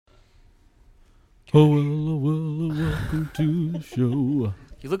Welcome to the show.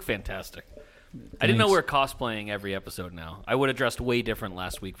 You look fantastic. I didn't know we were cosplaying every episode now. I would have dressed way different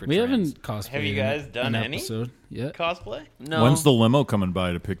last week for We trans. haven't cosplayed. Have you guys done an any episode yet? cosplay? No. When's the limo coming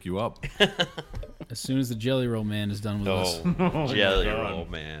by to pick you up? As soon as the Jelly Roll Man is done with us. Oh, Jelly Roll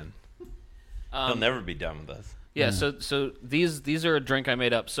Man. He'll Um, never be done with us. Yeah, so these are a drink I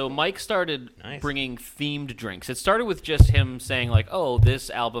made up. So Mike started Nice. bringing themed drinks. It started with just him saying like, "Oh, this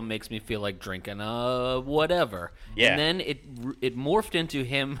album makes me feel like drinking whatever." Yeah. And then it morphed into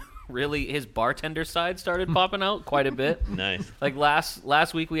him really his bartender side started popping out quite a bit. Nice. Like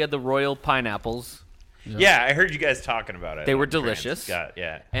last week we had the Royal Pineapples. Yeah, I heard you guys talking about it. They were on Trans. delicious.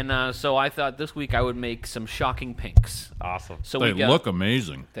 Yeah, And so I thought this week I would make some shocking pinks. awesome. So They we got look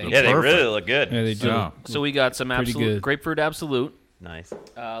amazing. Thank Yeah, you. they Perfect. really look good. Yeah, they do. Yeah. so we got some Pretty absolute good. grapefruit absolute. Nice.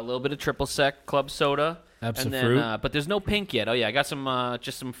 A little bit of triple sec club soda, and then Absolute. but there's no pink yet. Oh yeah, I got some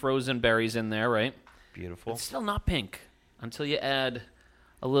just some frozen berries in there, right? Beautiful. It's still not pink until you add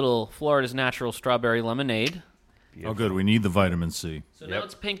a little Florida's natural strawberry lemonade. Oh, good. We need the vitamin C. So now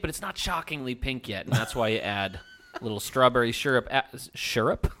it's pink, but it's not shockingly pink yet, and that's why you add a little strawberry syrup.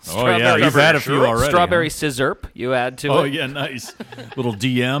 Syrup? Oh, yeah. You've had a few already. Strawberry huh? scissorp you add to Oh, it. yeah. Nice. Little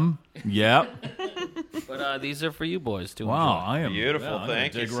DM. Yeah. But these are for you boys to Wow. enjoy. I am. Beautiful. Yeah, I'm gonna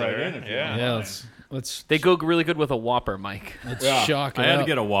Thank you, dig right sir. in if you Yeah. Yeah, let's They go really good with a Whopper, Mike. shock it I had to up.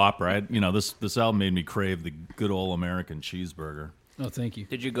 get a Whopper. This album made me crave the good old American cheeseburger. Oh, thank you.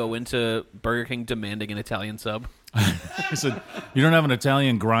 Did you go into Burger King demanding an Italian sub? I said, "You don't have an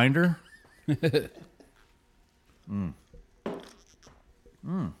Italian grinder?"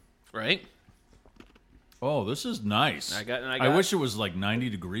 Right? Oh, this is nice. I got- I wish it was like 90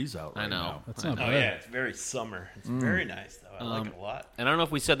 degrees out right I know. now. That's not Oh bad. yeah, it's very summer. It's very nice though. I like it a lot. And I don't know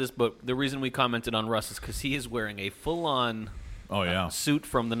if we said this, but the reason we commented on Russ is because he is wearing a full-on Oh, yeah. suit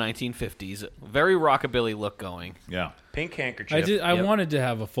from the 1950s. Very rockabilly look going. Yeah. Pink handkerchief. I Yep. wanted to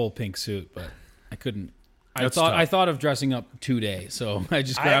have a full pink suit, but I couldn't. That's tough. I thought of dressing up today, so I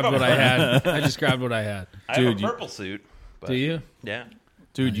just I have grabbed a- what I had. I just grabbed what I had. I have Dude, a purple suit. But Do you? Yeah.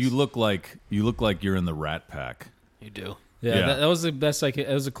 Dude, you look like you're in the Rat Pack. You do. Yeah, Yeah. That was the best I could.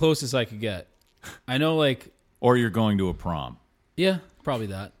 That was the closest I could get. I know, like, Or you're going to a prom. yeah, probably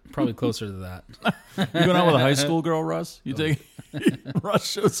that. Probably closer to that. You going out with a high school girl, Russ? You take Russ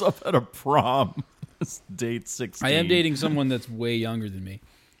shows up at a prom. It's date 16. I am dating someone that's way younger than me.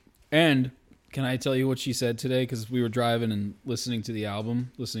 And can I tell you what she said today? Because we were driving and listening to the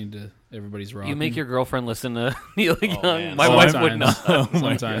album, listening to Everybody's Rocking. You make your girlfriend listen to Neil Young. man. My Oh, wife Sometimes. would not.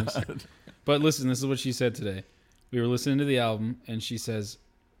 Sometimes. But listen, this is what she said today. We were listening to the album, and she says,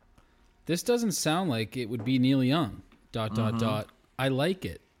 "This doesn't sound like it would be Neil Young. ... I like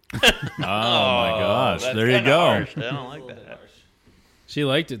it." Oh my gosh. That's There you kinda go. harsh. I don't like that. She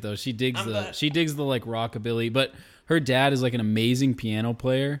liked it though. She digs the like rockabilly, but her dad is like an amazing piano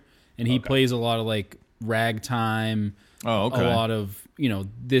player, and he plays a lot of like ragtime, Oh, okay. a lot of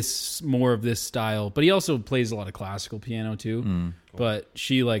more of this style. But he also plays a lot of classical piano too. But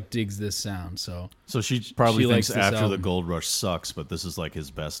she like digs this sound, so So she probably She likes thinks this After the album. Gold Rush sucks, but this is like his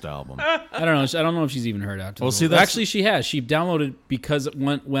best album. I don't know. I don't know if she's even heard After. Well, the see, Gold. that's- Actually, she has. She downloaded because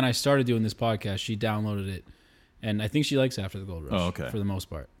when I started doing this podcast, she downloaded it, and I think she likes After the Gold Rush. Oh, okay. For the most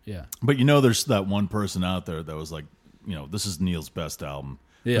part, yeah. But there's that one person out there that was like, this is Neil's best album.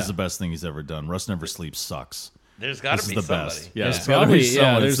 Yeah. This is the best thing he's ever done. Rust Never Sleeps sucks. There's got This to is be the somebody. best. Yeah, There's it's gotta probably be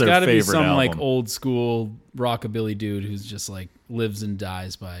someone. there's It's their got to be favorite some like album. old school rockabilly dude who's just like lives and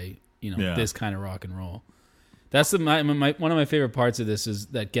dies by Yeah. this kind of rock and roll. That's one of my favorite parts of this is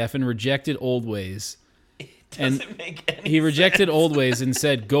that Geffen rejected old ways. Doesn't make any He rejected sense. old ways and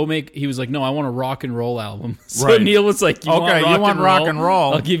said, "Go make." He was like, "No, I want a rock and roll album." So Right. Neil was like, "You Okay, you want rock and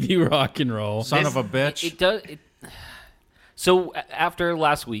roll? I'll give you rock and roll." Son of a bitch. It does. So after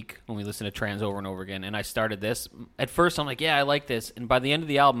last week, when we listened to Trans over and over again, and I started this, at first I'm like, yeah, I like this. And by the end of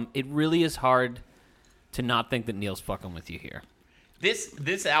the album, it really is hard to not think that Neil's fucking with you here.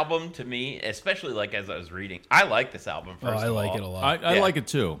 This album to me, especially like as I was reading, I like this album. Oh, First I of like all. it a lot. I Yeah. like it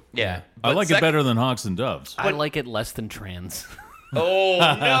too. Yeah, I But like it sec- better than Hawks and Doves. I like it less than Trans. Oh no!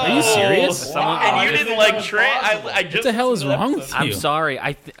 Are you serious? And you didn't like Trent? I just What the hell is listened to wrong that with episode. you? I'm sorry.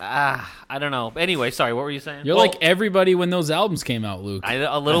 I don't know. Anyway, sorry. What were you saying? You're like everybody when those albums came out, Luke.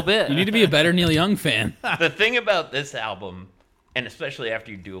 A little bit. You need to be a better Neil Young fan. The thing about this album, and especially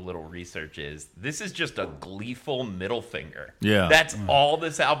after you do a little research, is this is just a gleeful middle finger. Yeah. That's all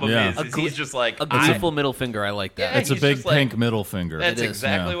this album Yeah. is he's just like a gleeful middle finger. I like that. Yeah, It's a he's big just like- pink middle finger. That's It is,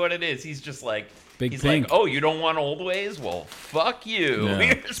 exactly yeah. what it is. He's just like, Big He's Pink. like, oh, you don't want old ways? Well, fuck you.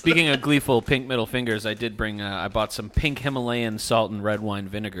 Yeah. Speaking of gleeful pink middle fingers, I did bring. I bought some pink Himalayan salt and red wine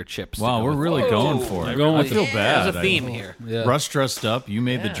vinegar chips. to Wow, go we're with really it. going for it. We're going I with feel the- bad. There's a theme here. Yeah. Russ dressed up. You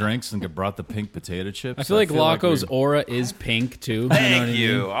made the Yeah. drinks and brought the pink potato chips. I feel like Laco's we- aura is pink too. Thank know what I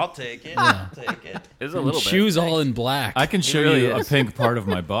you. mean? I'll take it. I'll take it. There's a And little bit. shoes all in black. I can show really you is. a pink part of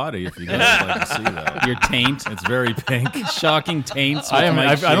my body if you guys would like to see that. Your taint. It's very pink. Shocking taints. I with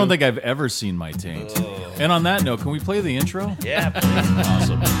Mike don't Shue. think I've ever seen my taint. And on that note, can we play the intro? Yeah, please.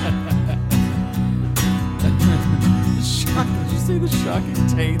 Awesome. Did you say the shocking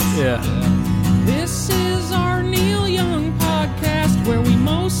taints? Yeah. This is our Neil Young podcast where we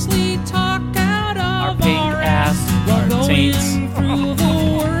mostly talk out of Our pink ass. while Our going taints. through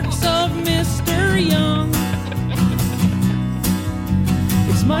the works of Mr. Young.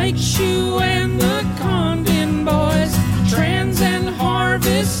 It's Mike Shue and the Condon Boys, Trans and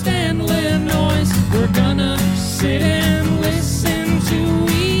Harvest and Illinois. We're gonna sit and listen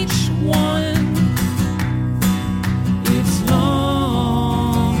to each one. It's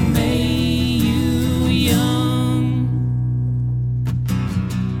long may you young.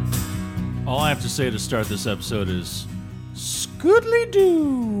 All I have to say to start this episode is Scoodly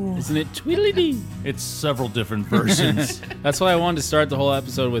Doo. Isn't it Tweedledee? It's several different versions. That's why I wanted to start the whole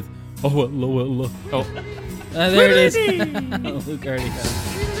episode with oh hello. Oh, There it is. Luke already has it.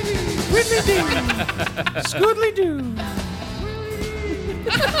 Scoodly Doo.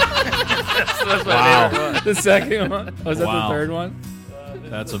 That's my Wow. favorite one. The second one. Was that Wow. the third one?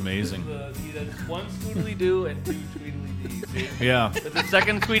 That's amazing. One Tweedly Doo and two Tweedly Dees. Yeah, But the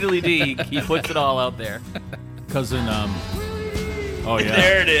second Tweedly Dee, he puts it all out there. because in oh yeah,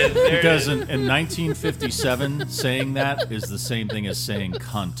 There it is. There because it is. in 1957, saying that is the same thing as saying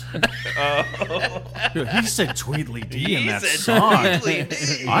cunt. Dude, he said Tweedly Dee in He that said song. Tweedly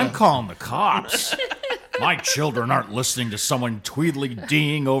Dee. I'm calling the cops. My children aren't listening to someone Tweedly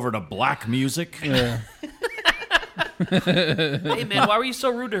Deeing over to black music. Yeah. Hey man, why were you so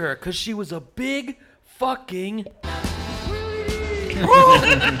rude to her? Because she was a big fucking.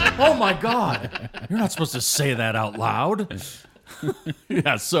 Oh my God. You're not supposed to say that out loud.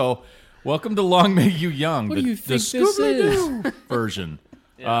 Yeah, so welcome to Long May You Young, What the, do you the think this Scooby-Doo version.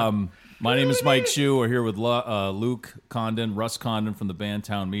 My name is Mike Shue. We're here with Luke Condon, Russ Condon from the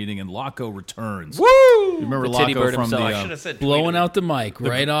Bandtown Meeting, and Laco returns. Woo! You remember The titty Laco bird from himself. I the, should have said Blowing Tweedledee. out the mic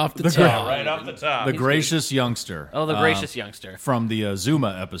right off the top. right off the top. the gracious youngster. Oh, the gracious youngster. From the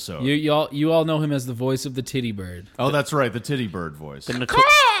Zuma episode. You all know him as the voice of the titty bird. Oh, that's right, the titty bird voice. The Nicole.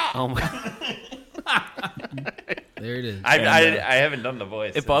 Oh my. There it is. I haven't done the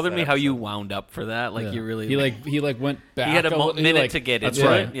voice. It bothered me how you wound up for that. Like Yeah. you really. he went back. He had a he, minute like- to get That's into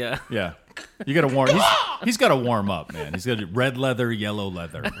right. it. Yeah. Yeah. You got to warm. He's got to warm up, man. He's got red leather, yellow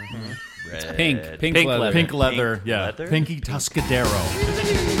leather, Red. Pink Pink leather. leather. pink leather. Pink Yeah, leather? pinky Tuscadero.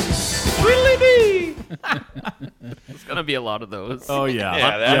 It's gonna be a lot of those. Oh yeah,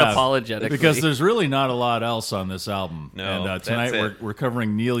 Yeah, that- Unapologetically. Because there's really not a lot else on this album. No, and that's tonight it. we're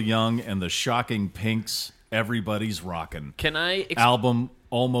covering Neil Young and the Shocking Pinks. Everybody's Rockin' Can I album,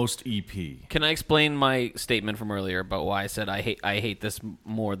 almost E EP. can I explain my statement from earlier about why I said I hate this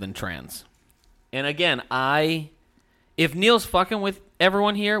more than trans? And again, if Neil's fucking with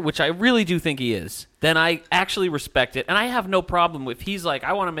everyone here, which I really do think he is, then I actually respect it, and I have no problem if he's like,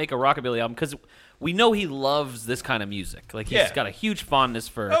 I want to make a rockabilly album because we know he loves this kind of music. Like he's Yeah. got a huge fondness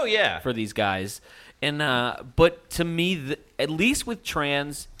for Oh, yeah. for these guys. And but to me, at least with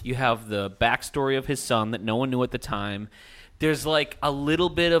trans, you have the backstory of his son that no one knew at the time. There's like a little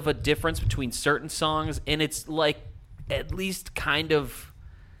bit of a difference between certain songs, and it's like at least kind of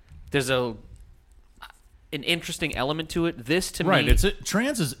there's an interesting element to it. This to Right. me,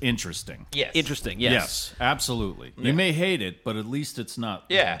 Trans is interesting. Yes. interesting. Yes. Absolutely. You may hate it, but at least it's not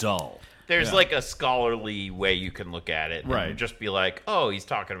Yeah. dull. There's Yeah. like a scholarly way you can look at it, and Right. just be like, "Oh, he's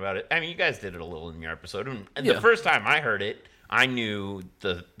talking about it." I mean, you guys did it a little in your episode, and Yeah. the first time I heard it, I knew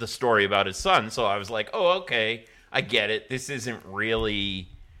the story about his son, so I was like, "Oh, okay, I get it. This isn't really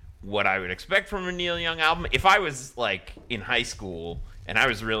what I would expect from a Neil Young album." If I was like in high school and I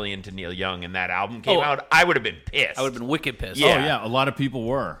was really into Neil Young and that album came Oh. out, I would have been pissed. I would have been wicked pissed. Yeah. Oh yeah, a lot of people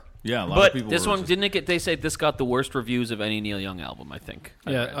were. Yeah, a lot But of people This were. one didn't it get? They say this got the worst reviews of any Neil Young album. I think.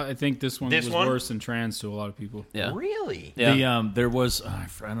 I read. Yeah, I think this one This was one? worse than trans to a lot of people. Yeah. Really? Yeah. There was I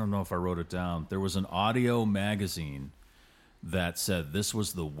don't know if I wrote it down. There was an audio magazine that said this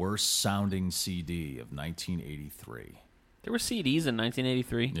was the worst sounding CD of 1983. There were CDs in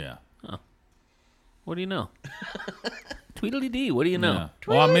 1983. Yeah. What do you know? Tweedledee dee. What do you know? Yeah.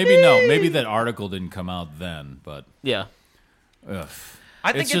 Well, maybe that article didn't come out then, but Yeah. ugh.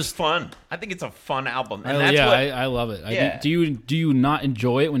 I think It's it's just- fun. I think it's a fun album, and that's yeah, what. I love it. Yeah. Do you not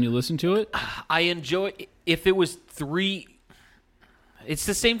enjoy it when you listen to it? I enjoy if it was 3. It's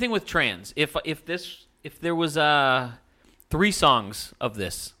the same thing with Trans. If there was 3 songs of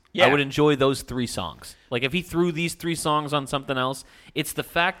this, Yeah. I would enjoy those 3 songs. Like if he threw these 3 songs on something else, it's the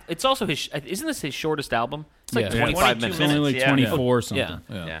fact. It's also his. Isn't this his shortest album? It's like Yeah. 25 22 minutes. It's only like Yeah. 24 or something.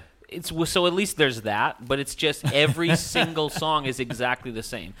 Yeah. yeah. It's so at least there's that, but it's just every single song is exactly the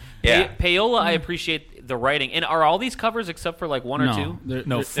same. Yeah. Payola, I appreciate the writing. And are all these covers except for like 1 or 2?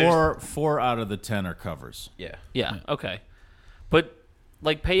 No, four out of the 10 are covers. Yeah. Yeah, okay. But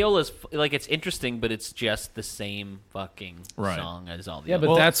like Payola's like it's interesting, but it's just the same fucking Right. song as all the Yeah, other.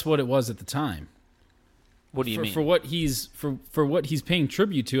 but that's what it was at the time. What do you mean? For what he's for what he's paying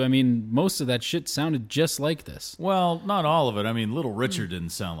tribute to, I mean, most of that shit sounded just like this. Well, not all of it. I mean, Little Richard didn't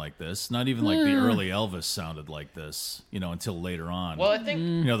sound like this. Not even like the early Elvis sounded like this, until later on. Well, I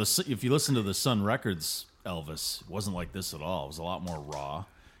think if you listen to the Sun Records Elvis, it wasn't like this at all. It was a lot more raw.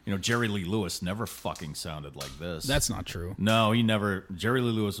 Jerry Lee Lewis never fucking sounded like this. That's not true. No, he never. Jerry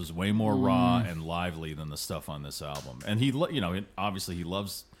Lee Lewis was way more raw and lively than the stuff on this album. And obviously he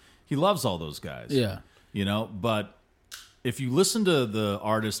loves all those guys. Yeah. But if you listen to the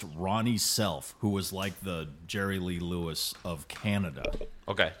artist Ronnie Self, who was like the Jerry Lee Lewis of Canada,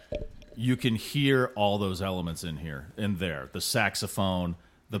 okay. you can hear all those elements in there. The saxophone,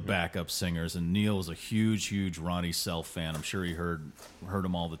 the backup singers, and Neil was a huge Ronnie Self fan. I'm sure he heard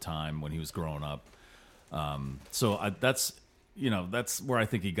him all the time when he was growing up. That's where I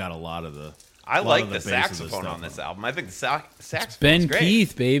think he got a lot of the. I a lot like of the bass of this saxophone stuff on this from. album. I think the saxophone Ben is great.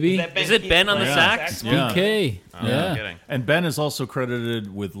 Keith, baby. Is it Ben on the playing sax? Yeah. BK. Oh, yeah. no kidding. And Ben is also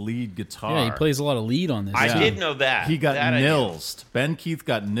credited with lead guitar. Yeah, he plays a lot of lead on this. I too. did know that. He got That I knew. nilsed. Ben Keith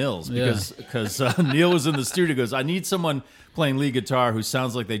got nills Yeah. because Neil was in the studio. Goes, I need someone playing lead guitar who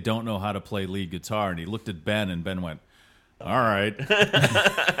sounds like they don't know how to play lead guitar. And he looked at Ben, and Ben went, "All right,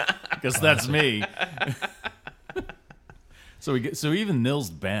 because that's me." So he even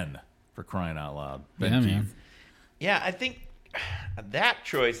nils Ben, for crying out loud. Ben Yeah, Keith. man. Yeah, I think that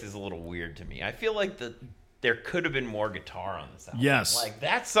choice is a little weird to me. I feel like there could have been more guitar on this album. Yes. Like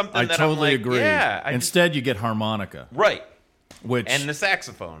that's something I that totally I'm like, agree. Yeah, Instead, you get harmonica, right. which And the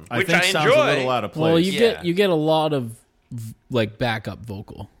saxophone, I which think I sounds enjoy. a little out of place. Well, Yeah. you get a lot of like backup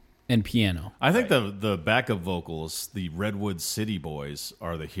vocal and piano. I think the backup vocals, the Redwood City Boys,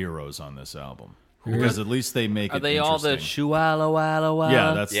 are the heroes on this album because at least they make Are it they all the interesting. shuala wala wala?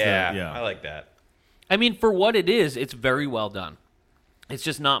 Yeah, that's Yeah, I like that. I mean, for what it is, it's very well done. It's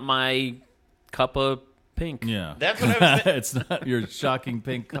just not my cup of pink. yeah. That's what I was. It's not your shocking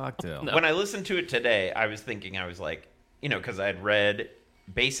pink cocktail. When I listened to it today, I was thinking, I was like, because I had read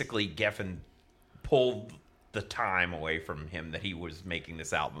basically Geffen pulled the time away from him that he was making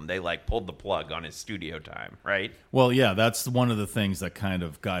this album. They pulled the plug on his studio time, right? Well, yeah, that's one of the things that kind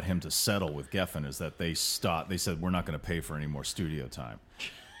of got him to settle with Geffen is that they stopped. They said we're not going to pay for any more studio time,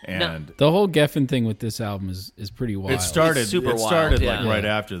 and The whole Geffen thing with this album is pretty wild. it started. It's super it started wild, like yeah. right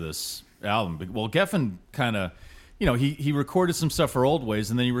after this album. Well, Geffen kind of, he recorded some stuff for Old Ways,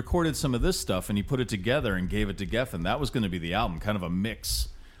 and then he recorded some of this stuff, and he put it together and gave it to Geffen. That was going to be the album, kind of a mix.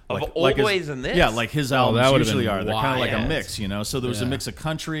 Of Old Ways and this? Yeah, like his that albums would've usually been are. They're kind of like a wild. mix, So there was a Yeah. mix of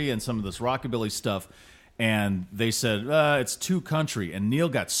country and some of this rockabilly stuff. And they said, it's too country. And Neil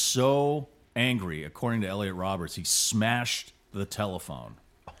got so angry, according to Elliot Roberts, he smashed the telephone.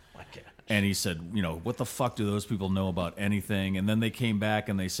 My God. And he said, what the fuck do those people know about anything? And then they came back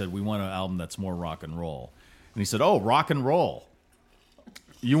and they said, we want an album that's more rock and roll. And he said, oh, rock and roll.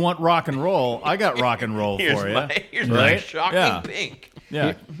 You want rock and roll? I got rock and roll Here's for you. my Right? shocking Yeah. pink.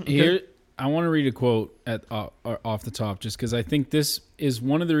 Yeah. Here, I want to read a quote off the top, just because I think this is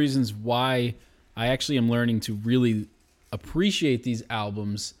one of the reasons why I actually am learning to really appreciate these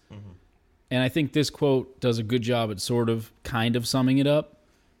albums. And I think this quote does a good job at kind of summing it up.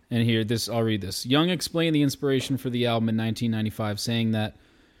 And here, I'll read this. Young explained the inspiration for the album in 1995, saying that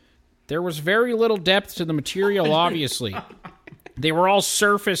there was very little depth to the material, obviously. They were all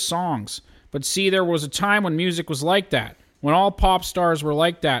surface songs. But see, there was a time when music was like that. When all pop stars were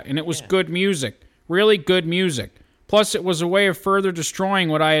like that, and it was good music. Really good music. Plus, it was a way of further destroying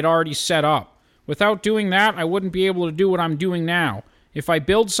what I had already set up. Without doing that, I wouldn't be able to do what I'm doing now. If I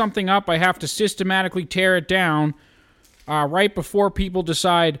build something up, I have to systematically tear it down right before people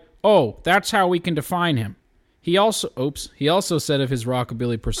decide, oh, that's how we can define him. He also said of his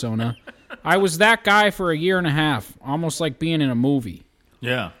rockabilly persona, I was that guy for a year and a half, almost like being in a movie.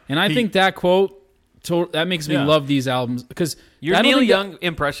 Yeah. And I think that quote That makes me Yeah. love these albums because Your Neil Young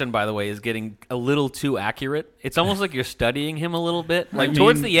impression, by the way, is getting a little too accurate. It's almost like you're studying him a little bit. Like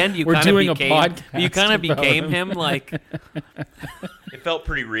towards the end, you we're kind doing of a became podcast about him. Like It felt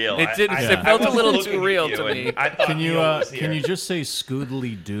pretty real. It did- I it felt a wasn't little looking too at real you, to and me. I thought Can you Neil was can here. you just say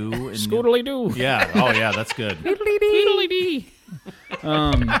Scoodly Doo? Scoodly doo. Yeah. Oh yeah, that's good. Doodly dee.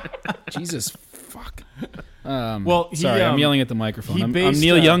 Jesus fuck. Well, he, Sorry, I'm yelling at the microphone. he I'm based,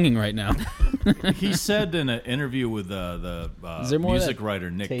 Neil Younging right now. He said in an interview with the Is there more of music that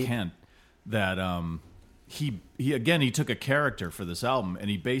writer Nick tape? Kent that he took a character for this album and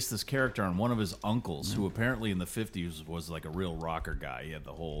he based this character on one of his uncles who apparently in the 50s was like a real rocker guy. He had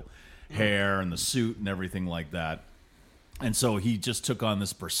the whole hair and the suit and everything like that. And so he just took on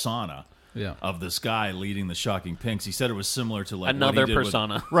this persona Yeah. of this guy leading the Shocking Pinks. He said it was similar to like Another what he did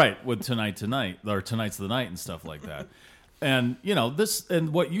persona. with Tonight's the Night and stuff like that. And you know this,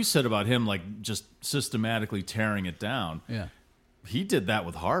 and what you said about him, like just systematically tearing it down. Yeah. He did that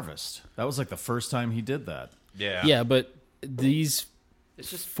with Harvest. That was like the first time he did that. Yeah. Yeah, but these it's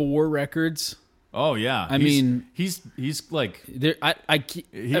just 4 records. Oh yeah, I mean- he's like There,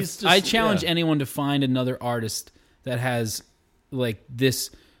 He's I just- challenge yeah. anyone to find another artist that has like this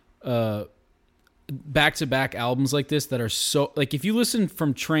back-to-back albums like this that are so like if you listen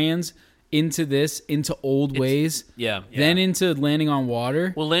from Trans into this into Old Ways, yeah. then into Landing on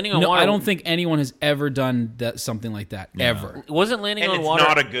Water. Well, Landing on no, Water- I don't think anyone has ever done that something like that ever. wasn't landing And on it's water.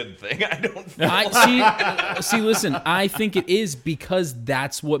 not a good thing. I don't think. I see. Listen, I think it is because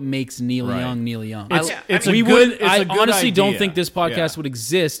that's what makes Neil Right. Young Neil Young. It's we a would. good. It's I a good honestly don't idea. think this podcast Yeah. would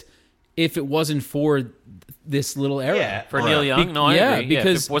exist if it wasn't for this little era. Yeah. for Neil Young. No, I yeah, agree.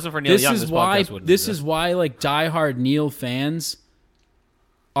 because if it wasn't for Neil this Young, is this why podcast wouldn't this exist. is why like diehard Neil fans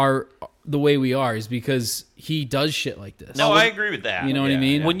are the way we are is because he does shit like this. No, I agree with that. You know what I Yeah,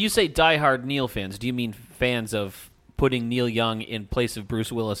 mean? yeah. When you say diehard Neil fans, do you mean fans of putting Neil Young in place of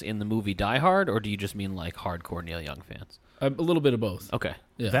Bruce Willis in the movie Die Hard, or do you just mean like hardcore Neil Young fans? A little bit of both. Okay.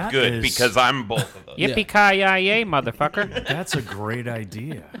 Yeah. That Good, is- because I'm both of those. Yippee-ki-yay, motherfucker. that's a great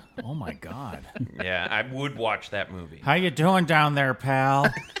idea. Oh my god. Yeah, I would watch that movie. How you doing down there, pal?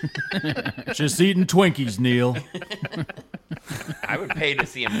 Just eating Twinkies, Neil. I would pay to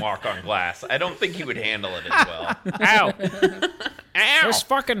see him walk on glass. I don't think he would handle it as well. Ow. Ow! This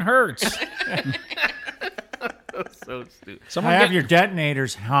fucking hurts. So stupid. Someone I have get- your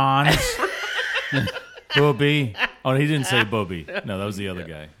detonators, Hans. Booby. Oh, he didn't say Booby. No, that was the other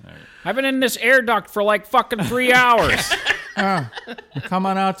guy. All right. I've been in this air duct for like fucking 3 hours. Come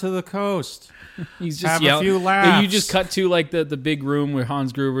on out to the coast. He's just Have a yelling. few Yeah, laughs. you just cut to like the big room where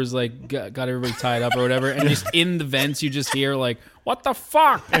Hans Gruber's like got everybody tied up or whatever, and just in the vents you just hear like, "What the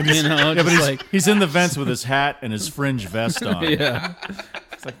fuck?" And, you know, Yeah, but just he's, like he's in the vents with his hat and his fringe vest on. yeah,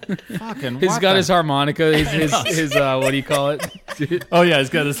 Fucking he's what got the- his harmonica, his what do you call it? Oh yeah, he's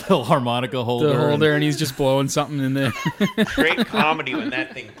got his little harmonica holder. The and- holder, and he's just blowing something in there. Great comedy when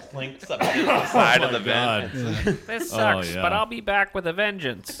that thing clinks up against the side of the God. vent. This sucks, yeah. but I'll be back with a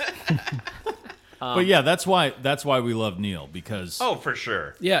vengeance. But yeah, that's why we love Neil because Oh, for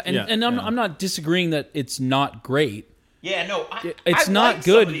sure. Yeah, and, Yeah, and I'm, yeah. I'm not disagreeing that it's not great. Yeah, no, It's I not like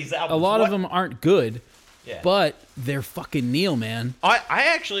good. Some of these A albums. lot of What- them aren't good, Yeah. but they're fucking Neil, man. I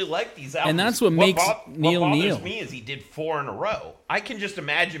actually like these albums. And that's what makes Neil what bothers Neil. me is he did 4 in a row. I can just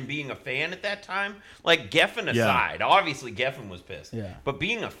imagine being a fan at that time. Like, Geffen aside. Obviously, Geffen was pissed. Yeah. But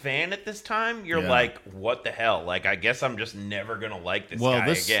being a fan at this time, you're Yeah. like, what the hell? Like, I guess I'm just never going to like this well, guy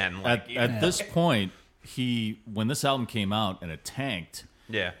this again. Like, at this point, when this album came out and it tanked.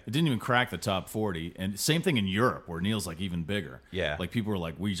 yeah. It didn't even crack the top 40, and same thing in Europe where Neil's like even bigger. Yeah. like people were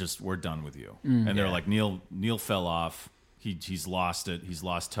like, we're done with you, and they're like, Neil fell off. He's lost it. He's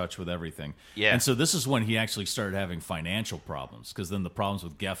lost touch with everything. Yeah. and so this is when he actually started having financial problems because then the problems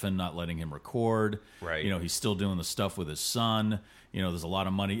with Geffen not letting him record. Right. You know, he's still doing the stuff with his son. You know, there's a lot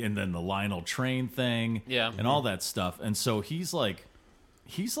of money, and then the Lionel Train thing. Yeah. and all that stuff. And so he's like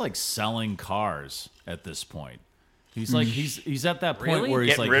selling cars at this point. He's like he's at that point Really? where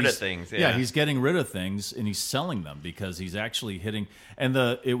he's Getting like rid of he's- things, Yeah, yeah. he's getting rid of things and he's selling them because he's actually hitting. And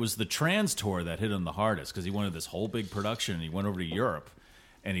it was the Trans tour that hit him the hardest because he wanted this whole big production and he went over to Europe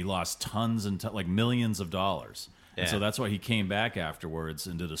and he lost tons and like millions of dollars. And so Yeah. that's why he came back afterwards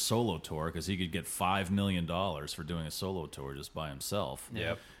and did a solo tour because he could get $5 million for doing a solo tour just by himself.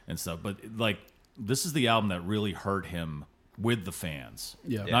 Yep. And stuff. But like this is the album that really hurt him with the fans.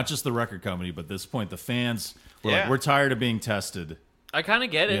 Yeah. Not just the record company, but at this point the fans were Yeah. like, we're tired of being tested, I kind of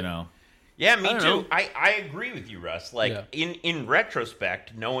get it. you know. Yeah, me I don't too. know. I agree with you, Russ. Like Yeah. in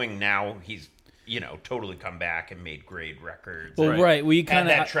retrospect, knowing now he's totally come back and made great records. Well, right. We had kind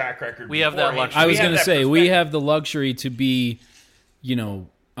that of. track record. We have that beforehand. luxury. I was We have going to that say we perspective. have the luxury to be,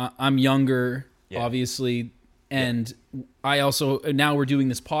 I'm younger, Yeah. obviously, and I also now we're doing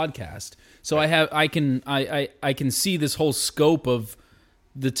this podcast, so I can see this whole scope of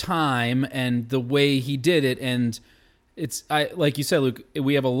the time and the way he did it, and it's like you said, Luke,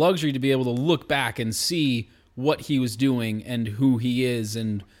 we have a luxury to be able to look back and see what he was doing and who he is,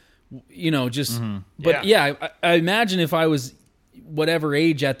 and just. But I imagine if I was whatever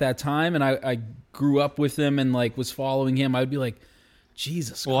age at that time and I grew up with him and like was following him, I'd be like,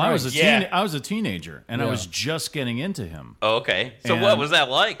 Jesus Well, Christ. I was a teenager, and I Yeah. was just getting into him. Oh, okay. So And- what was that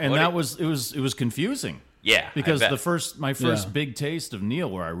like? And What that did- was it was confusing. Yeah, I because bet. my first Yeah. big taste of Neil,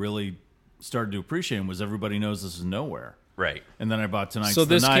 where I really started to appreciate him, was Everybody Knows This Is Nowhere. right. And then I bought Tonight's So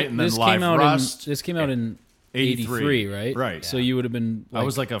the this Night, came, and then this Live came out Rust. in 83, 83, right? right. So you would have been I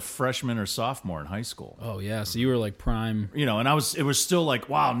was like a freshman or sophomore in high school. oh yeah, so you were like prime. And it was still like,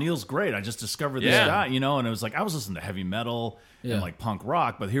 wow, Neil's great. I just discovered this Yeah. guy, and it was like I was listening to heavy metal Yeah. and like punk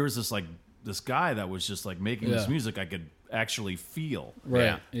rock, but here was this guy that was just like making this Yeah. music I could actually feel.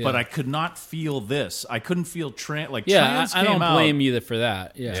 Right. Yeah. But I could not feel this. I couldn't feel trance. Like Yeah, trance I came don't out, blame you for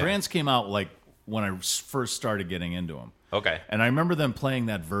that. Yeah. Trance came out like when I first started getting into him. Okay. And I remember them playing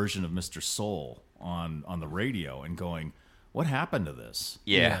that version of Mr. Soul on the radio and going, "What happened to this?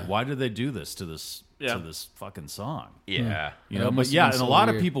 Yeah. Why did they do this to this Yeah. to this fucking song?" Yeah. But must have yeah, been and so a lot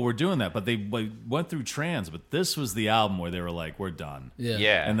of weird. people were doing that, but they went through trans. But this was the album where they were like, "We're done." Yeah.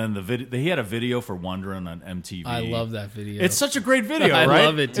 Yeah. And then he had a video for Wonderin' on MTV. I love that video. It's such a great video, I right?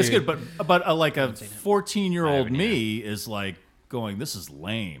 love it, It's dude. good, but like a 14-year-old haven't me is like going, "This is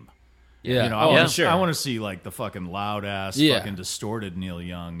lame." yeah. I oh, want sure. I want to see like the fucking loud ass, Yeah. fucking distorted Neil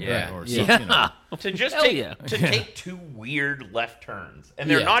Young, Yeah. or Yeah. something. To just Hell take yeah. take two weird left turns, and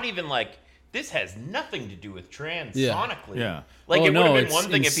they're Yeah. not even like this has nothing to do with trans Yeah. sonically. Yeah. Like Oh, it would no, have been it's one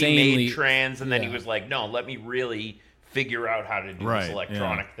thing if he insanely- made trans and then he yeah. was like, no, let me really figure out how to do Right, this yeah.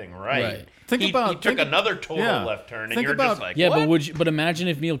 electronic thing right. Right. Think he about- took think- another total yeah. left turn, and Think you're about- just like, Yeah, what? but imagine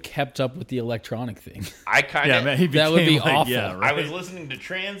if Neil kept up with the electronic thing. I kind Yeah, of. man, he That would became be like, awful. yeah, I right? was listening to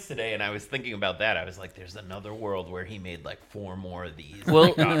trans today, and I was thinking about that. I was like, "There's another world where he made like 4 more of these." Well,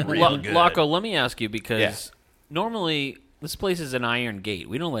 It got real good. Laco, let me ask you because Yeah. normally this place is an iron gate.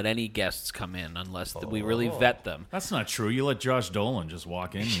 We don't let any guests come in unless we really vet them. That's not true. You let Josh Dolan just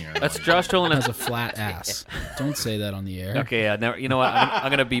walk in here. That's Josh Dolan. Has a flat ass. Don't say that on the air. Okay, never, you know what? I'm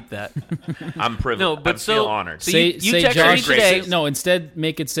gonna beep that. I'm privileged. No, but I so- feel honored. so Say, you say texted Josh. me today- No, instead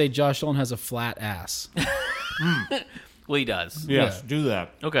make it say Josh Dolan has a flat ass. Well, he does. yes, Yeah. do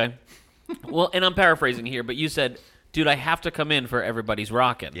that. Okay. Well, and I'm paraphrasing here, but you said, "Dude, I have to come in for Everybody's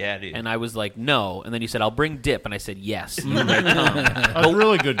Rockin'." Yeah, dude. And I was like, "No," and then you said, "I'll bring dip," and I said, "Yes." That's a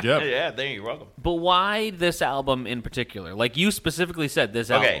really good dip. Yeah, there you're welcome. But why this album in particular? Like you specifically said, this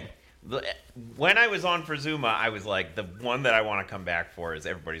album. Okay. When I was on for Zuma, I was like, the one that I want to come back for is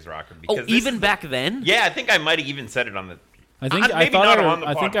Everybody's Rockin'. Oh, Because this even is the- back then? Yeah, I think I might have even said it on the. I think I maybe thought not I, on the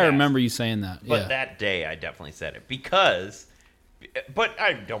I think I podcast, remember you saying that. But Yeah. that day, I definitely said it because. But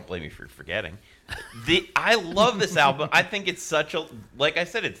I don't blame you for forgetting. I love this album. I think it's such a, like I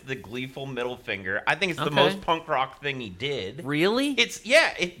said, it's the gleeful middle finger. I think it's the Okay. most punk rock thing he did. Really?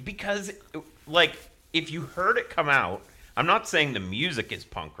 Because like if you heard it come out, I'm not saying the music is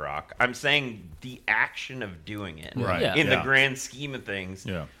punk rock. I'm saying the action of doing it, Right, Yeah. in the yeah. grand scheme of things.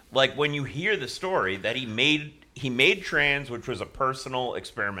 Yeah. Like when you hear the story that he made Trans, which was a personal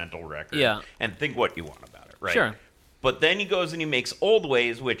experimental record. Yeah. And think what you want about it, right? Sure. But then he goes and he makes Old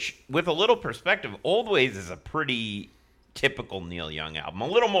Ways, which, with a little perspective, Old Ways is a pretty typical Neil Young album. A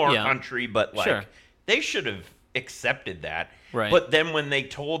little more Yeah. country, but like Sure. they should have accepted that. Right. But then when they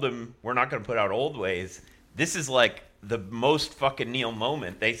told him we're not going to put out Old Ways, this is like the most fucking Neil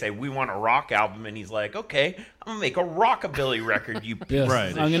moment. They say we want a rock album, and he's like, okay, I'm gonna make a rockabilly record. You Yes. Right.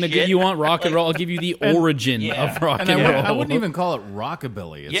 I'm gonna shit. give you want rock and roll. I'll give you the origin yeah. of rock And and, roll. I wouldn't even call it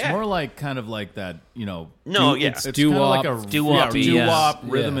rockabilly. It's Yeah. more like kind of like that, No, yeah. It's kind of doo-wop, like a doo-wop-y, doo-wop,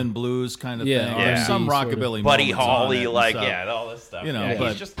 yes. rhythm Yeah. and blues kind of Yeah, thing. R&B There's some sort of. rockabilly Buddy moments on Holly, it and like stuff. yeah, all this stuff. You know, yeah, but-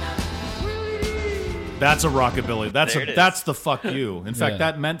 he's just That's a rockabilly. There it is. That's the fuck you. In fact, Yeah.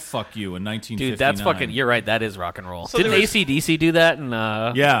 that meant fuck you in 1959. Dude, that's fucking. You're right. That is rock and roll. So Didn't there was- AC/DC do that in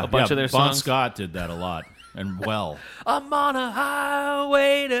yeah, a bunch yeah, of their Bon songs? Scott did that a lot, and well. I'm on a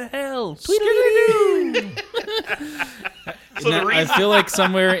highway to hell. so the Now, I reason feel like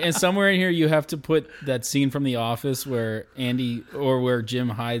somewhere in here you have to put that scene from The Office where Andy or where Jim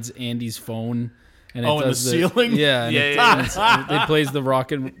hides Andy's phone. And it Oh, in the does ceiling? Yeah, and Yeah, it, yeah, and it plays the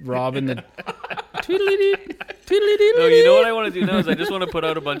Rock and Robin. The tweedledee, No, you know what I want to do now is I just want to put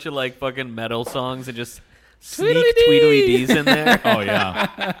out a bunch of like fucking metal songs and just sneak Tweedledee D's in there. Oh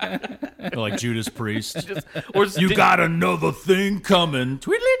yeah, like Judas Priest. Or You got another thing coming,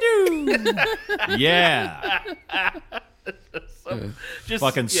 Tweedledee-doo. Yeah, just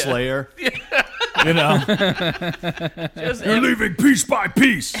fucking yeah. Slayer. You know, Just you're leaving piece by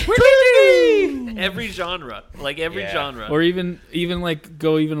piece. every genre, like every Yeah. genre. Or even like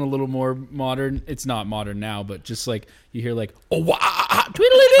go even a little more modern. It's not modern now, but just like you hear like Tweedledee.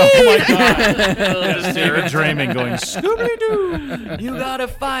 Oh my god, Just David Draymond going Scooby-Doo. You gotta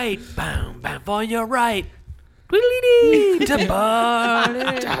fight, bam, bam, for your right. Tweedledee to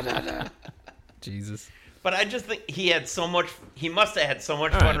party. Jesus. But I just think he had so much. He must have had so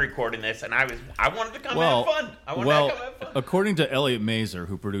much fun recording this, and I wanted to come have fun. I wanted to come have fun. according to Elliot Mazer,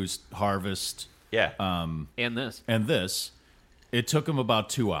 who produced Harvest Yeah. And this. and this, it took him about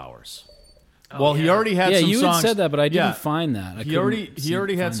 2 hours. Well, he already had Yeah, some you songs. had said that, but I didn't Yeah. find that. He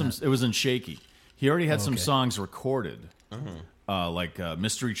already had some. It was in Shaky. He already had some okay. songs recorded. Like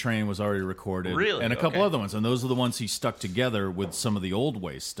Mystery Train was already recorded, Really? and a couple Okay. other ones, and those are the ones he stuck together with some of the old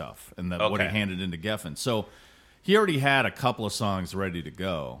way stuff, and what he Okay. handed into Geffen. So he already had a couple of songs ready to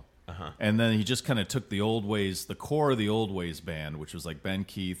go, and then he just kind of took the old ways, the core of the old ways band, which was like Ben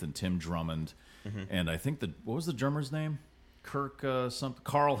Keith and Tim Drummond, and I think what was the drummer's name?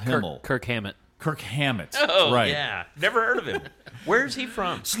 Carl Himmel, Kirk Hammett. Kirk Hammett. Oh, right. yeah. Never heard of him. Where's he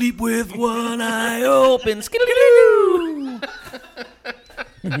from? Sleep with one eye open. Skidoo.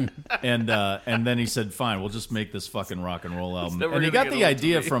 And then he said, "Fine, we'll just make this fucking rock and roll album." never And he gonna got get the old to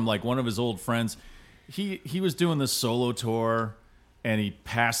idea me. from like one of his old friends. He was doing this solo tour, and he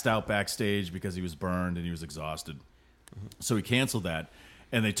passed out backstage because he was burned and he was exhausted. So he canceled that,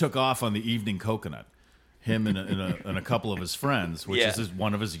 and they took off on the Evening Coconut. Him and a couple of his friends, which Yeah. is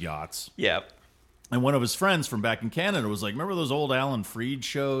one of his yachts. Yep. And one of his friends from back in Canada was like, "Remember those old Alan Freed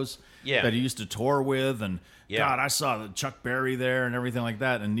shows Yeah. that he used to tour with?" And Yeah. God, I saw the Chuck Berry there and everything like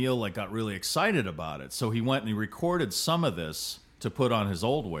that. And Neil like got really excited about it, so he went and he recorded some of this to put on his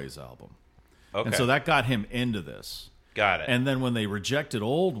Old Ways album. Okay. And so that got him into this. Got it. And then when they rejected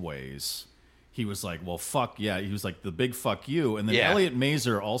Old Ways, he was like, "Well, fuck yeah." He was like, the big fuck you. And then Yeah. Elliot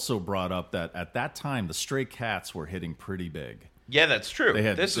Mazer also brought up that at that time the Stray Cats were hitting pretty big. yeah, that's true. They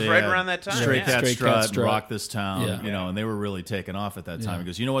had, This is they right had around that time. Stray yeah. Cat Stray Strut, Cat Strut. Rock This Town, Yeah. you know, and they were really taking off at that time. Yeah.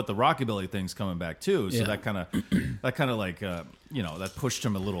 Because you know what, the rockabilly thing's coming back too. So Yeah. that kind of like you know, that pushed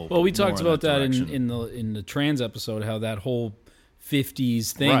him a little. Well, we more talked in about that direction. in the trans episode, how that whole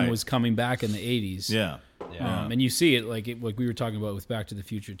 50s thing Right. was coming back in the 80s. Yeah. And you see it like we were talking about with Back to the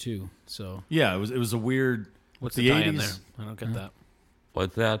Future too. So Yeah, it was a weird. What's the the tie in 80s? there? I don't get that.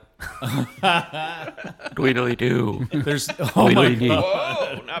 What's that? Tweedly doo. There's oh my Tweedly dee.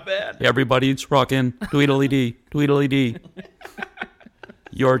 god. Whoa, not bad. Everybody's rocking. Tweedly dee. Tweedly dee.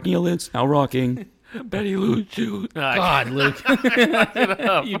 Your Neil is now rocking. Betty Lou shoes. God, Luke,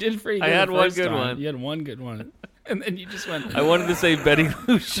 you did pretty good. I had the one first good time. one. You had one good one, and then you just went. I wanted to say Betty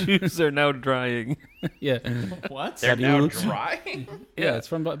Lou's shoes are now drying. Yeah, What? They're Betty now Lou. dry? yeah. It's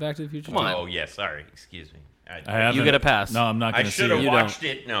from Back to the Future. Come on. Oh, yeah, sorry. Excuse me. I haven't. You get a pass. No, I'm not I going to see should have it. You watched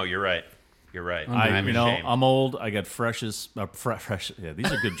it. No, you're right. You're right. I'm you know, ashamed. I'm old. I got fresh. Yeah,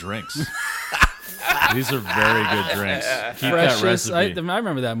 these are good drinks. These are very good drinks. Keep that Precious. I recipe.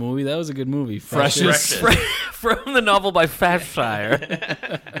 remember that movie. That was a good movie. Precious. From the novel by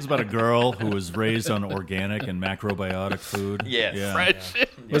Fashire. It's about a girl who was raised on organic and macrobiotic food. Yes. Yeah.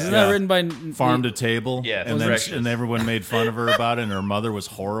 Wasn't Yeah. that written by Farm to table. Yes, and then Precious. and everyone made fun of her about it, and her mother was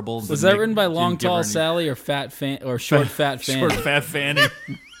horrible. Was Didn't that make- written by didn't Long give her Tall any- Sally or Short Fat Fanny? Short fat Fanny.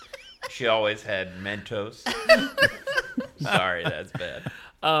 She always had Mentos. Sorry, that's bad.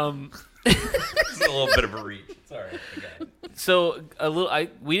 It's a little bit of a reach. Sorry. I got it. So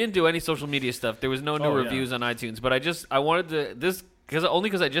we didn't do any social media stuff. There was no new Oh, yeah. reviews on iTunes, but I wanted to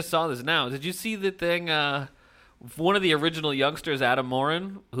because I just saw this now. Did you see the thing? One of the original youngsters, Adam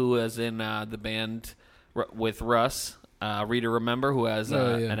Morin, who was in the band with Russ, Rita Remember, who has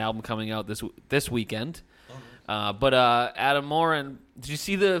Oh, yeah. an album coming out this weekend. But Adam Morin, did you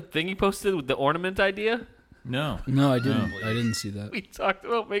see the thing he posted with the ornament idea? No. No, I didn't. I didn't see that. We talked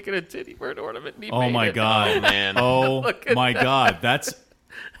about making a titty bird ornament. And he Oh made my it. god. Oh, man. Oh Look at my god. That's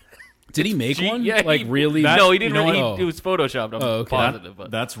Did he make one? Yeah, Like he- really? That- No, he didn't. you know really, what? it was photoshopped. I'm Oh, okay. positive, but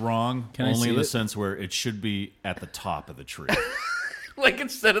that's wrong. Can I only see in the it? sense where it should be at the top of the tree. like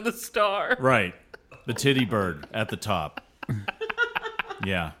instead of the star. Right. The titty bird at the top.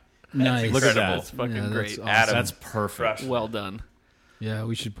 Yeah. Nice. Look at incredible. that. That's fucking Yeah, that's great. awesome. Adam. That's perfect. Crush. Well done. Yeah,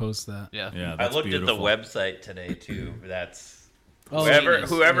 we should post that. Yeah. Yeah, I that's looked beautiful. at the website today too. That's Oh, whoever genius.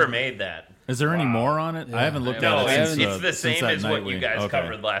 whoever made that. Is there any more on it? I haven't looked No, at it it's since, the since same that as night what you guys okay.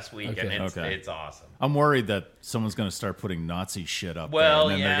 covered last week, Okay. and Okay. it's awesome. I'm worried that someone's going to start putting Nazi shit up Well,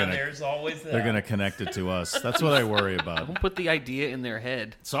 there. And then yeah, they're gonna, there's always that. they're going to connect it to us. That's what I worry about. Don't put the idea in their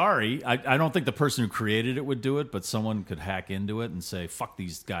head. Sorry, I don't think the person who created it would do it, but someone could hack into it and say, fuck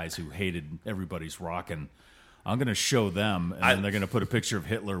these guys who hated everybody's rockin'. I'm going to show them, and then they're going to put a picture of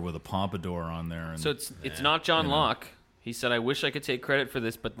Hitler with a pompadour on there. And, So it's not John Locke. He said, I wish I could take credit for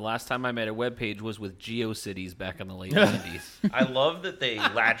this, but the last time I made a webpage was with GeoCities back in the late 90s. I love that they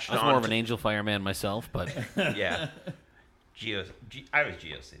latched I was on. more of to- an Angel Fire man myself, but Yeah. I was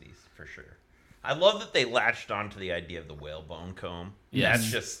GeoCities for sure. I love that they latched onto the idea of the whalebone comb. Yes.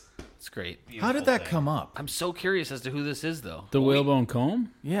 That's just it's great. how did that come up? I'm so curious as to who this is, though. The whalebone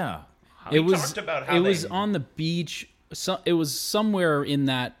comb. Yeah. It We was. talked about how It was they- on the beach. It was somewhere in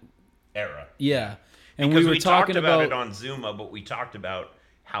that. era. Yeah, and Because we were talking talked about it on Zuma, but we talked about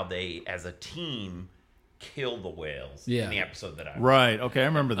how they, as a team, kill the whales Yeah. in the episode that I Right. Okay, I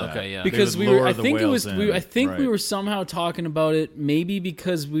remember that. Okay, yeah. because They we would were. lure I the think it whales was. in. I think we Right. were somehow talking about it. Maybe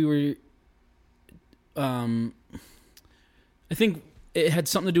because we were. I think it had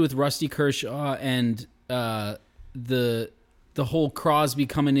something to do with Rusty Kershaw and the whole Crosby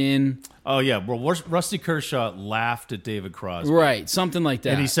coming in. Oh yeah. Well, Rusty Kershaw laughed at David Crosby, Right, something like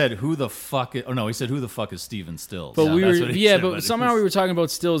that. and he said, "Who the fuck?" Is, oh no, he said, "Who the fuck is Steven Stills?" But we That's were, what he yeah, said, but it somehow was- we were talking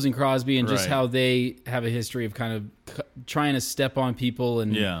about Stills and Crosby and just Right. how they have a history of kind of trying to step on people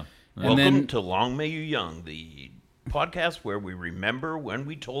and Yeah. and Welcome then to Long May You Young, the podcast where we remember when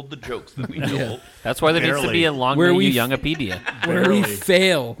we told the jokes that we told. That's why there needs to Barely. be a Long Where May we You f- Youngopedia. where we Barely.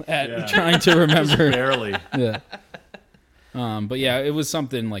 fail at trying to remember. barely. Yeah. But yeah, it was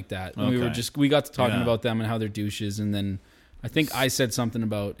something like that. And Okay. we got to talking Yeah. about them and how they're douches, and then I think I said something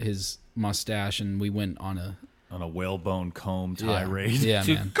about his mustache, and we went on a On a whalebone comb yeah, tirade. Yeah,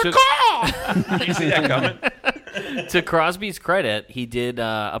 To, man. Did you see that coming? to Crosby's credit, he did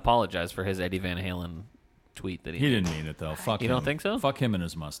apologize for his Eddie Van Halen tweet that he He did. didn't mean it though. Fuck You him. don't think so? Fuck him and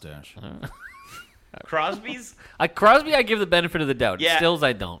his mustache. Crosby's? Crosby, I give the benefit of the doubt. Yeah. Stills,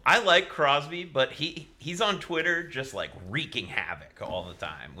 I don't. I like Crosby, but he's on Twitter just like wreaking havoc all the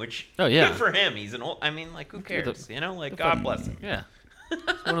time, which Oh, yeah. good for him. He's an old, I mean, like who cares? You know, like God bless him. Yeah.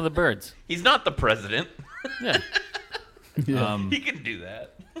 It's one of the birds. He's not the president. Yeah. He can do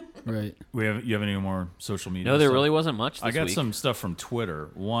that. Right. You have any more social media? No, there stuff? really wasn't much this I got week. some stuff from Twitter.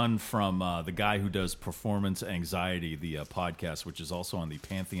 One from the guy who does Performance Anxiety, the podcast, which is also on the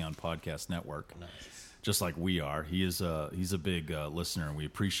Pantheon Podcast Network. Just like we are. He's a big listener, and we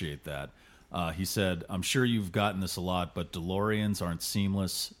appreciate that. He said, "I'm sure you've gotten this a lot, but DeLoreans aren't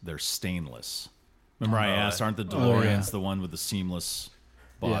seamless; they're stainless." Remember, I asked, "Aren't the DeLoreans the one with the seamless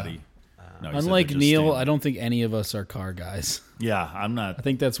body?" No, he said Unlike they're just Neil, stainless. I don't think any of us are car guys. Yeah, I'm not. I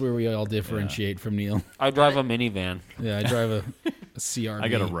think that's where we all differentiate from Neil. I drive a minivan. Yeah, I drive a CRV. I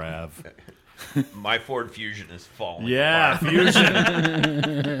got a Rav. My Ford Fusion is falling. Yeah, apart.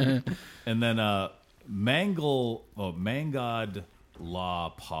 fusion. And then Mangod Law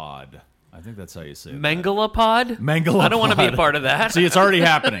Pod. I think that's how you say it. Mangalapod? Mangalapod. I don't want to be a part of that. See, it's already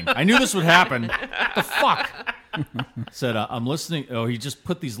happening. I knew this would happen. What the fuck? Said, I'm listening. Oh, he just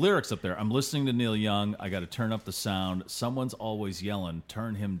put these lyrics up there. I'm listening to Neil Young. I got to turn up the sound. Someone's always yelling,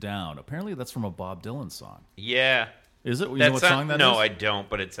 turn him down. Apparently, that's from a Bob Dylan song. Yeah. Is it? You know what song that is? No, I don't,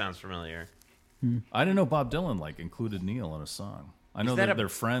 but it sounds familiar. I didn't know Bob Dylan included Neil in a song. I know that that a- they're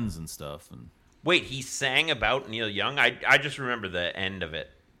friends and stuff. And Wait, he sang about Neil Young? I just remember the end of it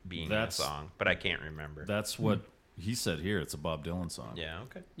being That's- a song, but I can't remember. that's what he said here. It's a Bob Dylan song. Yeah,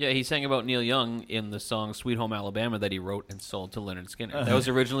 okay. Yeah, he sang about Neil Young in the song Sweet Home Alabama that he wrote and sold to Leonard Skinner. That was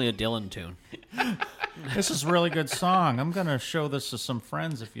originally a Dylan tune. This is a really good song. I'm going to show this to some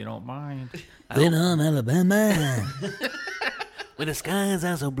friends if you don't mind. Sweet Home Alabama. When the skies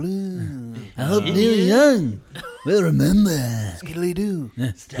are so blue. I hope Neil Young will remember. Skiddly-doo.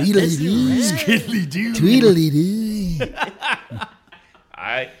 Tweedledee. Tweedledee.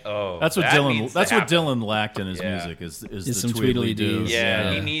 That's what that Dylan. needs to That's what happen. Dylan lacked in his Yeah. music. Is Is the some tweedly tweedly-doos. doos. Yeah,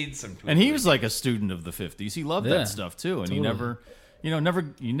 Yeah. he needs some. And he was like a student of the '50s. He loved Yeah, that stuff too. And he totally.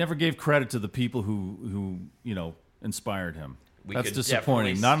 never gave credit to the people who inspired him. We That's could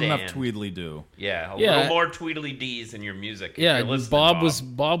disappointing. definitely Not enough stand- tweedly do. Yeah, a Yeah. little more Tweedly D's in your music. if Yeah, you're listening, Bob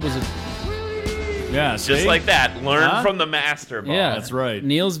was a Yeah, just see? like that. Learn Huh? from the master, Bob. yeah. That's right.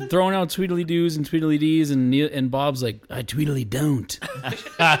 Neil's throwing out Tweedly doos and Tweedly dees, and Bob's like, I Tweedly don't.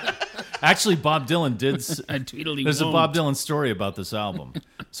 Actually, Bob Dylan did. I Tweedly There's won't. a Bob Dylan story about this album.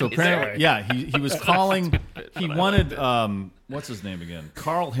 So that apparently, right? yeah, he was calling. He wanted what's his name again?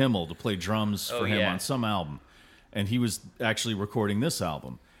 Carl Himmel to play drums for him yeah. on some album, and he was actually recording this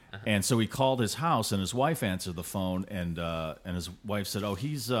album. And so he called his house, and his wife answered the phone, and his wife said, "Oh,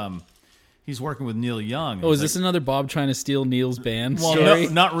 he's working with Neil Young." And Oh, is he's this another Bob trying to steal Neil's band well, story?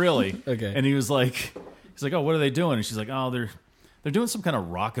 no, not really. Okay. And he's like, "Oh, what are they doing?" And she's like, "Oh, they're doing some kind of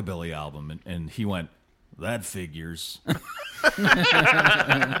rockabilly album." And he went, "That figures."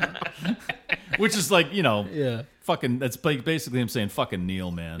 Which is like, Yeah. fucking. That's basically him saying, "Fucking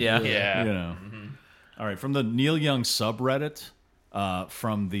Neil, man." Yeah. Yeah. You know. All right, from the Neil Young subreddit,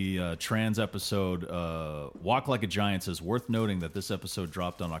 from the trans episode, "Walk Like a Giant" says, "Worth noting that this episode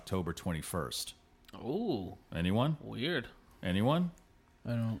dropped on October 21st." Ooh, Anyone? weird. Anyone?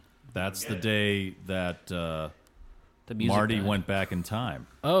 I don't. That's the day that The music Marty died. went back in time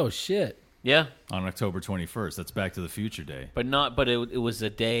Oh shit. Yeah, on October 21st. That's Back to the Future Day. but not. But it was a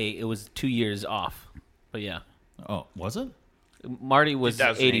day. It was 2 years off. But yeah, Oh, was it? Marty was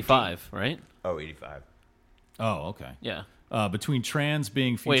 2018. 85, right? Oh, 85. Oh, okay. Yeah. Between trans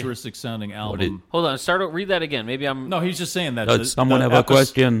being futuristic sounding album. Hold on. Read that again. Maybe I'm. No, he's just saying that. Does someone have a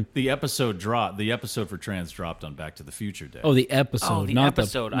question? The episode dropped. The episode for trans dropped on Back to the Future Day. Oh, the episode, Oh, the not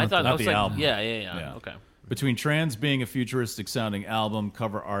episode. The, I not thought the, I not was the like, album. Yeah. Okay. Between trans being a futuristic sounding album,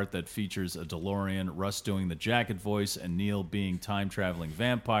 cover art that features a DeLorean, Russ doing the jacket voice, and Neil being time traveling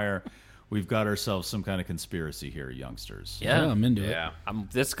vampire, we've got ourselves some kind of conspiracy here, youngsters. Yeah. I'm into it. Yeah.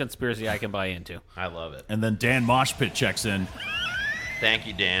 This conspiracy I can buy into. I love it. And then Dan Moshpit checks in. Thank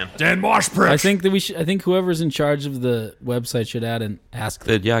you, Dan. Dan Moshpit. I think that I think whoever's in charge of the website should add an ask.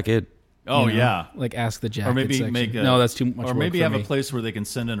 The jacket. Oh you know, yeah. like ask the jacket. Or maybe section. make a, no, that's too much. Or work maybe for have me. a place where they can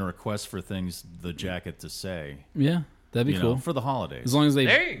send in a request for things the jacket to say. Yeah, that'd be You cool. know, for the holidays. As long as they,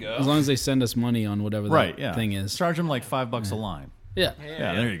 There you go. As long as they send us money on whatever that right. Yeah. thing is. Charge them like $5 a line. Yeah.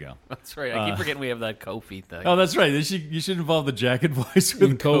 Yeah. There you go. That's right. I keep forgetting we have that Kofi thing. Oh, that's right. You should involve the jacket voice with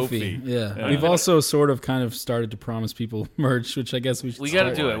And Kofi. Yeah. We've also sort of kind of started to promise people merch, which I guess we should We got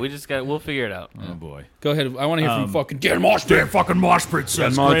to start. do it. We just got. We'll figure it out. Oh boy. Go ahead. I want to hear from fucking Dan Moshpit. Dan fucking Moshpit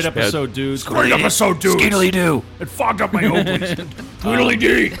says, Dan "Great Moshpit. episode, dudes. Great episode, dudes. Skiddly do. It fogged up my ovaries. Twiddly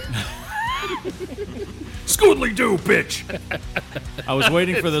dee. Scoodly doo, bitch." I was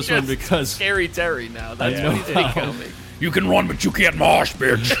waiting for this one because Scary Terry now. That's what he's becoming. You can run, but you can't mosh,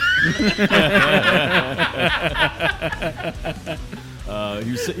 bitch.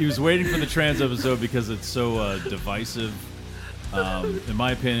 he was waiting for the trans episode because it's so divisive. In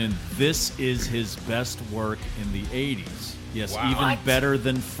my opinion, this is his best work in the 80s. Yes, even better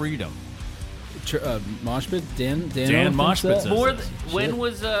than Freedom. Moshpit? Dan Moshpit thinks says that? More. this. When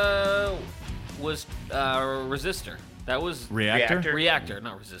was Resistor? That was Reactor? Reactor,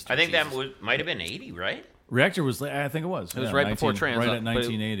 not Resistor. I think Jesus. that might have been 80, right? Reactor was, I think it was. It was right before trans, Right at but it-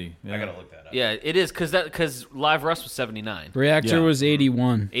 1980. Yeah. I gotta look that up. Yeah, it is because Live Russ was 79, Reactor Yeah. was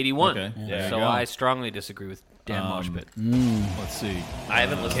 81. 81. Okay, there you So go. I strongly disagree with Dan Moshpit. Let's see. I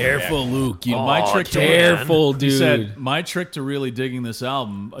haven't listened Careful, to Luke. You My trick to careful, He dude. said, "My trick to really digging this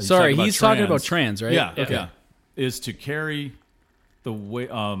album." Sorry, he's talking about trans, right? Yeah, Okay. yeah. Is to carry the way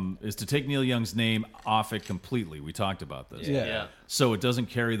is to take Neil Young's name off it completely. We talked about this. Yeah. So it doesn't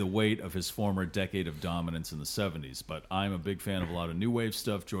carry the weight of his former decade of dominance in the 70s. But I'm a big fan of a lot of new wave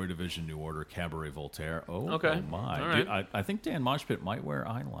stuff: Joy Division, New Order, Cabaret Voltaire. Okay. Oh my! All right. Dude, I think Dan Moshpit might wear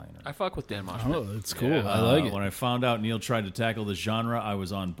eyeliner. I fuck with Dan Moshpit. Oh, it's cool. I like it. When I found out Neil tried to tackle the genre, I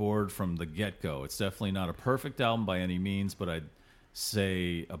was on board from the get-go. It's definitely not a perfect album by any means, but I'd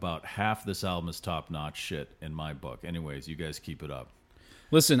say about half this album is top-notch shit in my book. Anyways, you guys keep it up.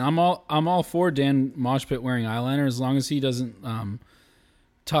 Listen, I'm all for Dan Moshpit wearing eyeliner as long as he doesn't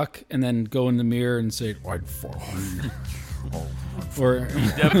tuck and then go in the mirror and say "I'd fuck me." Or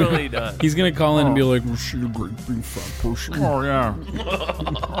Definitely does. he's gonna call in and be like, "Was she a great big fat person?" Oh, yeah.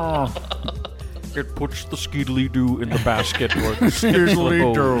 It puts the skiddly do in the basket. Or It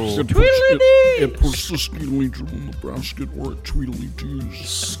puts the skiddly do in the basket or it tweedly doos.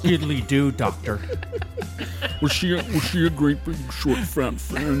 Skiddly-doo, doctor. Was she a great big short fat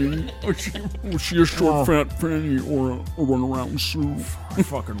fanny? Was she a short fat fanny or a runaround Sue? I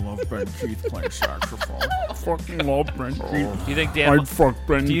fucking love Ben Keith playing saxophone. I fucking love Ben Keith. Do you think Dan? fuck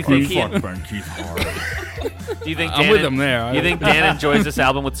Ben Do you think Keith. he? Fuck Ben Keith hard. Do you think I'm Dan? with him there. You think Dan enjoys this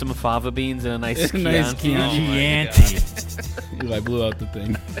album with some fava beans and a nice Nice Chianti? Chianti. Eli blew out the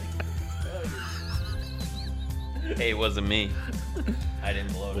thing. Hey, it wasn't me. I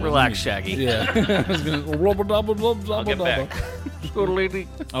didn't blow it. Relax, Shaggy. Yeah. I was gonna I'll get back.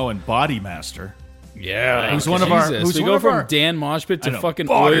 Oh, and Body Master. Yeah. Who's one of our- Jesus. who's we one go of from our- Dan Moshpit I to know. fucking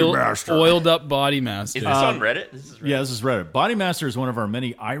Body Master. oiled up Body Master. Is this on Reddit? This is Reddit. Yeah, this is Reddit. Body Master is one of our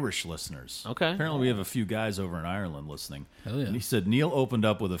many Irish listeners. Okay. Apparently, we have a few guys over in Ireland listening. Hell yeah. And he said Neil opened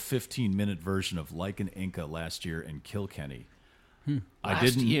up with a 15-minute version of Like an Inca last year in Kilkenny.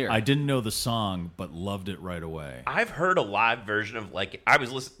 year. I didn't know the song, but loved it right away. I've heard a live version of like I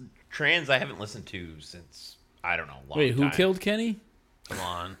was Trans. I haven't listened to since I don't know. A long Wait, who time. killed Kenny? Come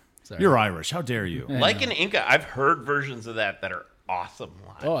on. Sorry. You're Irish. How dare you? Like an Inca? I've heard versions of that are awesome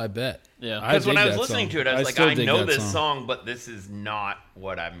live. Oh, I bet. Yeah. Because when dig I was that listening song. to it, I was like, still I dig know that this song, but this is not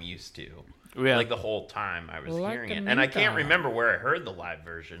what I'm used to. Yeah. Like the whole time I was Like hearing an it, and I can't Inca. remember where I heard the live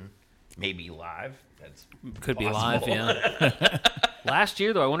version. Maybe live. That's Could be possible. live, yeah. Last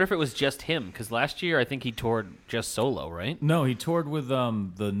year, though, I wonder if it was just him. Because last year, I think he toured just solo, right? No, he toured with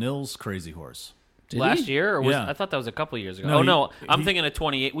the Nils Crazy Horse. Did last he? year? Or was, Yeah. I thought that was a couple years ago. No, No, I'm he- thinking of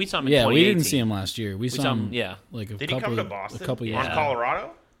 28. We saw him in Yeah, 2018. we didn't see him last year. We saw saw him. him- yeah. like a Did couple. he come to Boston? A couple On years. Yeah.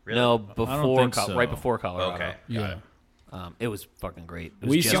 Colorado? Really? No, think so. right before Colorado. Okay. Yeah. It was fucking great. It was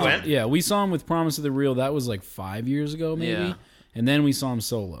We just saw. went? Yeah, we saw him with Promise of the Real. That was like 5 years ago, maybe. Yeah. And then we saw him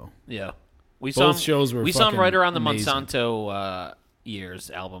solo. Yeah. We Both saw him, shows were We saw him fucking right around the amazing. Monsanto years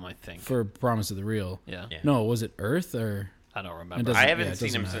album, I think. For Promise of the Real. Yeah. Yeah. No, was it Earth or? I don't It remember. doesn't- I haven't yeah, it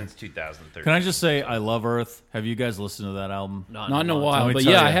seen him doesn't matter. since 2013. Can I just say I love Earth? Have you guys listened to that album? Not in a long while, Let me but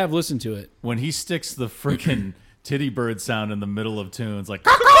tell yeah, ya. I have listened to it. When he sticks the freaking titty bird sound in the middle of tunes, like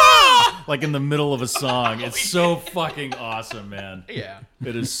like in the middle of a song, it's so fucking awesome, man. Yeah.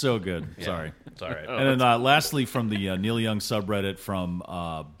 It is so good. Sorry. It's all right. And then lastly, from the Neil Young subreddit from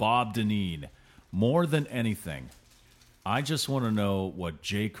Bob Deneen, more than anything, I just want to know what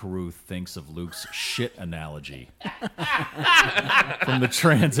Jay Caruth thinks of Luke's shit analogy from the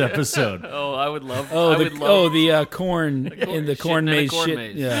trans episode. Oh, I would love. Oh, I the would love, corn in the shit corn in a maze corn shit.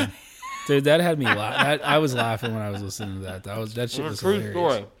 maze. Yeah, dude, that had me laugh. I was laughing when I was listening to that. That shit was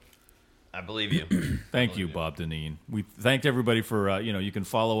hilarious. I believe you. Thank you, Bob Deneen. We thanked everybody for you can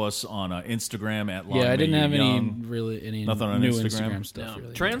follow us on Instagram at Long Yeah, I May didn't You have Young. any Nothing on new Instagram? stuff. No.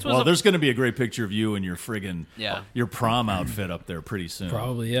 Really. Trans was Well, a, there's going to be a great picture of you in your friggin' Yeah. your prom outfit up there pretty soon.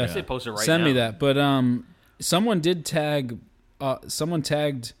 Probably, yeah. say post it right Send me now. that. But someone did tag. Someone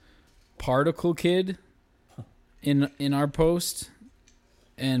tagged Particle Kid in our post,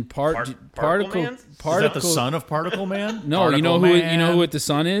 and Particle Particle Man? Is that the son of Particle Man? No, Particle you know Man? who what the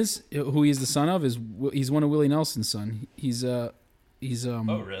son is. Who he's the son of is he's one of Willie Nelson's son. He's Oh,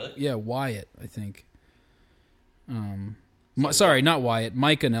 really? Yeah, Wyatt, I think. Sorry, not Wyatt.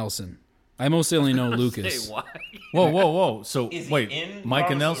 Micah Nelson. I mostly only know Lucas. Say why? Whoa. So Is he wait, in Micah Promise of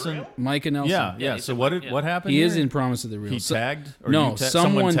the Nelson? Real? Micah Nelson. Yeah. he's So in what Mike, yeah. what happened? He is here? in Promise of the Real. He So- tagged? Or no, you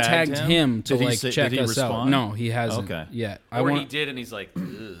someone tagged him to Did he like say- check did he us out. respond? No, he hasn't. Okay. yet. Or want. he did, and he's like,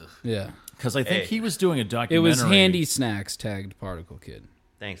 ugh. Yeah, Because I think Hey. he was doing a it documentary. was Handy Snacks tagged Particle Kid.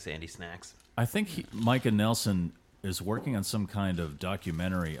 Thanks, Andy Snacks. I think Micah Nelson is working on some kind of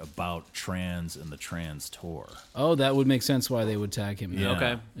documentary about trans and the trans tour. Oh, that would make sense why they would tag him. Yeah.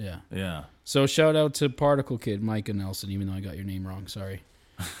 Okay. Yeah. Yeah. So shout out to Particle Kid, Micah Nelson, even though I got your name wrong. Sorry.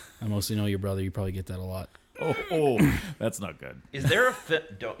 I mostly know your brother. You probably get that a lot. Oh, that's not good. Is there a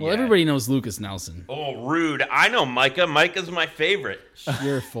Well, everybody knows Lucas Nelson. Oh, rude. I know Micah. Micah's my favorite.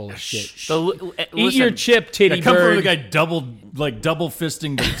 You're full of shit. Eat Listen, your chip, titty I come from the bird. guy double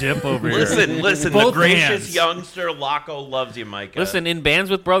fisting the dip over here. Listen. The Both gracious hands. youngster Laco loves you, Micah. Listen, in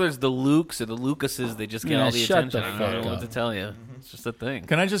bands with brothers, the Lukes or the Lucases, they just get Yeah, all the shut attention. the I don't fuck know what up. to tell you. It's just a thing.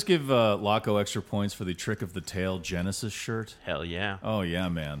 Can I just give Laco extra points for the Trick of the Tail Genesis shirt? Hell yeah. Oh yeah,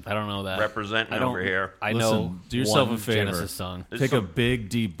 man. I don't know that. Representing I don't, over here. I Listen, know. do yourself one a favor. Genesis song. There's Take some- a big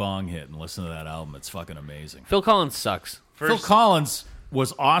deep bong hit and listen to that album. It's fucking amazing. Phil Collins sucks. Phil Collins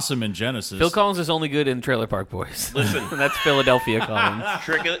was awesome in Genesis. Phil Collins is only good in Trailer Park Boys. Listen. That's Philadelphia Collins.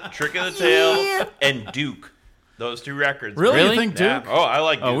 Trick of the Tail and Duke. Those two records. Really? Really? You think Yeah. Duke? Oh, I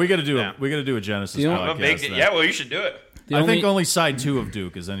like Duke. Oh, we got to do Yeah. a Genesis You know- podcast. I'm a big. then. Yeah, well, you should do it. I think only side 2 of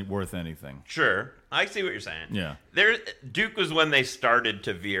Duke is worth anything. Sure. I see what you're saying. Yeah. Duke was when they started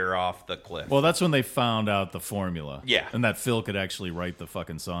to veer off the cliff. Well, that's when they found out the formula. Yeah. And that Phil could actually write the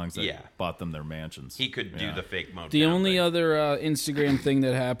fucking songs that Yeah. bought them their mansions. he could do Yeah. the fake Motown. The only thing. other Instagram thing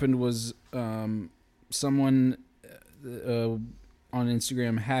that happened was someone on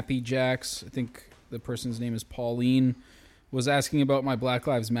Instagram, Happy Jacks, I think the person's name is Pauline, was asking about my Black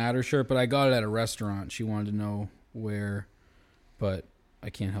Lives Matter shirt, but I got it at a restaurant. She wanted to know where, but I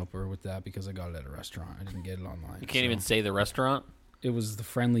can't help her with that because I got it at a restaurant. I didn't get it online. You can't even say the restaurant. It was the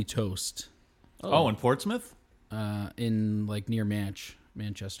Friendly Toast Oh, in Portsmouth? in like near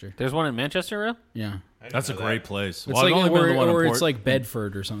Manchester. There's one in Manchester, real? Yeah. That's a great place. It's Well, I've like, only been to the one in or it's Port- like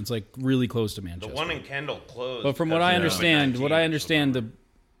Bedford or something. It's like really close to The Manchester. one in Kendall closed. But from what because I of understand,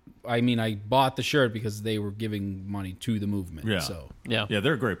 COVID-19. I bought the shirt because they were giving money to the movement. Yeah. So Yeah. Yeah,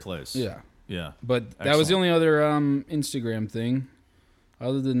 they're a great place. yeah, Yeah. but that was the Excellent. only other Instagram thing.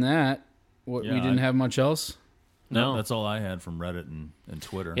 Other than that, we Yeah, didn't have much else. No. That's all I had from Reddit and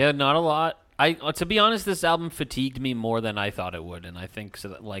Twitter. Yeah, not a lot. To be honest, this album fatigued me more than I thought it would, and I think so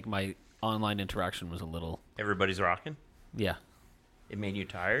that, like, my online interaction was a little. Everybody's rocking. Yeah. It made you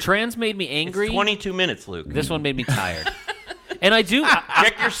tired. Trans made me angry. It's 22 minutes, Luke. This one made me tired. And I do.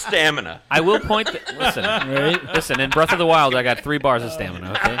 Check your stamina. I will point. Listen. In Breath of the Wild, I got 3 bars of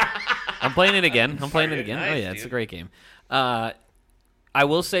stamina. Okay, I'm playing it again. Nice, oh yeah, it's a great game. I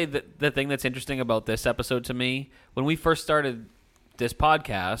will say that the thing that's interesting about this episode to me, when we first started this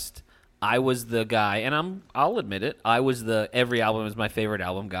podcast, I was the guy, and I'll admit it, I was the every album is my favorite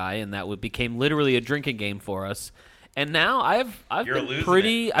album guy, and that became literally a drinking game for us. And now I've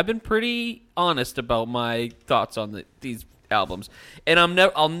been pretty honest about my thoughts on these albums, and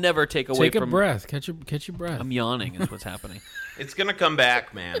I'll never take away Take a from breath. Catch your breath. I'm yawning is what's happening. It's gonna come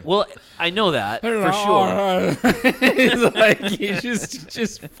back, man. Well, I know that for sure. He's like, you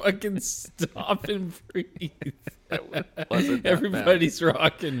just fucking stop and breathe. Everybody's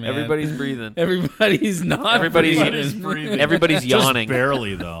rocking, man. Everybody's breathing. Everybody's not. Everybody's breathing. Everybody's yawning. Just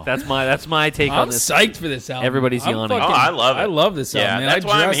barely, though. That's my take I'm on this. psyched for this album. Everybody's yawning. Oh, I love it. I love this album, man. that's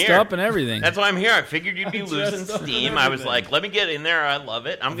why I I'm dressed here. up and everything. That's why I'm here. I figured you'd be losing dressed up and steam. I was everything. like, let me get in there. I love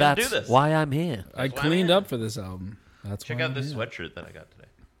it. I'm gonna do That's this. why I'm here. I cleaned up for this album. That's Check why out I'm this here. sweatshirt that I got today.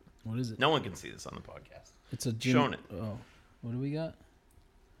 What is it? No one can see this on the podcast. It's a Shown it. Oh, what do we got?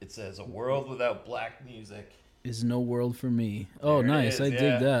 It says a world without black music. Is no world for me. Oh, There it nice. is, I yeah.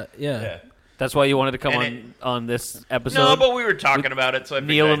 dig that. Yeah. That's why you wanted to come And on this episode. No, but we were talking about it, so I figured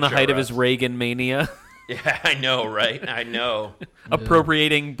Neil I'd in the show height of Russ. his Reagan mania, Yeah, I know, right? I know.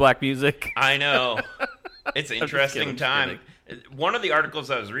 appropriating black music. I know. It's an interesting kidding, time. One of the articles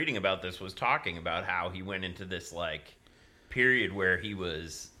I was reading about this was talking about how he went into this like period where he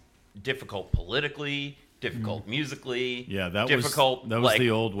was difficult politically, difficult musically. Yeah, that difficult. was like,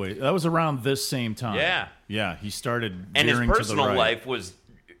 the old way. That was around this same time. Yeah. Yeah, he started and his veering to the personal right. life was,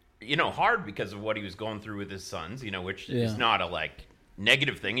 hard because of what he was going through with his sons. Which is Yeah. not a like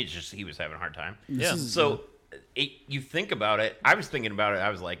negative thing. It's just he was having a hard time. This is- So you think about it. I was thinking about it. I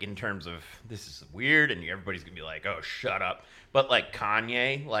was like, in terms of this is weird, and everybody's gonna be like, "Oh, shut up." But like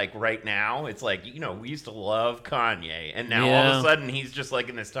Kanye, like right now, it's like we used to love Kanye, and now all of Yeah. a sudden he's just like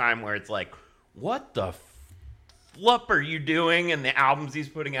in this time where it's like, what the flup are you doing? And the albums he's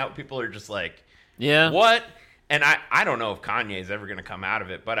putting out, people are just like, Yeah. what? And I don't know if Kanye is ever gonna come out of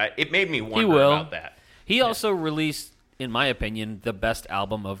it, but it made me wonder will. about that. He also released, in my opinion, the best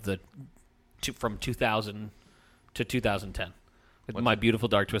album of from 2000 to 2010 with My Beautiful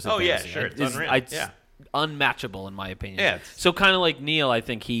Dark Twisted Oh, yeah, Fantasy. sure, it's It's- unreal. it's Yeah. unmatchable in my opinion. Yeah, it's- So kind of like Neil, I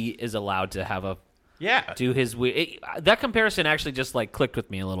think he is allowed to have Yeah, do his that comparison actually just like clicked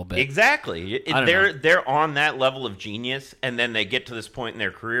with me a little bit. exactly. I don't They're on that level of genius, and then they get to this point in their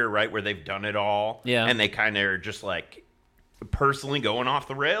career, right, where they've done it all. Yeah. And they kind of are just like personally going off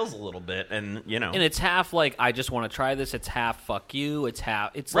the rails a little bit, and And it's half like I just want to try this. It's half fuck you. It's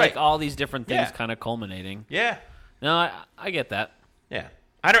Right. like all these different things Yeah. kind of culminating. yeah, No, I get that. yeah.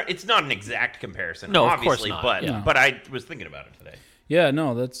 It's not an exact comparison, No, of course obviously, not. but Yeah. but I was thinking about it today. Yeah,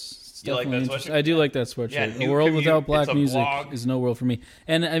 no, that's You like definitely that interesting. sweatshirt? I do like that sweatshirt. Yeah, a New world Commute, without black it's a music blog. is no world for me.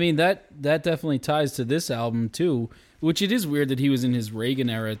 And I mean that definitely ties to this album too, which it is weird that he was in his Reagan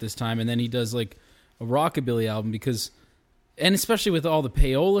era at this time, and then he does like a rockabilly album because, and especially with all the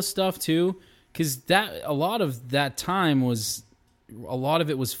payola stuff too, because that a lot of that time was, a lot of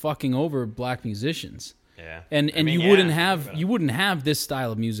it was fucking over black musicians. Yeah, And I mean, you yeah, wouldn't think have about it. you wouldn't have this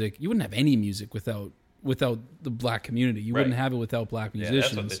style of music. You wouldn't have any music without the black community. You wouldn't Right. have it without black Yeah,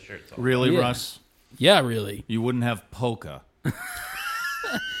 musicians. that's what this shirt's all Really, Yeah. Russ? Yeah, really. You wouldn't have polka.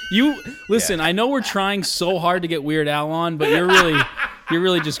 You listen. I know we're trying so hard to get Weird Al on, but you're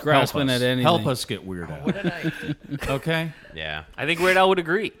really just grasping at anything. Help us get Weird Al. Okay? Yeah. I think Weird Al would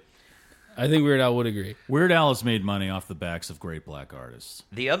agree. I think Weird Al would agree. Weird Al has made money off the backs of great black artists.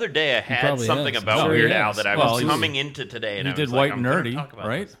 The other day I had probably something has. about Sure, Weird he Al has. that I Well, was he's- coming into today, and He I did was White like, and I'm gonna Nerdy, talk about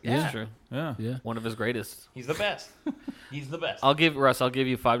right? this. That's true. Yeah. Yeah. One of his greatest. He's the best. He's the best. I'll give you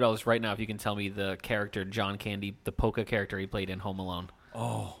 $5 right now if you can tell me the character John Candy, the polka character he played in Home Alone.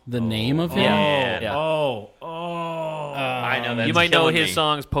 The name of him? Yeah. Oh. I know that's You might know killing his me.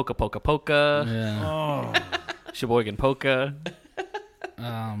 songs Polka Polka Polka, Yeah. Sheboygan Polka.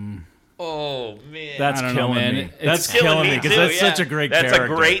 Oh man, That's I don't know, killing man. me. It's That's killing killing me me because too, that's yeah. such a great That's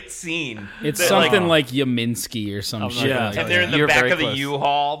character. a great scene. It's That, something like Yaminsky or some shit. Yeah. like and they're in the You're back very of the close.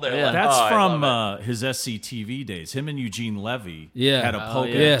 U-Haul. They're Yeah. like, That's oh, I from love it. his SCTV days. Him and Eugene Levy Yeah. had a Oh, polka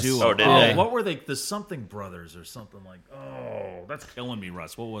yes. duo. Oh, did they? What were they? The Something Brothers or something like. Oh, that's killing me,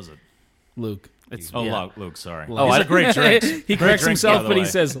 Russ. What was it? Luke. Luke, sorry. Oh, These I- are great drinks. He Great corrects drink, himself, by the but he way.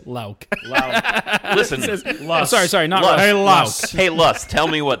 says Lauk. Listen, Oh, sorry, not Lust. Lust. Hey, Lust. Lust. Hey, Lust, tell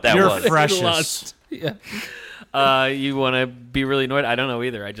me what that You're was. precious. Lust. Yeah. You want to be really annoyed? I don't know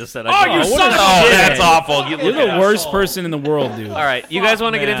either. I just said. Oh, you son of a Oh, shit. that's awful. You You're the worst person in the world, dude. All right, you guys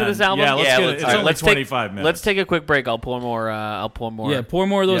want to get into Man. this album? Yeah, let's Yeah, get let's it. do It's it. only Let's 25 minutes. Let's take a quick break. I'll pour more. I'll pour more. Yeah, pour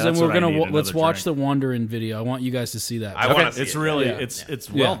more of those, Yeah, and that's we're what I gonna need, let's another watch drink. the Wanderin video. I want you guys to see that. I want to see It's it. really, Yeah. it's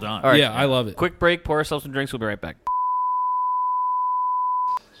Yeah. well done. All right. Yeah, I love it. Quick break. Pour ourselves some drinks. We'll be right back.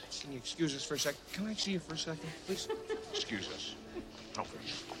 Can you excuse us for a second? Can I see you for a second, please? Excuse us. Okay.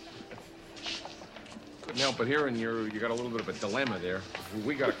 Couldn't help but hearing you got a little bit of a dilemma there.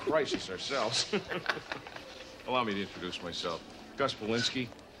 We got a crisis ourselves. Allow me to introduce myself. Gus Polinski.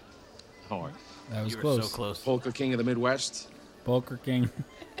 How are you? That was You were close. so close. Polka King of the Midwest. Poker King.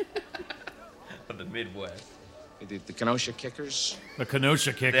 Of the Midwest. The Kenosha Kickers. The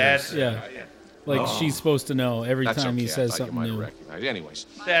Kenosha Kickers. That's Yeah, like she's supposed to know every That's time okay. he says I thought something you might new. recognize. Anyways,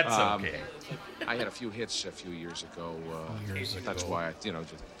 that's okay. I had a few hits a few years ago. That's why I,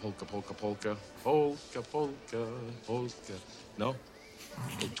 just polka, polka, polka, polka, polka, polka. No,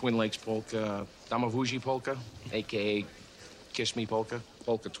 Twin Lakes polka, Damavuji polka, aka Kiss Me polka,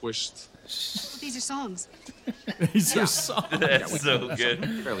 polka twist. These are songs. These are songs. That's so good.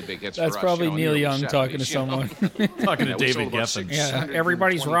 Fairly big hits. That's for us, probably in the Neil early Young talking to 70s, you know. someone. Talking to Yeah, we David sold about Geffen. 623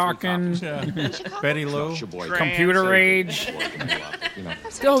 everybody's rocking. copies. Betty Lou. Your boy, Computer age. you know.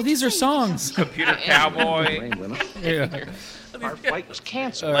 Oh, these are songs. Computer Cowboy. Wrangling. Yeah. Our flight was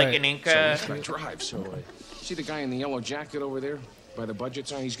canceled. Like an Inca. So I drive. So see the guy in the yellow jacket over there by the budget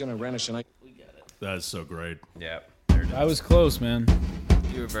sign? He's gonna rent us a night. That is so great. Yeah. I was close, man.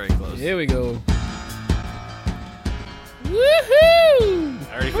 You were very close. Here we go. Woohoo!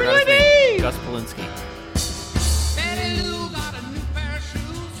 I already forgot his name. Gus Polinski. Betty Lou got a new pair of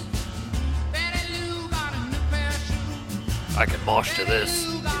shoes. Betty Lou got a new pair of shoes. I can mosh to this.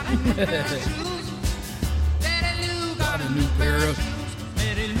 Lou got a new pair of shoes. Betty Lou got a new pair of shoes.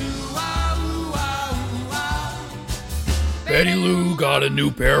 Betty Lou, ah, ooh, ah, ooh, ah. Betty Lou got a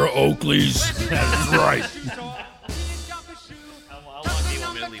new pair of Oakleys. That's right. How long do you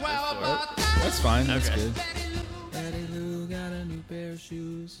want me to leave this for? That's fine. That's Okay. good. Betty Lou got a new pair of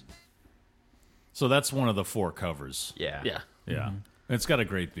shoes. So that's one of the 4 covers. Yeah. Yeah. Yeah. It's got a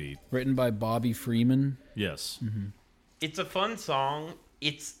great beat. Written by Bobby Freeman. Yes. It's a fun song.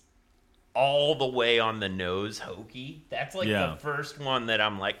 It's all the way on the nose hokey. That's like Yeah. the first one that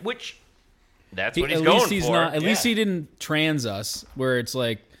I'm like, which that's what At he's going least he's for. not. At least Yeah. he didn't trans us, where it's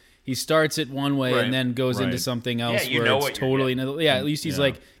like he starts it one way Right. and then goes into Right. something else you where know it's what you're totally getting. another. Yeah, at least he's Yeah.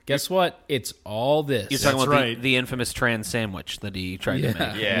 like, guess what? It's all this. You're talking That's about right. the infamous trans sandwich that he tried to Yeah.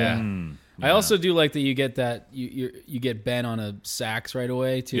 make. Yeah. I also do like that you get that you get Ben on a sax right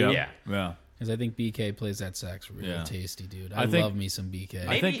away too. Yeah. Yeah. Yeah. Because I think BK plays that sax really Yeah. tasty, dude. I I think- love me some BK.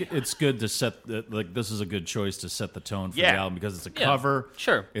 I think it's good to set like this is a good choice to set the tone for Yeah. the album because it's a Yeah, cover.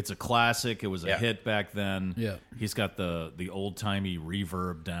 sure. It's a classic. It was a Yeah. hit back then. Yeah. He's got the old timey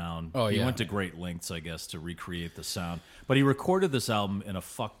reverb down. Oh, he yeah. went to great lengths, I guess, to recreate the sound. But he recorded this album in a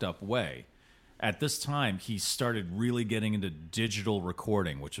fucked up way. At this time, he started really getting into digital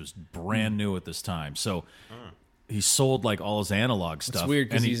recording, which was brand new at this time. So he sold like all his analog stuff. it's weird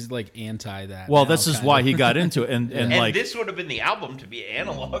because and he- he's like anti that. well, now, this is kinda. why he got into it, and And like this would have been the album to be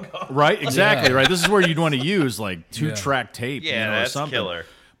analog on. right, exactly Yeah. right. This is where you'd want to use like 2-track tape, Yeah, or that's something. killer.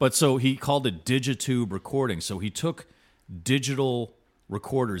 But so he called it Digitube recording. So he took digital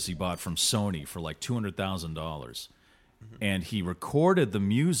recorders he bought from Sony for like $200,000, and he recorded the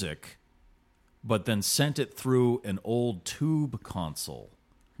music, but then sent it through an old tube console.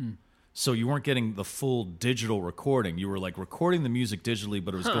 So you weren't getting the full digital recording. You were like recording the music digitally,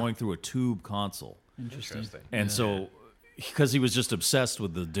 but it was going through a tube console. Interesting. And so, because he was just obsessed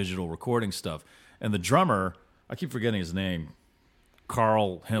with the digital recording stuff, and the drummer, I keep forgetting his name,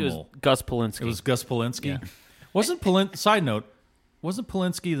 Carl It was Himmel. Gus Polinski. It was Gus Polinski. Wasn't Side note, wasn't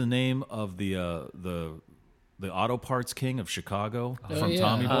Polinski the name of the auto parts king of Chicago from yeah.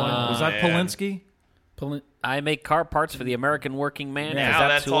 Tommy Boy? Was that man. Polinsky? I make car parts for the American working man Yeah, because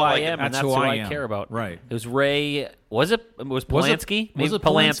that's that's who all I I am, can- and That's that's who who I I am. care about. Right. It was Ray. Was it Polanski? Was it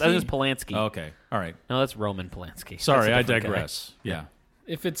Polans- I think it was Polanski? Polanski. Okay, all right. No, that's Roman Polanski. Sorry, I That's a different guy. digress. Yeah.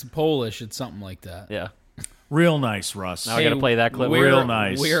 If it's Polish, it's something like that. Yeah. Real nice, Russ. Now I got to play that clip. Real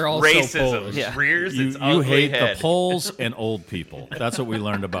nice. We're also Racism Polish. Yeah. rears You, its you ugly hate head. the Poles and old people. That's what we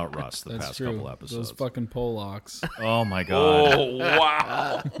learned about Russ the That's past true. couple episodes. Those fucking Polacks. Oh my god, Oh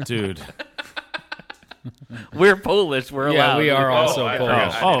wow! dude. We're Polish. We're Yeah, allowed. we are also I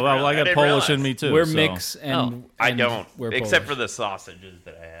Polish. forgot. Oh, well, I I got didn't Polish in realize. me too. We're so. mix and Oh, I and don't, We're except Polish. for the sausages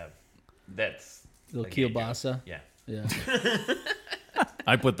that I have. That's Little again, kielbasa. Yeah. Yeah.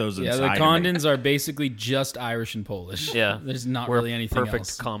 I put those Yeah, inside. the of me. Condons are basically just Irish and Polish. Yeah. There's not We're really anything perfect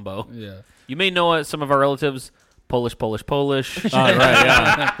else. combo. Yeah. You may know some of our relatives, Polish. Oh, right,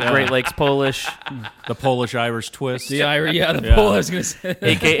 yeah. Great Lakes Polish, The Polish-Irish twist. The Irish, yeah, the Yeah. Polish. I was going to say.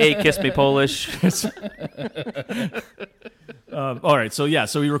 a.k.a. Kiss Me Polish. All right, so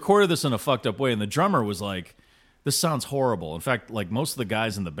he recorded this in a fucked up way, and the drummer was like, "This sounds horrible." In fact, like most of the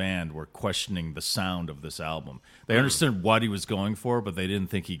guys in the band were questioning the sound of this album. They understood what he was going for, but they didn't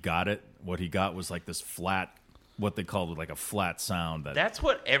think he got it. What he got was like this flat, what they called like a flat sound. That's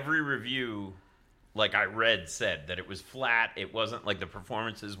what every review, like I read, said, that it was flat. It wasn't like the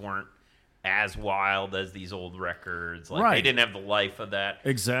performances weren't as wild as these old records. Like Right. they didn't have the life of that.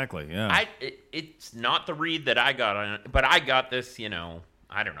 Exactly. Yeah. It's not the read that I got on it, but I got this, I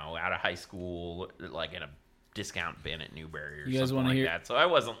don't know, out of high school, like in a discount bin at Newberry or You guys something wanna like hear- that. So I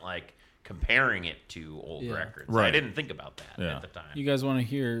wasn't like comparing it to old Yeah. records. Right. I didn't think about that Yeah. at the time. You guys want to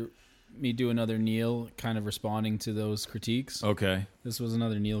hear me do another Neil kind of responding to those critiques? Okay. This was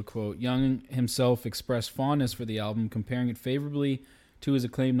another Neil quote. Young himself expressed fondness for the album, comparing it favorably to his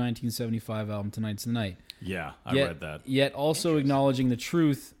acclaimed 1975 album, Tonight's the Night. Yeah, I Yet- read that. Yet also acknowledging the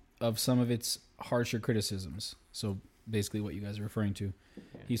truth of some of its harsher criticisms. So basically what you guys are referring to.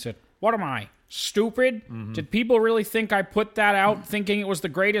 He said, "What am I, stupid? Did people really think I put that out thinking it was the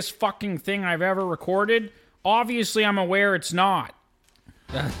greatest fucking thing I've ever recorded? Obviously I'm aware it's not."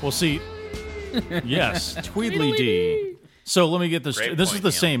 Well, see, yes, Tweedly D. So let me get this. Great This is point, the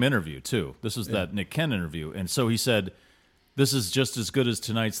Neil. same interview too. This is that Nick Ken interview, and so he said, "This is just as good as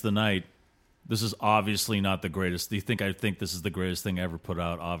Tonight's the Night. This is obviously not the greatest. Do you think I think this is the greatest thing I ever put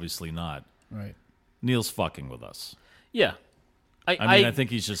out? Obviously not." Right. Neil's fucking with us. Yeah. I mean, I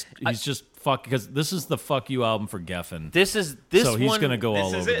think he's just fuck because this is the fuck you album for Geffen. This so he's one gonna go this all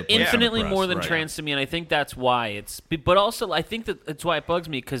is over the it. place. in the infinitely press, more than right. trans to me, and I think that's why it's. But also, I think that it's why it bugs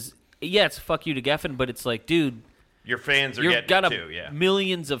me because it's fuck you to Geffen, but it's like, dude, Your fans are you've getting got it too, yeah.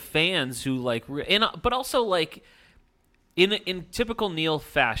 millions of fans who like, but also like. In typical Neil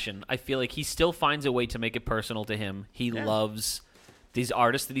fashion, I feel like he still finds a way to make it personal to him. He loves these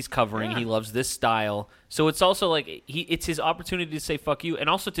artists that he's covering. Yeah. He loves this style. So it's also like it's his opportunity to say fuck you and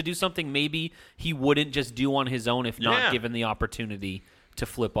also to do something maybe he wouldn't just do on his own if not Yeah. given the opportunity to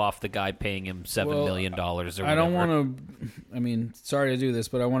flip off the guy paying him $7 million or whatever. I don't want to, I mean, sorry to do this,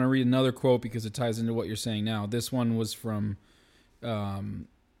 but I want to read another quote because it ties into what you're saying now. This one was from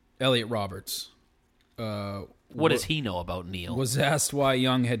Elliot Roberts. What does he know about Neil? Was asked why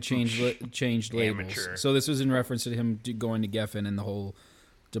Young had changed labels. Amateur. So this was in reference to him going to Geffen and the whole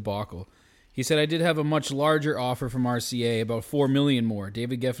debacle. He said, "I did have a much larger offer from RCA, about $4 million more.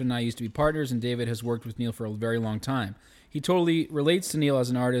 David Geffen and I used to be partners, and David has worked with Neil for a very long time. He totally relates to Neil as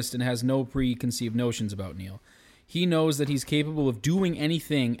an artist and has no preconceived notions about Neil. He knows that he's capable of doing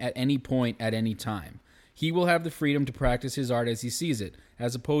anything at any point at any time. He will have the freedom to practice his art as he sees it,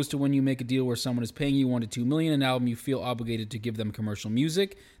 as opposed to when you make a deal where someone is paying you $1 to $2 million an album, you feel obligated to give them commercial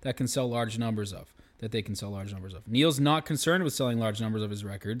music that can sell large numbers of. Neil's not concerned with selling large numbers of his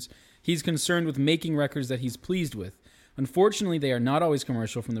records. He's concerned with making records that he's pleased with. Unfortunately, they are not always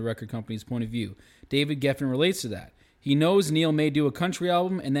commercial from the record company's point of view. David Geffen relates to that. He knows Neil may do a country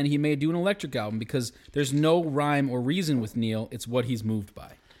album and then he may do an electric album because there's no rhyme or reason with Neil. It's what he's moved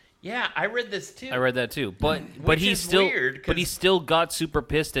by." Yeah, I read this too. I read that too, but Which he is still weird, 'cause- but he still got super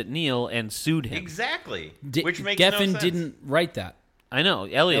pissed at Neil and sued him. Exactly. D- Which makes Geffen no sense. didn't write that. I know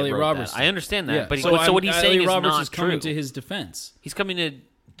Elliot wrote Roberts. that. I understand that, Yeah. but so what he's saying Elliot is Roberts not is coming true. to his defense. He's coming to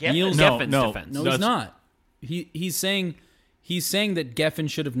Geffen. Neil's Geffen's No, defense. No, he's not. He's saying that Geffen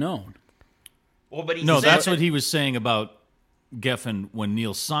should have known. Well, but he No, said that's that- what he was saying about Geffen when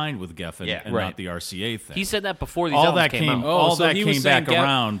Neil signed with Geffen Yeah. and Right. not the RCA thing. He said that before these all albums that came came, out. all so that he was came saying back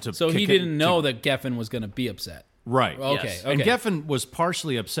around to. So he kick it- didn't know to- that Geffen was going to be upset. Right. Okay. Yes. Okay. And Geffen was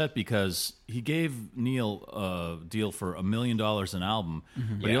partially upset because he gave Neil a deal for $1 million an album,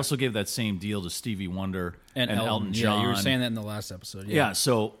 but he Yeah. also gave that same deal to Stevie Wonder and Elton John. Yeah, you were saying that in the last episode. Yeah,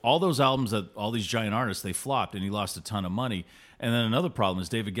 so all those albums that all these giant artists, they flopped and he lost a ton of money. And then another problem is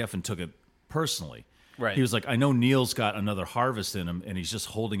David Geffen took it personally. Right. He was like, I know Neil's got another harvest in him and he's just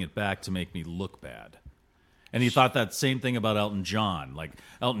holding it back to make me look bad. And he thought that same thing about Elton John. Like,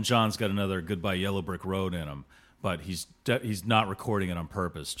 Elton John's got another Goodbye Yellow Brick Road in him, but he's not recording it on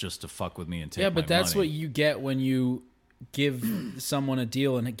purpose just to fuck with me and take Yeah, my but that's money. what you get when you give someone a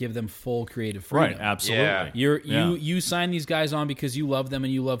deal and give them full creative freedom. Right, absolutely. Yeah. You sign these guys on because you love them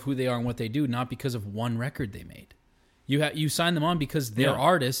and you love who they are and what they do, not because of one record they made. You sign them on because they're Yeah.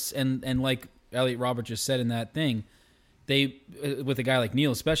 artists and like Elliot Roberts just said in that thing, with a guy like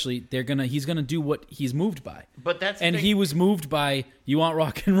Neil especially, he's gonna do what he's moved by. But that's the and thing. he was moved by, you want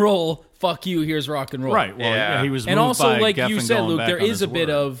rock and roll? Fuck you. Here's rock and roll. Right. Well, Yeah. he was And moved also, by like Geffen you said, going Luke, back there on is his a bit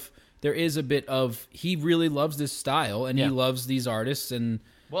word. of he really loves this style and he Yeah. loves these artists and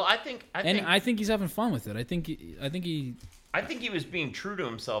Well, I think he's having fun with it. I think he he was being true to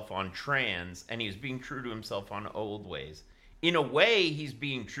himself on Trans, and he was being true to himself on Old Ways. In a way, he's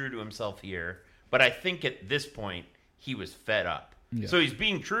being true to himself here, but I think at this point he was fed up. Yeah. So he's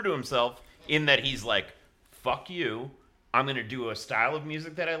being true to himself in that he's like, "Fuck you! I'm going to do a style of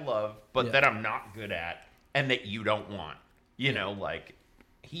music that I love, but Yeah. that I'm not good at, and that you don't want." You know, like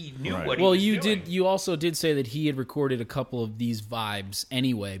he knew Right. what he well, was you doing. did. You also did say that he had recorded a couple of these vibes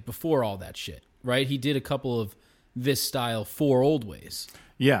anyway before all that shit, right? He did a couple of this style for Old Ways.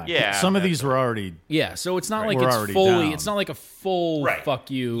 Yeah. Yeah, Some of that's these were already. Yeah, so it's not Right. like We're it's already fully. down. It's not like a full Right. fuck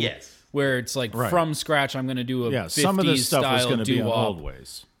you. Yes. Where it's like Right. from scratch. I'm going to do a Yeah. 50s Some of this stuff was style going to be on doo-wop. Old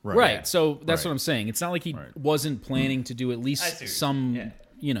Ways. Right. So that's Right. what I'm saying. It's not like he Right. wasn't planning to do at I see least what you're some, saying,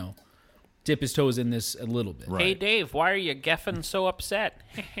 you know, dip his toes in this a little bit. Right. Hey, Dave, why are you Geffen so upset?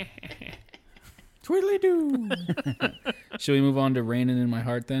 Twiddly doo. Should we move on to "Raining in My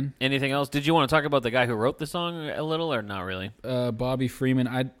Heart" then? Anything else? Did you want to talk about the guy who wrote the song a little, or not really? Bobby Freeman.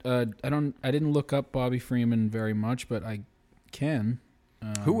 I didn't look up Bobby Freeman very much, but I can.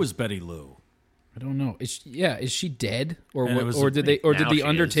 Who was Betty Lou? I don't know. Is she dead, or And it what, was or a- did now the she is.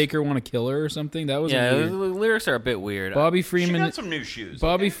 Undertaker want to kill her or something? That was Yeah, weird. the lyrics are a bit weird. Bobby She Freeman. got some new shoes.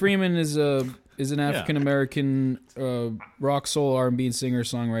 Bobby okay? Freeman is an African American rock soul R&B singer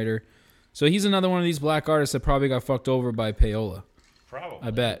songwriter. So he's another one of these black artists that probably got fucked over by payola. Probably.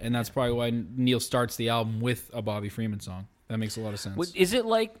 I bet, and that's probably why Neil starts the album with a Bobby Freeman song. That makes a lot of sense. Is it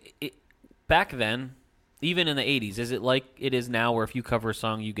like back then, even in the 80s, is it like it is now where if you cover a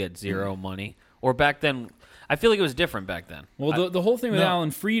song, you get zero money? Or back then, I feel like it was different back then. Well, the whole thing with No.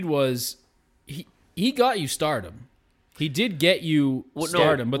 Alan Freed was he got you stardom. He did get you Well, no,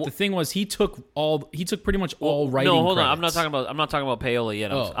 stardom, but well- the thing was he took pretty much all writing. No, hold on. credits. I'm not talking about payola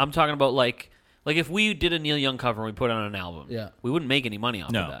yet. Oh. I'm talking about like if we did a Neil Young cover and we put it on an album, Yeah. we wouldn't make any money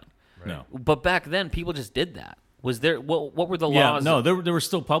off No. of that. No. But back then, people just did that. Was there what were the Yeah. laws? No, they were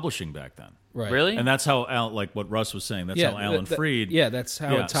still publishing back then. Right. Really? And that's how, like what Russ was saying, that's how Alan Freed. Yeah, that's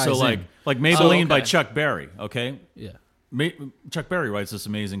how it ties so like in. like Maybelline by okay. Chuck Berry. Okay. Yeah. Chuck Berry writes this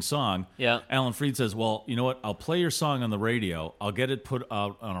amazing song. Yeah. Alan Freed says, "Well, you know what? I'll play your song on the radio. I'll get it put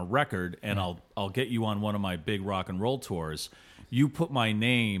out on a record, and I'll get you on one of my big rock and roll tours. You put my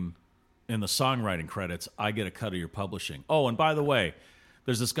name in the songwriting credits. I get a cut of your publishing. Oh, and by the way,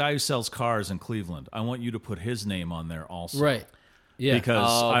 there's this guy who sells cars in Cleveland. I want you to put his name on there also, Right. Yeah.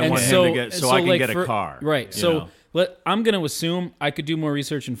 Because I And want him to get so I can like, get a for- car. Right. you So know? I'm going to assume I could do more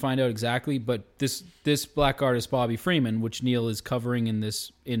research and find out exactly, but this black artist Bobby Freeman, which Neil is covering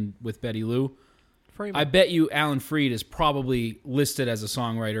in with Betty Lou, Freeman. I bet you Alan Freed is probably listed as a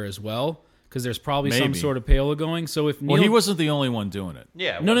songwriter as well, because there's probably some Maybe. sort of payola going. So if Neil, Well, he wasn't the only one doing it.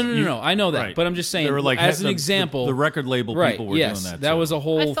 Yeah. it no, wasn't. I know that, Right. but I'm just saying, They were like, as an the- example, the record label right? people were Yes, doing that. that too. was a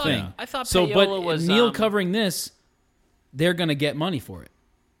whole I thought- thing. I thought so, payola but was, Neil um, covering this, they're going to get money for it.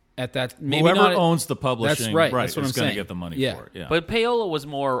 At that, maybe Whoever not. owns the publishing, That's right. That's what is I'm going saying. to get the money Yeah. for it. Yeah. But payola was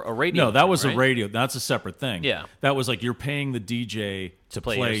more a radio. no, that thing, was right? a radio. That's a separate thing. Yeah. That was like you're paying the DJ to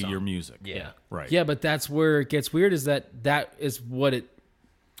play play your your song. music. Yeah. Right. Yeah, but that's where it gets weird. Is that is what it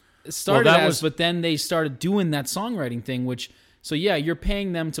started that as, was- but then they started doing that songwriting thing. Which, so yeah, you're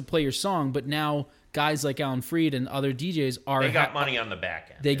paying them to play your song, but now guys like Alan Freed and other DJs are They got money on the back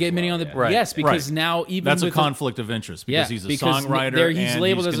end. They as get money well, on the yeah. Right. yes, because Right. now even That's a with conflict of interest because he's a because songwriter. there he's and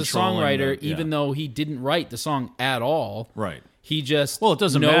labeled he's as a controlling songwriter, the- even though he didn't write the song at all. Right. He just Well, it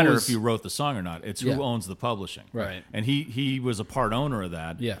doesn't matter knows- if you wrote the song or not. It's who Yeah. owns the publishing. Right. And he was a part owner of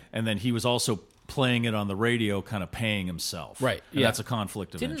that. Yeah. And then he was also playing it on the radio, kind of paying himself. Right. And Yeah. that's a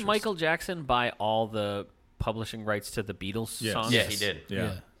conflict of Didn't interest. Michael Jackson buy all the publishing rights to the Beatles Yes. songs? Yes, he did.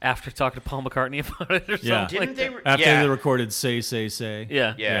 Yeah. After talking to Paul McCartney about it or something Yeah. like Didn't that. they? After yeah. they recorded "Say Say Say."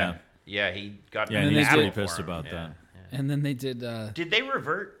 Yeah. Yeah. Yeah. He got. Yeah, And and then he's they pretty did- pissed for him. about Yeah. that. and then they did. Did they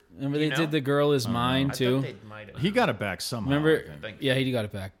revert? Remember Do they you did know? "The Girl Is Mine" I too. thought they might have. He got it back somehow. Remember? I think. Thank Yeah, he got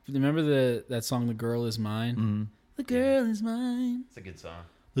it back. Remember that song "The Girl Is Mine"? Mm-hmm. The girl is mine. It's a good song.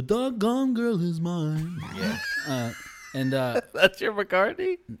 The doggone girl is mine. Yeah. And That's your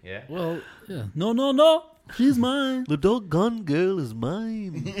McCartney? Yeah. well, yeah, no, She's mine. The doggone girl is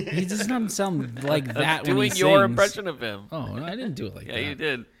mine. he does not sound like that when he Doing your sings. impression of him. Oh, no, I didn't do it like Yeah, that. you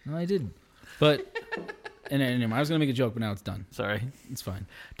did. No, I didn't. But and anyway, I was gonna make a joke, but now it's done. Sorry. It's fine.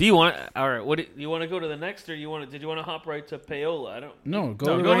 Do you want? All right. What do you want to go to the next, or did you want to hop right to payola? I don't. No, go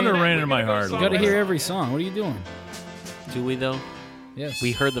No, to go Rain. into Rain. "Rain in My Heart." You got to hear every song. What are you doing? Do we though? Yes.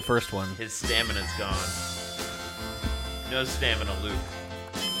 We heard the first one. His stamina's gone. No stamina, Luke.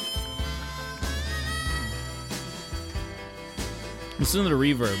 Listen to the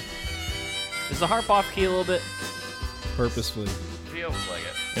reverb Is the harp off key a little bit? purposefully. Feels like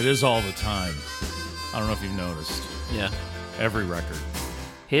it. It is all the time. I don't know if you've noticed. Yeah. Every record.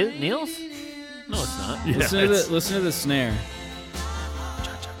 Neil's? No, it's not. Yeah, Listen to the snare.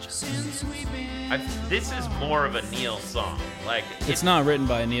 This is more of a Neil song. Like It's not written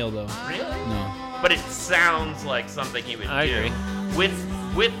by Neil though. really, No. but it sounds like something he would I do agree.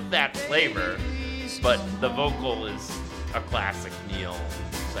 with that flavor. But the vocal is a classic Neil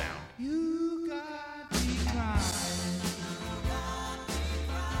sound.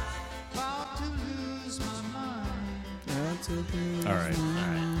 All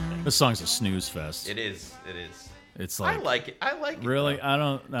right. This song's a snooze fest. It is. It is. It's I like, like it. I like it. really? though. I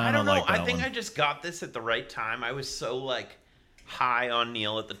don't know. I don't know. Like that I think one. I just got this at the right time. I was so like high on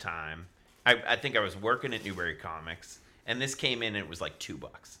Neil at the time. I think I was working at Newberry Comics, and this came in and it was like $2,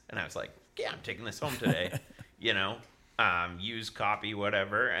 and I was like, "Yeah, I'm taking this home today." You know, used copy,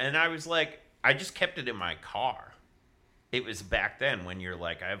 whatever. And I was like, I just kept it in my car. It was back then when you're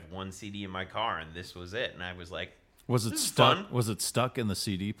like, I have one CD in my car, and this was it. And I was like, Was it This is stuck? fun. Was it stuck in the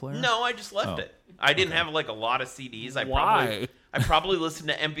CD player? no, I just left Oh, it. I didn't have like a lot of CDs. Why? I probably listened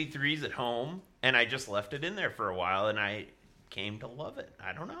to MP3s at home, and I just left it in there for a while, and I came to love it.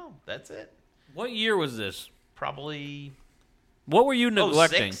 I don't know. That's it. What year was this? Probably What were you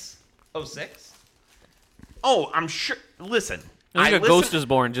neglecting? 06? Oh, I'm sure. Listen. I think A Ghost Is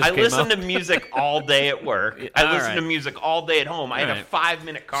Born just I came listened out. to music all day at work. I All listened to right. music all day at home. I had All a right.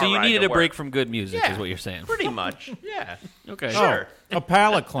 5-minute car So you ride needed to a break work. from good music, Yeah. is what you're saying. Pretty much. Yeah. Okay. Sure. A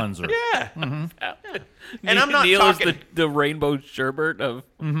palate cleanser. Yeah. And I'm not Neil talking. is the rainbow sherbet of.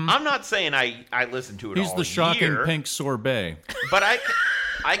 I'm not saying I listened to it He's all the shocking year, pink sorbet. but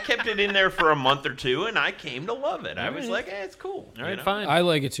I kept it in there for a month or two, and I came to love it. I was like, it's cool. All right, you know? fine. I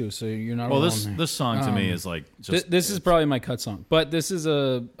like it too, so you're not Well, wrong this there. this song to me is like just This is probably my cut song, but this is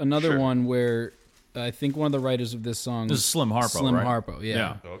another Sure. one where I think one of the writers of this song This is Slim Harpo, Slim right? Harpo,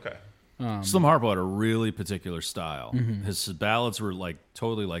 yeah. Okay. Slim Harpo had a really particular style. Mm-hmm. His ballads were like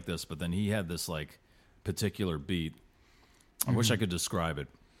totally like this, but then he had this like particular beat. I wish I could describe it.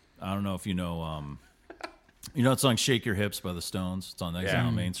 I don't know if you know that song "Shake Your Hips" by the Stones. It's on Exile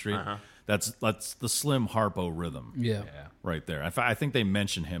on Main Street. That's the Slim Harpo rhythm. Yeah. Right there. I think they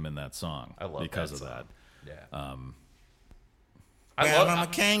mention him in that song I love because that of song. that. Yeah. Well, I'm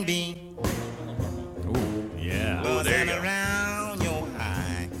a king bee. Yeah. Oh, there you go. Around your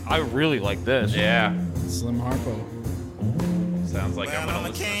eye. I really like this. Yeah. Slim Harpo. Sounds like I'm Well, gonna I'm a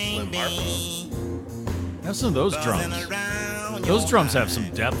listen to king Slim Harpo. Have some of those drums. Around Those your drums have some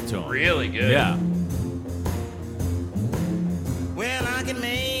depth to them. Really good. Yeah. Well, I can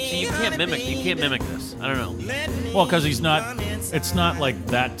make See, you can't mimic this. I don't know. Well, because he's not. It's not like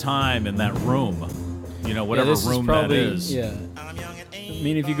that time in that room. You know, whatever this room is probably, that is. Yeah. I'm young and I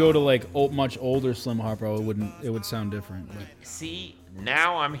mean, if you go to like much older Slim Harpo, it would sound different. But. See,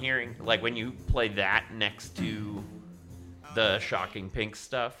 now I'm hearing like when you play that next to the Shocking Pink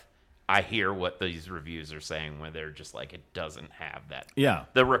stuff, I hear what these reviews are saying where they're just like it doesn't have that. Yeah.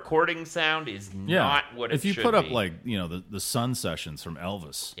 The recording sound is Yeah. not what it if you should put up be. like the Sun sessions from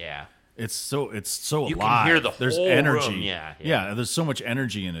Elvis, yeah. it's so You can alive. hear the There's whole energy. room, yeah. There's so much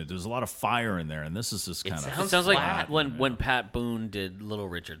energy in it. There's a lot of fire in there, and this is just kind of sounds It sounds like flat. when Pat Boone did Little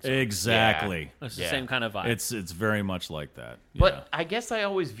Richard. songs. exactly. It's the Yeah. same kind of vibe. It's very much like that. But Yeah. I guess I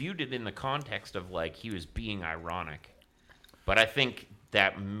always viewed it in the context of like he was being ironic. But I think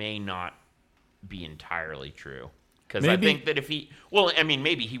that may not be entirely true. Because I Maybe- think that if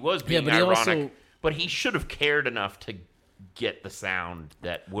maybe he was being but he ironic, also- but he should have cared enough to get the sound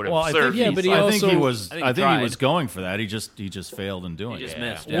that would have Well, I served. think, Yeah, but he I also- think he was. I think I he think he tried. was going for that. He just failed in doing He just it.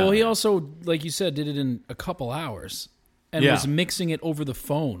 missed. Yeah. Well, he also, like you said, did it in a couple hours and Yeah. was mixing it over the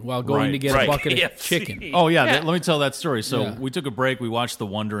phone while going Right. to get Right. a bucket Yeah, of chicken. Oh yeah, let me tell that story. So Yeah. we took a break. We watched the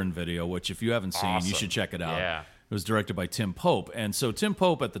Wonderin' video, which if you haven't seen, you Awesome. should check it out. Yeah. It was directed by Tim Pope, and so Tim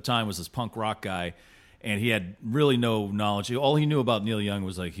Pope at the time was this punk rock guy, and he had really no knowledge. All he knew about Neil Young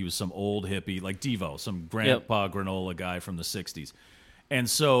was like he was some old hippie, like Devo, some grandpa granola guy from the '60s, and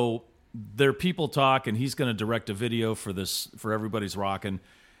so their people talk, and he's going to direct a video for this for Everybody's Rockin'.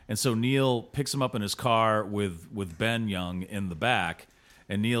 And so Neil picks him up in his car with Ben Young in the back,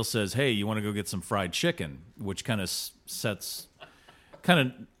 and Neil says, "Hey, you want to go get some fried chicken?" Which kind of sets, kind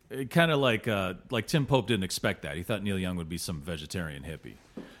of like Tim Pope didn't expect that. He thought Neil Young would be some vegetarian hippie.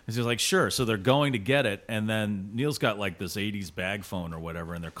 And he's like, "Sure." So they're going to get it, and then Neil's got like this '80s bag phone or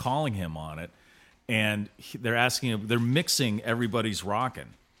whatever, and they're calling him on it. and they're asking him, they're mixing Everybody's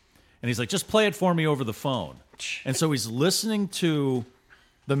Rockin'. And he's like, just play it for me over the phone. And so he's listening to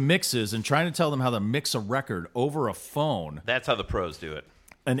the mixes and trying to tell them how to mix a record over a phone, That's how the pros do it.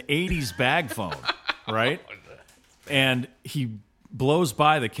 an 80s bag phone, right? And he blows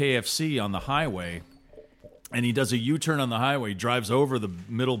by the KFC on the highway, and he does a U-turn on the highway, drives over the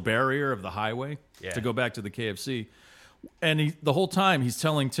middle barrier of the highway to go back to the KFC. And the whole time, he's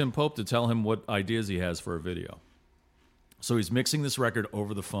telling Tim Pope to tell him what ideas he has for a video. So he's mixing this record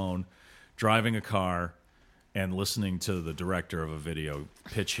over the phone, driving a car, and listening to the director of a video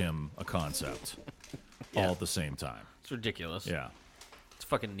pitch him a concept all at the same time. It's ridiculous. Yeah. It's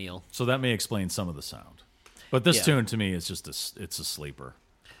fucking Neil. So that may explain some of the sound. But this tune, to me, is just it's a sleeper.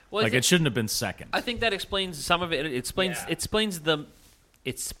 Well, Like, it shouldn't have been second. I think that explains some of it. It explains Yeah. it explains the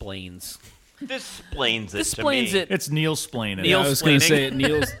This explains it to explains me. it. It's Neil-splaining it. Neil- I was going to say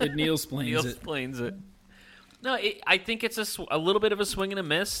Neil-splaining. it. Neil explains Neil it. explains it. No, I think it's a little bit of a swing and a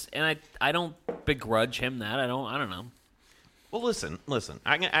miss, and I don't begrudge him that. I don't know. Well, listen.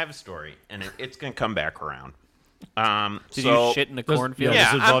 I have a story, and it's going to come back around. Did so, you shit in the cornfield?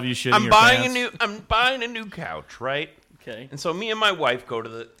 Does it involve you shitting I'm your buying pants? I'm buying a new couch, right? Okay. And so me and my wife go to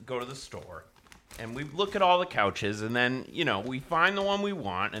the store, and we look at all the couches, and then we find the one we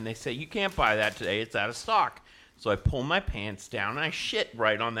want, and they say you can't buy that today; it's out of stock. So I pull my pants down and I shit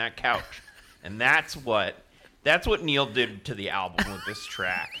right on that couch, and that's what Neil did to the album with this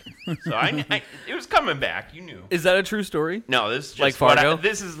track. So I it was coming back. You knew. Is that a true story? No, this is just Like Fargo?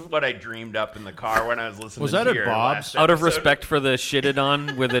 this is what I dreamed up in the car when I was listening. Was to that at your Bob's? last Out of episode. respect for the shitted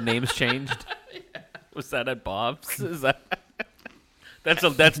on where the names changed. Was that at Bob's? Is that? That's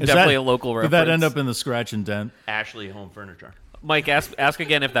definitely a local reference. Did that end up in the scratch and dent? Ashley Home Furniture. Mike, ask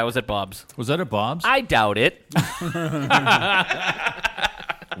again if that was at Bob's. Was that at Bob's? I doubt it.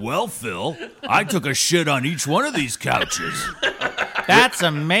 Well, Phil, I took a shit on each one of these couches. That's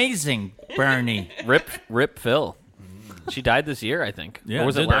amazing, Bernie. Rip Phil. She died this year, I think. Yeah, or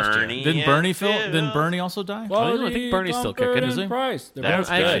was it did last year? Bernie. Didn't Yeah, Bernie Phil? Phil. Didn't Bernie also die? I think Bernie's still kicking, is he? Price. They're That both was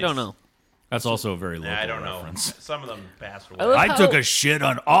I actually good. don't know. That's also a very local I don't reference. know. Some of them passed away. I love I how- took a shit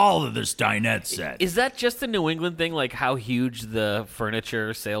on all of this dinette set. Is that just a New England thing? Like how huge the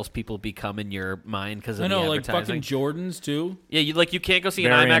furniture salespeople become in your mind because of I know, the like advertising? fucking Jordans too. Yeah, you can't go see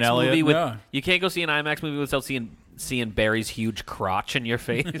an Barry and IMAX movie Elliot? with Yeah. you can't go see an IMAX movie without seeing Barry's huge crotch in your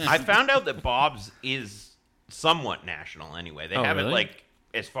face. I found out that Bob's is somewhat national anyway. They Oh, have it really? like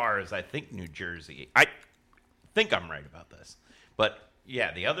as far as I think New Jersey. I think I'm right about this. But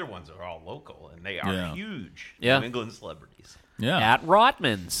yeah, the other ones are all local and they are Yeah. huge Yeah. New England celebrities. Yeah. At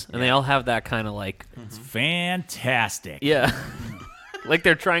Rotman's, and they all have that kind of like, It's fantastic. yeah, like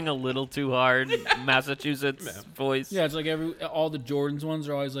they're trying a little too hard Massachusetts voice. Yeah, it's like all the Jordans ones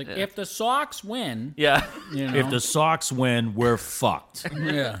are always like, if the Sox win, Yeah. you know. If the Sox win, we're fucked.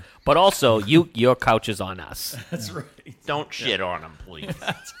 yeah. But also, your couch is on us. That's right. Don't shit on them, please. All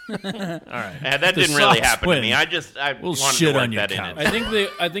right. And that The didn't really Sox happen win. to me. I We'll wanted shit to work on your that in couch. it.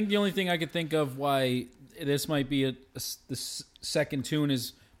 I think the only thing I could think of why this might be the second tune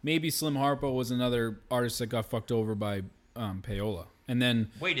is maybe Slim Harpo was another artist that got fucked over by Payola, and then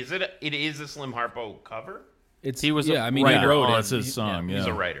Wait, it is a Slim Harpo cover? He was a he writer wrote Oh, it. it's his song. Yeah. He's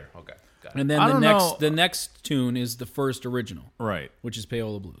a writer. Okay. Got it. And then I don't know. the next tune is the first original, Right. which is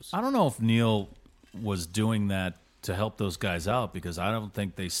Payola Blues. I don't know if Neil was doing that to help those guys out because I don't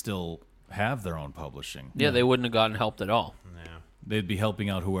think they still have their own publishing. Yeah, they wouldn't have gotten helped at all. They'd be helping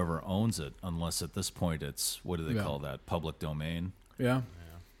out whoever owns it, unless at this point it's, what do they Yeah. call that? Public domain, Yeah.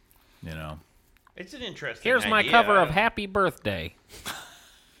 you know? It's an interesting Here's my idea. cover of Happy Birthday.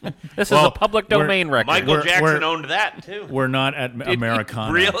 This is Well, a public we're- domain record. Michael We're- Jackson we're- owned that too. We're not at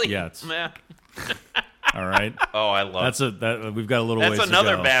Americana Really? yet. Yeah. All right? Oh, I love We've got a little ways That's to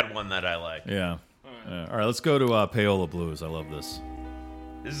another go. bad one that I like. Yeah. All right, let's go to Payola Blues. I love this.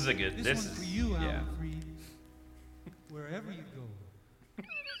 This is a good. This is yeah. Wherever you go.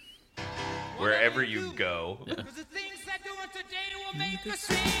 Wherever you go. The things I do today will make a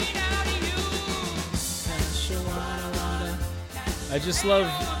scene out of you. I just love.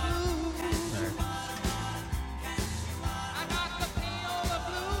 I got the Payola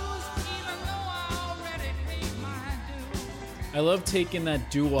blues, even though I already paid my due. I love taking that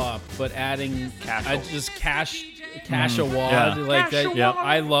doo-wop, but adding cash a wad Yeah. like that. Yep.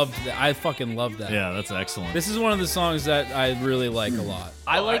 I loved that. I fucking love that. Yeah, that's excellent. This is one of the songs that I really like a lot.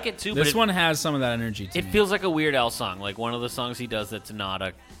 I like it too, but This one has some of that energy to it me. feels like a Weird Al song, like one of the songs he does that's not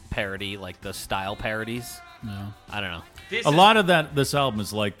a parody, like the style parodies. No. I don't know. A lot of this album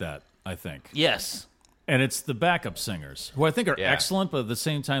is like that, I think. Yes. And it's the backup singers, who I think are Yeah. excellent, but at the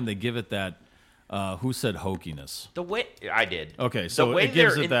same time, they give it that Who said hokiness? The way I did. Okay, The so way it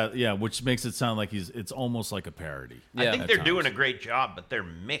gives they're it that, which makes it sound like it's almost like a parody. I think at they're times. doing a great job, but they're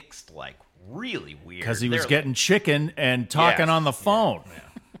mixed like really weird. Because he was They're- getting chicken and talking Yes, on the phone.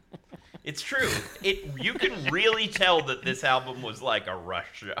 It's true. You can really tell that this album was like a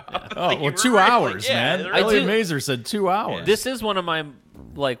rush job. Oh, Like, well, you 2 really- hours, yeah, man. they're Elliot do- Mazer said 2 hours. This is one of my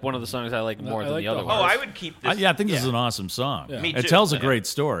one of the songs I like more I than like the other the ones. Oh, I would keep this. I think this is an awesome song. Yeah. Me It too. tells a Yeah. great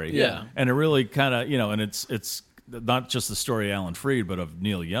story. Yeah. And it really kind of, and it's not just the story of Alan Freed, but of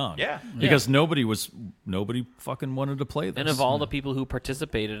Neil Young. Yeah. Because nobody fucking wanted to play this. And of all the people who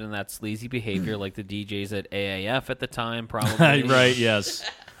participated in that sleazy behavior, like the DJs at AAF at the time, probably. Right, yes.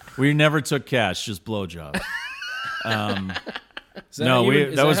 We never took cash, just blowjobs. Is that No, how you- we-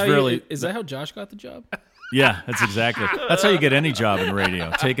 is that was how you- really- Is that how Josh got the job? Yeah, that's how you get any job in radio.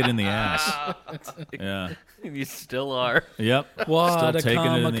 Take it in the ass. Yeah. You still are. Yep. Wada Still taking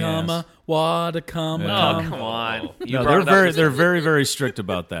it in comma the comma, ass. wada comma Yeah. Oh, comma. come on. You No, brought it up. they're very, very strict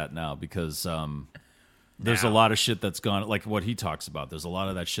about that now because there's a lot of shit that's gone, like what he talks about. There's a lot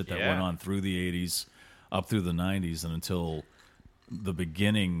of that shit that Yeah. went on through the 80s, up through the 90s, and until the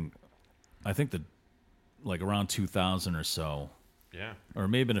beginning, I think like around 2000 or so, Yeah. or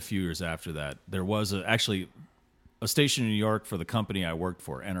maybe a few years after that, there was actually a station in New York for the company I worked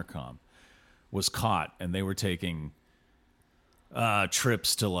for, Entercom, was caught, and they were taking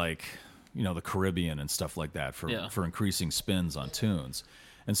trips to the Caribbean and stuff like that for increasing spins on tunes.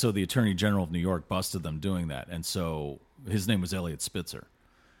 And so the Attorney General of New York busted them doing that. And so his name was Elliot Spitzer.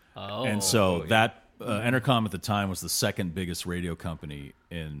 Oh. And so that Entercom at the time was the second biggest radio company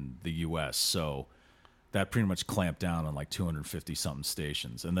in the U.S. So that pretty much clamped down on like 250 something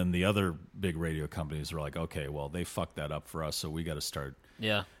stations. And then the other big radio companies were like, okay, well, they fucked that up for us, so we got to start,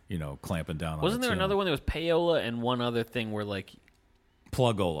 Yeah. clamping down on Wasn't it there too. another one that was payola and one other thing where like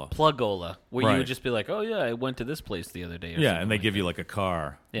Plugola. plugola, where you Right. would just be like, oh yeah, I went to this place the other day. Or Yeah, something and they like give that. you like a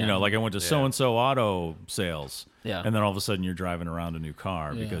car. Yeah. Like I went to so-and-so auto sales. Yeah. And then all of a sudden you're driving around a new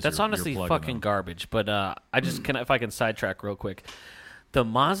car because That's you're honestly plugging fucking them. garbage. But I just if I can sidetrack real quick, the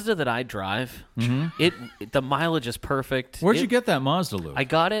Mazda that I drive, the mileage is perfect. Where'd you get that Mazda, Luke? I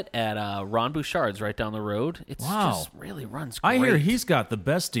got it at Ron Bouchard's right down the road. It's Wow. just really runs great. I hear he's got the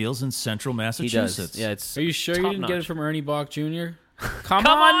best deals in central He Massachusetts. does. Yeah, it's Are you sure you top didn't get it notch. from Ernie Bach Jr.? Come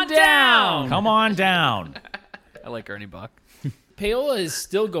on down! Come on down. I like Ernie Bach. Payola is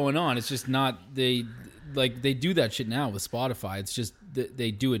still going on. It's just not they do that shit now with Spotify. It's just they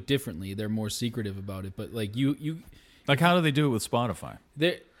do it differently. They're more secretive about it. But like you Like, how do they do it with Spotify?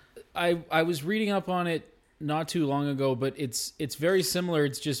 I was reading up on it not too long ago, but it's very similar.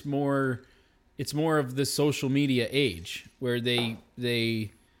 It's just more of the social media age where they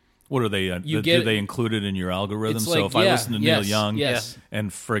What are they? You do get- they include it in your algorithm? It's So like, if I yeah, listen to Neil yes, Young yes. and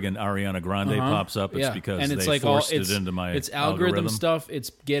friggin' Ariana Grande pops up, it's because and it's they like forced it's, it into my it's algorithm stuff.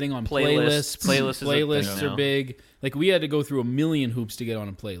 It's getting on Playlists. playlists. Playlists is a thing Playlists now. are big. Like we had to go through a million hoops to get on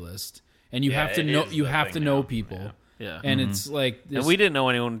a playlist, and you have to it know is you the have thing to know now. people. Yeah. And it's like And we didn't know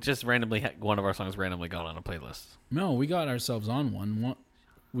anyone. Just randomly, one of our songs randomly got on a playlist. no, we got ourselves on one.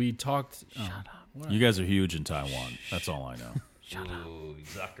 We talked. You guys are huge in Taiwan. That's all I know. Ooh,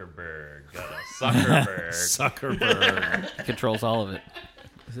 Zuckerberg. Got a Zuckerberg. Zuckerberg. Controls all of it.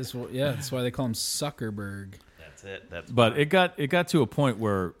 That's why they call him Zuckerberg. That's it. That's But it got to a point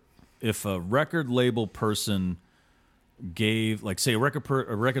where if a record label person gave, like, say a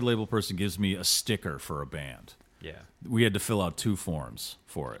record label person gives me a sticker for a band, yeah. we had to fill out 2 forms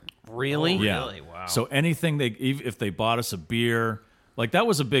for it. Really? Oh, Yeah. Really? Wow. So anything if they bought us a beer, like that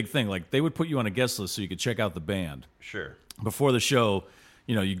was a big thing. Like they would put you on a guest list so you could check out the band Sure. before the show.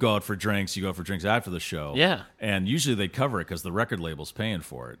 You go out for drinks. You go out for drinks after the show. Yeah. And usually they cover it because the record label's paying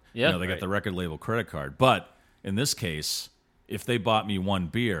for it. Yeah. They got Right. the record label credit card. But in this case, if they bought me 1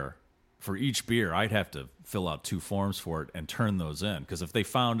 beer, for each beer, I'd have to fill out 2 forms for it and turn those in. Because if they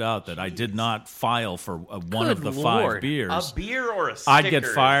found out that I did not file for one of Good the Lord. 5 beers, A beer or a sticker I'd get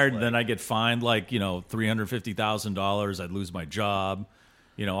is fired. like- Then I'd get fined $350,000. I'd lose my job.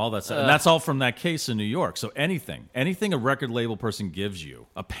 All that stuff. And that's all from that case in New York. So anything a record label person gives you,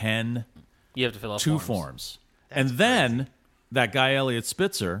 a pen, You have to fill out 2 forms. And then that guy, Elliot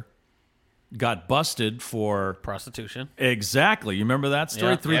Spitzer, got busted for Prostitution. exactly. You remember that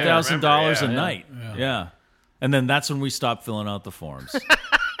story? Yeah. $3,000 Yeah, a I night. Yeah. And then that's when we stopped filling out the forms.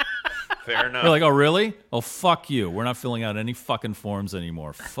 Fair enough. We're like, oh, really? Oh, fuck you. We're not filling out any fucking forms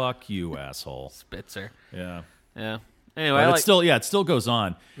anymore. Fuck you, asshole. Spitzer. Yeah. Yeah. Anyway, But I like, it still goes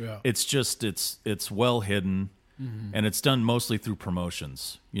on. Yeah. It's just it's well hidden, and it's done mostly through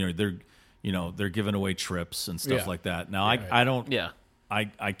promotions. They're giving away trips and stuff Yeah. like that. Now I don't yeah.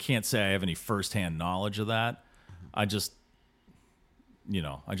 I can't say I have any firsthand knowledge of that. I just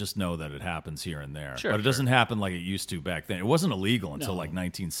know that it happens here and there. Sure, but it doesn't happen like it used to back then. It wasn't illegal until like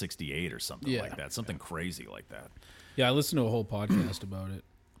 1968 or something Yeah. like that. Something crazy like that. Yeah, I listened to a whole podcast about it.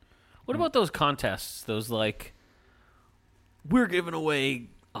 What about those contests? Those like, we're giving away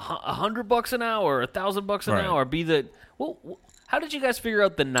 $100 an hour, $1,000 an Right. hour. How did you guys figure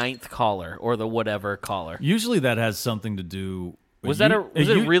out the 9th caller or the whatever caller? Usually that has something to do. Was it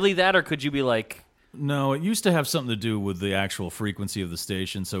really that, or could you be like, No, it used to have something to do with the actual frequency of the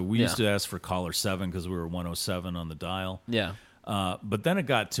station. So we used to ask for caller 7 because we were 107 on the dial. yeah, But then it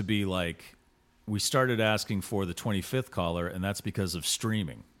got to be like we started asking for the 25th caller, and that's because of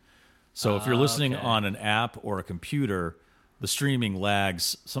streaming. So if you're listening on an app or a computer, the streaming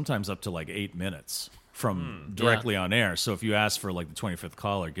lags sometimes up to like 8 minutes from directly on air. So if you ask for like the 25th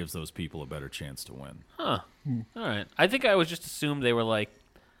caller, it gives those people a better chance to win. all right. I think I was just assumed they were like,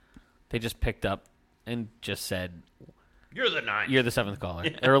 they just picked up and just said, You're the 9th. you're the 7th caller,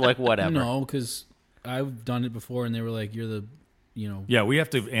 or like whatever. No, because I've done it before, and they were like, "You're the, Yeah, we have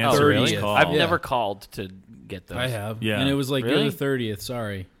to Oh, answer really? each call. I've Yeah. never called to get those. I have." Yeah. and it was like, Really? "You're the 30th."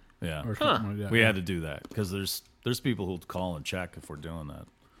 Sorry, Yeah. or something like that. We had to do that because there's people who'll call and check if we're doing that.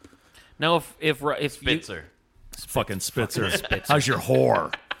 Now, if you, Spitzer. Fucking Spitzer. How's your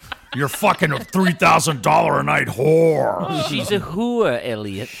whore? You're fucking a $3,000 a night whore. she's a whore,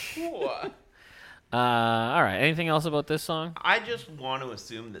 Elliot. All right. Anything else about this song? I just want to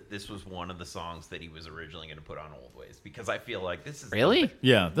assume that this was one of the songs that he was originally going to put on Old Ways because I feel like this is the Really? be-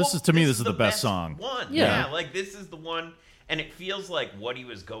 Yeah, this is the best best song. One, Yeah. like this is the one, and it feels like what he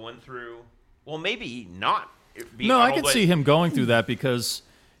was going through. Well, maybe not. Being No, on I Old can Ways. see him going through that because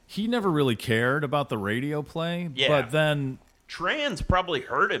he never really cared about the radio play. Yeah. But then, Trans probably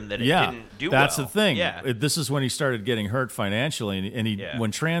hurt him that it yeah, didn't do that's well. the thing. Yeah, This is when he started getting hurt financially, and he Yeah.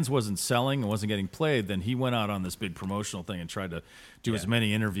 when Trans wasn't selling and wasn't getting played, then he went out on this big promotional thing and tried to do as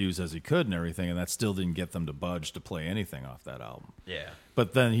many interviews as he could and everything, and that still didn't get them to budge to play anything off that album. yeah.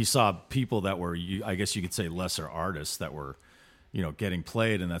 But then he saw people that were, I guess you could say, lesser artists that were, getting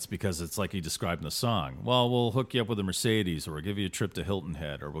played, and that's because it's like he described in the song. Well, we'll hook you up with a Mercedes, or we'll give you a trip to Hilton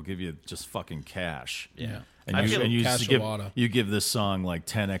Head, or we'll give you just fucking cash. Yeah. And I you, feel and you, just give, Cashawada. you give this song like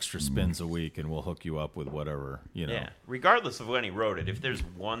 10 extra spins a week, and we'll hook you up with whatever, Yeah, regardless of when he wrote it, if there's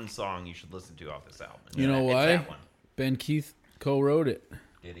one song you should listen to off this album, You know it's why? that one. Ben Keith co-wrote it.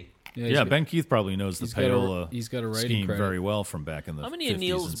 Did he? he's Yeah, got- Ben Keith probably knows the he's got a- payola he's got a writing scheme credit. very well from back in the How many 50s of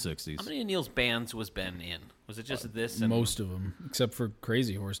Neil's and 60s. How many of Neil's bands was Ben in? Was it just this? And, most of them, except for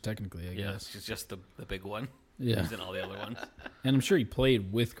Crazy Horse, technically, I Yeah, guess. it's just the big one. Yeah. He's in all the other ones. And I'm sure he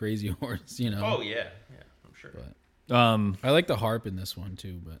played with Crazy Horse. Oh yeah, I'm sure. I like the harp in this one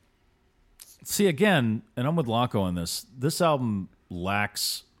too, but See, again, and I'm with Laco on this, this album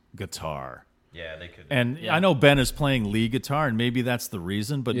lacks guitar. Yeah, they could. And I know Ben is playing lead guitar, and maybe that's the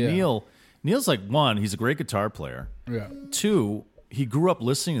reason, but Yeah. Neil's like, one, he's a great guitar player. yeah, Two, he grew up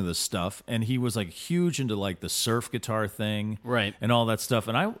listening to this stuff, and he was like huge into like the surf guitar thing, Right. and all that stuff.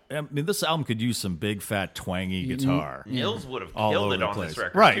 And I mean, this album could use some big, fat, twangy guitar. Nils would have All killed over it the on place. this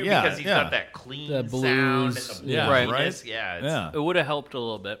record, Right, too, yeah, because he's yeah. got that clean That sound and blues, the yeah. Right. bluesiness. Yeah, it's, Yeah. It would have helped a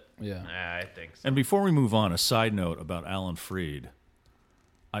little bit. yeah. I think so. And before we move on, a side note about Alan Freed.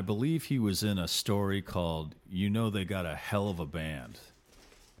 I believe he was in a story called "You Know They Got a Hell of a Band"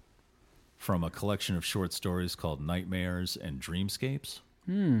 from a collection of short stories called Nightmares and Dreamscapes.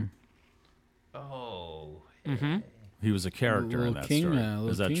 Oh, He was a character in Little that King, story. little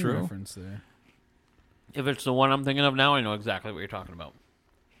Is that King true? reference there. If it's the one I'm thinking of now, I know exactly what you're talking about.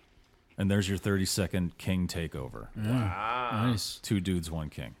 And there's your 30-second King takeover. Nice. 2 dudes, 1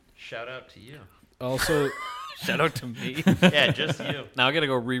 king. shout out to you. Also, Shout out to me. Yeah, just you. Now I got to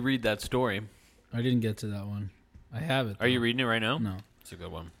go reread that story. I didn't get to that one. I have it. Are you though. reading it right now? No. It's a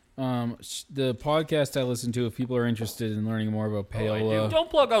good one. The podcast I listen to, if people are interested in learning more about payola,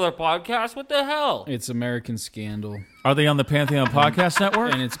 Don't plug other podcasts. What the hell? it's American Scandal, Are they on the Pantheon Podcast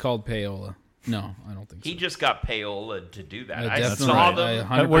Network? and it's called Payola. No, I don't think so. He just got payola to do that. I I definitely- saw I them.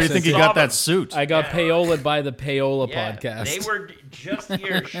 100% Where do you think he saw got them. that suit? I got payola by the Payola Yeah, podcast. they were just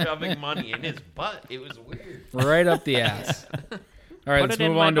here shoving money in his butt. It was weird. right up the ass. All right, let's it in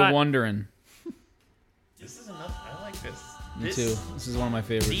move my on to butt. Wondering. This is enough. I like this. Me This- too. This is one of my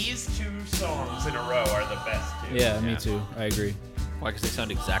favorites. These 2 songs in a row are the best too. Yeah, me too. I agree. Why? Because they sound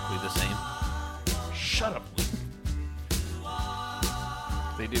exactly the same. Shut up. Luke.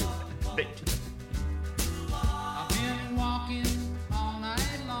 They do.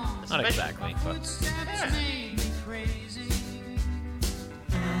 Not exactly, but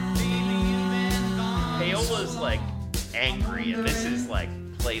Payola's like angry, and this is like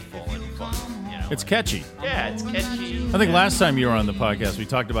playful and fun. You know, It's catchy. yeah, it's catchy. I think last time you were on the podcast, we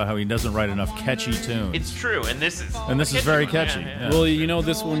talked about how he doesn't write enough catchy tunes. It's true, and this is very one, catchy. yeah. Yeah. Well, you know,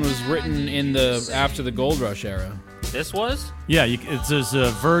 this one was written in the after the Gold Rush era. This was? Yeah, there's a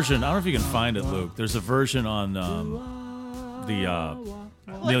version. I don't know if you can find it, Luke. There's a version on the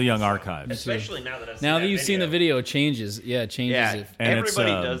Neil Young archives. Especially now that I've seen Now that that you've seen the video, it changes. Yeah, it changes yeah, it. And it's,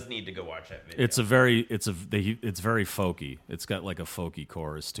 everybody does need to go watch that video. It's very folky. It's got like a folky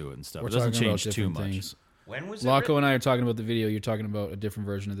chorus to it and stuff. We're It doesn't talking about change too different much. things. When was it? Laco written? and I are talking about the video. You're talking about a different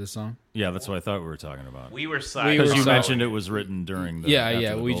version of this song. Yeah, that's what I thought we were talking about. We were side Because you were- mentioned it was written during the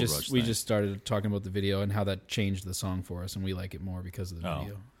after the We Gold just Rush we thing. just started talking about the video and how that changed the song for us, and we like it more because of the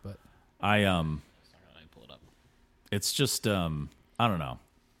video. But It's just I don't know.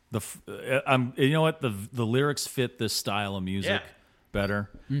 You know what, the lyrics fit this style of music Yeah. better.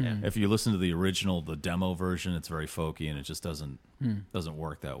 Mm-hmm. If you listen to the original, the demo version, it's very folky and it just doesn't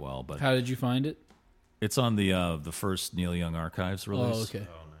work that well. But how did you find it? it's on the first Neil Young archives release. Oh, okay.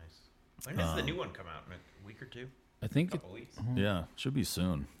 Oh, nice. When does the new one come out? In a week or two? I think it, Couple weeks? Yeah, should be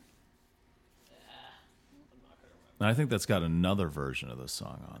soon. And I think that's got another version of this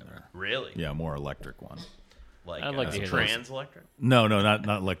song on there. Really? Yeah, more electric one. Like, I'd like to hear trans electric? No, not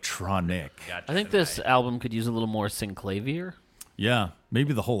electronic. Gotcha. I think this album could use a little more synclavier. Yeah,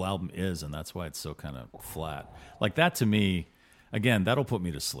 maybe the whole album is, and that's why it's so kind of flat. Like that to me, again, that'll put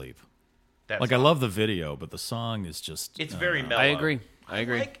me to sleep. That's Like I love the video, but the song is just. It's very mellow. I agree. I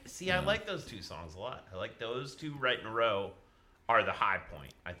agree. I like those two songs a lot. I like those two right in a row are the high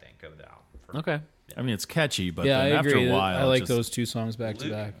point, I think, of the album. for me. Okay. I mean, it's catchy, but yeah, I then after agree. a while, I like just, those two songs back to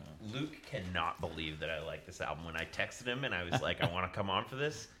back. Luke cannot believe that I like this album. When I texted him and I was like, I want to come on for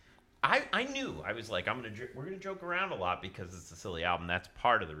this, I knew. I was like, we're gonna joke around a lot because it's a silly album. That's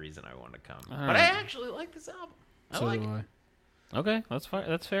part of the reason I want to come. But I actually like this album. I So like do it. I. Okay, that's fine.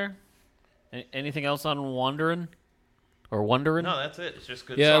 That's fair. Anything else on Wanderin'? Or Wonderin'? No, that's it. It's just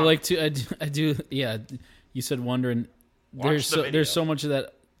good. Yeah, I song. like to. I do. Yeah, you said wondering. Watch the video. There's so much of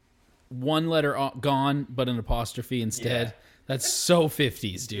that one letter gone, but an apostrophe instead. Yeah. That's so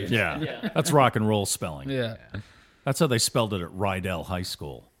 50s, dude. Yeah, that's rock and roll spelling. Yeah. That's how they spelled it at Rydell High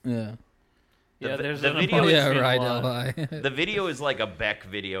School. Yeah. Yeah, The- there's the an video Oh, is yeah, apostrophe right. line. L.I. The video is like a Beck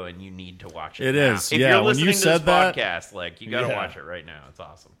video, and you need to watch it. It now. is, If yeah, you're when listening you to said this that- podcast, like you got to Yeah. watch it right now. It's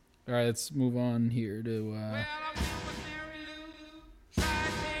awesome. All right, let's move on here to.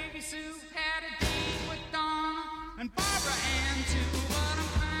 And Barbara Ann too, but I'm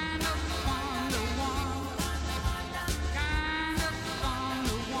kind of fond of one. Kind of fond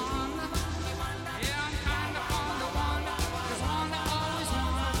of one. Yeah, I'm kind of fond of one. 'Cause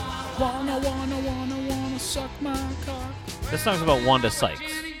Wanda always wanna suck my cock. This song's about Wanda Sykes,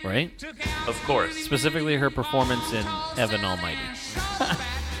 right? Of course. Specifically her performance in Evan Almighty.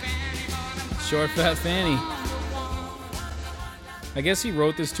 Short Fat Fanny. I guess he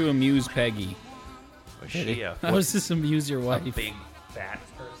wrote this to amuse Peggy. Was she a How does this amuse your wife? big fat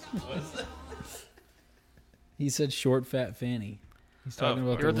person? Was it? He said short Fat Fanny. He's talking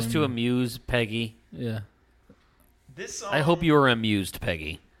about You wrote the this to women. amuse Peggy. Yeah. This song. I hope you were amused,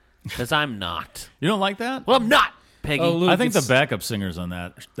 Peggy. Because I'm not. You don't like that? Well, I'm not, Peggy. Oh, Luke, I think the it's- backup singers on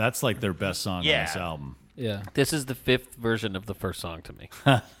that's like their best song Yeah. on this album. Yeah. This is the 5th version of the first song to me.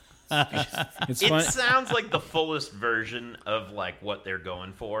 It's It fun. sounds like the fullest version of like what they're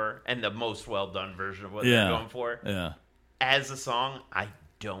going for, and the most well done version of what Yeah. they're going for. Yeah. As a song, I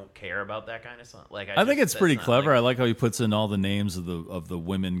don't care about that kind of song. Like I think it's that's pretty not, clever. like- I like how he puts in all the names of the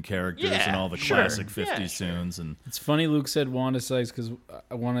women characters Yeah, and all the sure. classic 50s Yeah, sure. tunes and It's funny Luke said Wanda Sykes because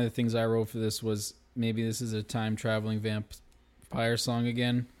one of the things I wrote for this was maybe this is a time traveling vampire song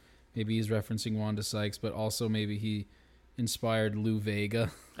again. Maybe he's referencing Wanda Sykes, but also maybe he inspired Lou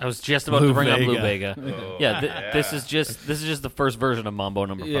Vega. I was just about Lou to bring up Lou Vega. Vega. This is just the first version of Mambo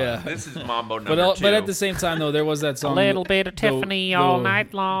number 5. Yeah. This is Mambo But number 2. but at the same time though, there was that A song. little bit of Tiffany all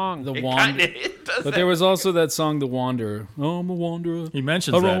night long. The it Wander. it does But that. there was also that song, The Wanderer. I'm a wanderer. he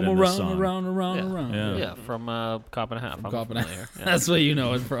mentions I that roam in this around, song. around. Yeah. Yeah, from Cop and a Half. I'm Cop and a- familiar. Yeah. That's what you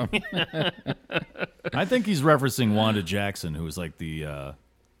know it from. I think he's referencing Wanda Jackson, who was like the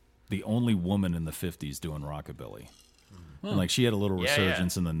only woman in the 50s doing rockabilly. And like she had a little Yeah, yeah.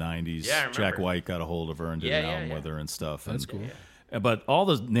 resurgence in the 90s. Yeah, I remember. Jack White got a hold of her and did Yeah, an yeah, album yeah. with her and stuff. That's and, cool. But all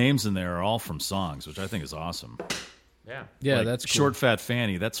the names in there are all from songs, which I think is awesome. Yeah. Yeah, Like that's cool. Short Fat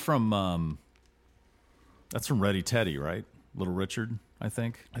Fanny. That's from Ready Teddy, right? Little Richard, I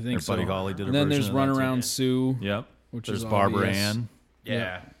think. I think Or Buddy so. Holly did a And then version there's of Run that, too. Around Sue. Yep. Which There's is Barbara obvious. Ann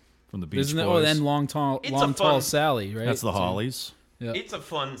Yeah. from the Beach Isn't Boys. it? Oh, then Long Tall It's a Tall fun- Sally, right? That's the So- Hollies. Yeah. It's a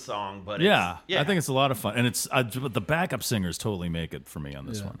fun song, but Yeah, it's, I think it's a lot of fun, and it's but the backup singers totally make it for me on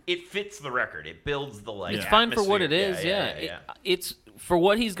this one. it fits the record. It builds the like. It's fine for what it atmosphere. is. Yeah. It's for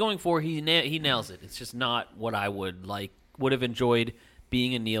what he's going for. He nails it. It's just not what I would have enjoyed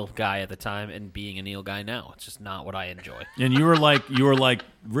being a Neil guy at the time and being a Neil guy now. It's just not what I enjoy. And you were like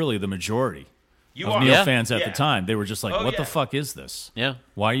really the majority of Neil fans at the time. They were just like, "What the fuck is this? Yeah,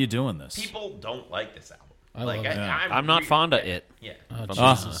 why are you doing this?" People don't like this album. I love it. I'm not fond of it. Yeah.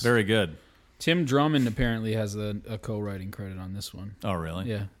 Oh, very good. Tim Drummond apparently has a co-writing credit on this one. Oh, really?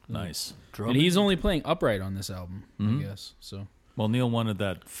 Yeah. Nice. And he's only playing upright on this album, I guess. So. Well, Neil wanted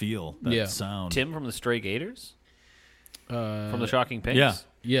that feel, that sound. Tim from the Stray Gators? From the Shocking Pinks? Yeah.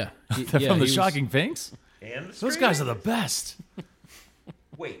 Yeah. From the Shocking Pinks? And the Those Stray guys are Gators? the best.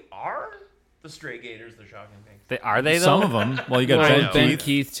 Wait, are the Stray Gators the Shocking Pinks? Are they, though? Some of them. Well, you got Ben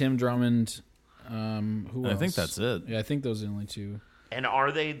Keith, Tim Drummond. Who else? I think that's it. Yeah, I think those are the only two. And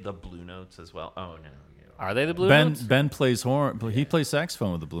are they the Blue Notes as well? Oh, no. Are they the Blue Ben, Notes? Ben plays horn. He plays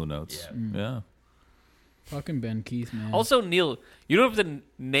saxophone with the Blue Notes. Yeah. Fucking Ben Keith, man. Also, Neil, you don't have to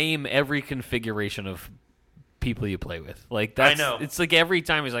name every configuration of people you play with. Like that's, I know. It's like every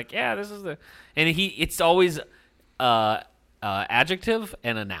time he's like, yeah, this is the, and it's always adjective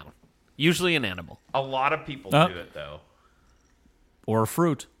and a noun, usually an animal. A lot of people do it, though. Or a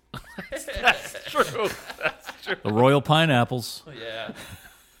fruit. That's true. That's true. The royal pineapples. Yeah.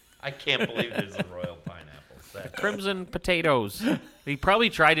 I can't believe there's a royal pineapple. Crimson potatoes. He probably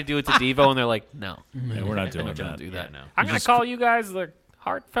tried to do it to Devo, and they're like, no. Yeah, we're not doing Don't that. do that. Yeah, no. I'm going to call you guys the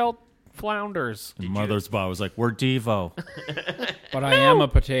Heartfelt Flounders. And Mother's Bar was like, "We're Devo. But I am a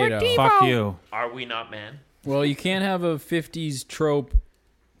potato. Fuck you." Are we not, man? Well, you can't have a 50s trope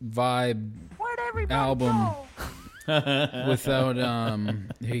vibe album without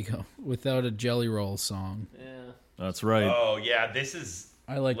here you go, without a Jelly Roll song. Yeah. That's right. Oh, yeah, this is...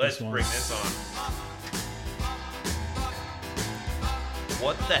 I like Let's this one. bring this on.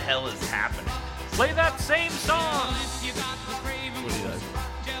 What the hell is happening? Play that same song.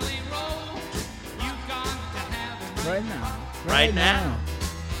 Right now. Right now.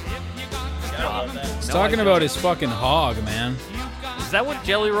 He's talking about his fucking hog, man. Is that what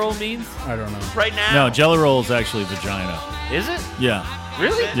Jelly Roll means? I don't know. Right now. No, Jelly Roll is actually vagina. Is it? Yeah.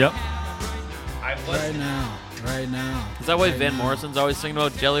 Really? Yep. I Right wasn't... now. Right now. Is that why Van Morrison's always singing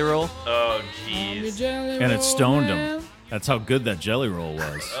about Jelly Roll? Oh, jeez. And it stoned him. That's how good that Jelly Roll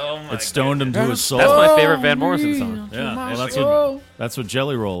was. Oh, my It stoned him to his soul. That's my favorite Van Morrison song. Yeah, well, that's what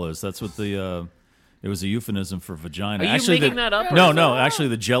Jelly Roll is. That's what the it was a euphemism for vagina. Are you actually, making that up, or No, is no. that- Actually,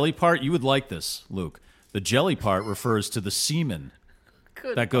 the jelly part, you would like this, Luke. The jelly part refers to the semen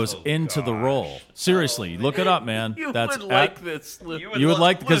that goes into the roll. Seriously, look it up, man. You That's would like this. Luke. You would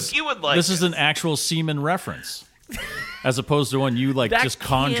like because Luke, you would like this is an actual semen reference, as opposed to one you like That just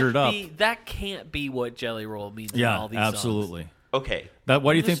conjured up. That can't be what Jelly Roll means in Yeah, all these absolutely. Okay. That.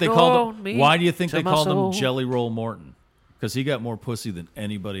 Why do you think they Just called hold him? me Why do you think to they my called soul. him Jelly Roll Morton? Because he got more pussy than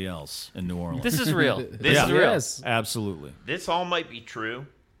anybody else in New Orleans. This is real. This Yeah. is real. Yes. Absolutely. This all might be true,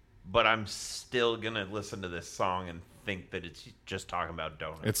 but I'm still going to listen to this song and think that it's just talking about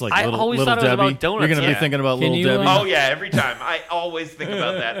donuts. It's like I little, always little thought it was Debbie. about donuts, You're going to yeah. be thinking about Can Little you, Debbie. Oh, yeah, every time. I always think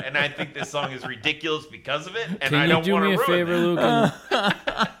about that, and I think this song is ridiculous because of it, and I Can you don't do want to me a ruin favor, that. Luke?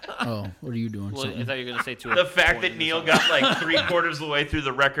 Oh, what are you doing? Well, I Something? thought you were going to say two. The fact that Neil got like 3/4 of the way through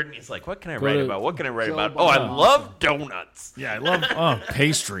the record, and he's like, what can I write to about? What can I write Joe about? Oh, I Bonamassa. love donuts. Yeah, I love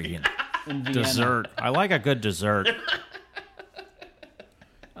pastry and dessert. I like a good dessert.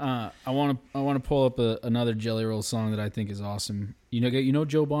 I want to pull up another Jelly Roll song that I think is awesome. You know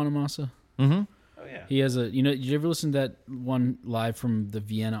Joe Bonamassa? Oh, yeah. He has a did you ever listen to that one live from the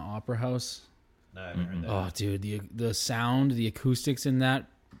Vienna Opera House? No, I haven't heard that. Oh, dude, the sound, the acoustics in that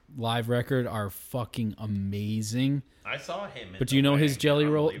live record are fucking amazing. I saw him. But do you know his Jelly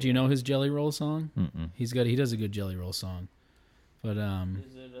Roll? Do you know his Jelly Roll song? He does a good Jelly Roll song. But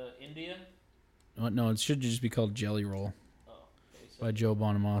Is it India? no, it should just be called Jelly Roll by Joe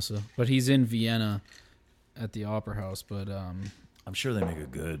Bonamassa. But he's in Vienna at the Opera House. But I'm sure they make a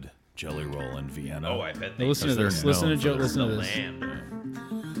good jelly roll in Vienna. Oh, I bet they listen to they're this. Listen to known Joe. for Listen to the this. land.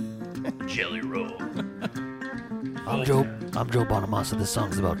 Jelly roll. I'm Joe Bonamassa. This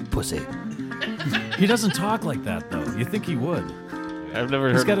song's about pussy. He doesn't talk like that though. You think he would? I've never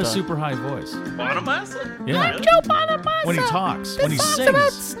heard. He's got him a talk. super high voice. Bonamassa? Yeah. Really? Joe Bonamassa. When he talks, when he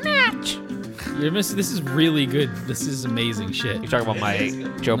sings. Snatch. You're missing. This is really good. This is amazing shit. You talking about my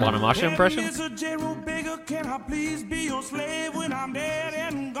Joe Bonamassa impression? See?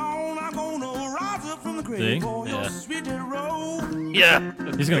 Yeah.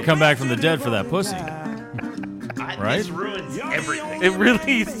 He's gonna come back from the dead for that pussy. Right? This ruins everything. It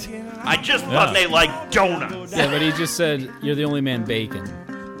really is. I just thought they liked donuts. Yeah, but he just said, you're the only man bacon.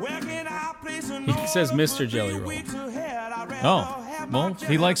 He says Mr. Jelly Roll. Oh, well,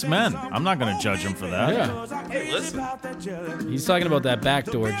 he likes men. I'm not going to judge him for that. Yeah. Hey, listen. He's talking about that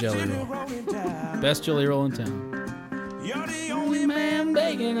backdoor Jelly Roll. Best Jelly Roll in town. You're the only man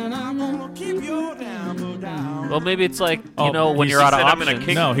begging, and I'm gonna keep you down. Well, maybe it's like, Oh, you know, when he you're out of said, "I'm gonna options.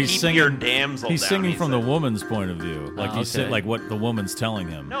 kick No, he's keep singing. your damsel he's down," singing he from the said. woman's point of view. Like he said, okay. like what the woman's telling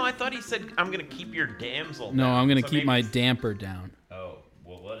him. No, I thought he said, "I'm gonna keep your damsel." No, down." I'm going So to keep maybe my it's- damper down. Oh,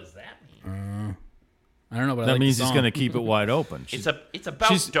 well, what does that mean? I don't know, but I That like means the he's song. going to keep it wide open. It's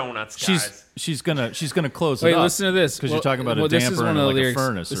about donuts, guys. She's gonna close Wait, it up. listen to this. because you're talking about well, a this is damper one and of the like lyrics. a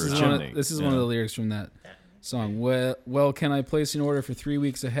furnace this or is a one of- chimney. This is one of the lyrics from that song. Well, can I place an order for 3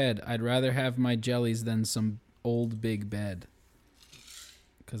 weeks ahead? I'd rather have my jellies than some old big bed.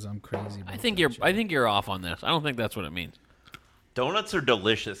 Because I'm crazy. About I think that you're off on this. I don't think that's what it means. Donuts are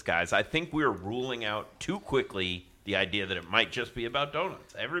delicious, guys. I think we're ruling out too quickly the idea that it might just be about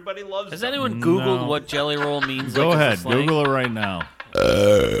donuts. Everybody loves Has them. anyone Googled No. what Jelly Roll means? Go like, as a ahead, slang? Google it right now.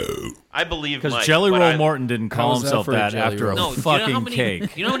 I believe Because Mike, Jelly but Roll I- Morton didn't call How's that himself for a that Jelly after Roll? a No, do you know how fucking many,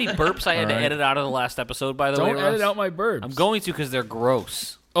 cake. You know how many burps I had to All right. edit out of the last episode, by the Don't way, edit Russ? out my burps. I'm going to because they're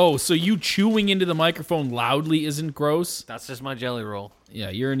gross. Oh, so you chewing into the microphone loudly isn't gross? That's just my Jelly Roll. Yeah,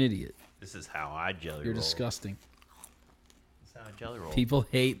 you're an idiot. This is how I jelly You're roll. disgusting. This is how I jelly roll. People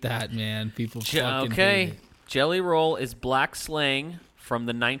hate that, man. People fucking hate Okay. it. Jelly Roll is black slang from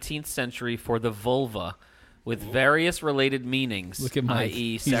the 19th century for the vulva, with various related meanings, Look at Mike.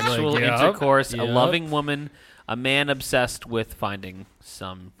 i.e. He's like, sexual "Yup, intercourse, a yup." loving woman, a man obsessed with finding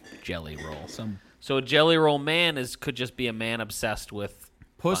some jelly roll. So a Jelly Roll man could just be a man obsessed with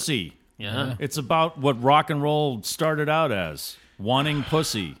Pussy. Yeah. It's about what rock and roll started out as. Wanting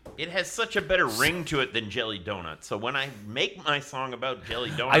pussy. It has such a better ring to it than jelly donut. So when I make my song about jelly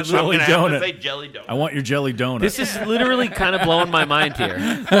donut, I I'm jelly going to have donut. to say jelly donut. I want your jelly donut. This is literally kind of blowing my mind here.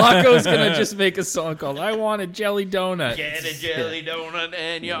 Flacco's gonna just make a song called "I Want a Jelly Donut." Get a jelly donut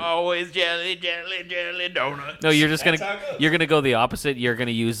and you always jelly donut. No, you're just That's how it goes. gonna go the opposite. You're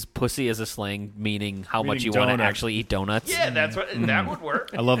gonna use pussy as a slang, meaning how much you Meaning want to donut. actually eat donuts. Yeah, that's what that would work.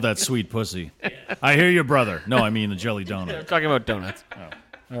 I love that sweet pussy. I hear you, brother. No, I mean the jelly donut. I'm talking about donuts.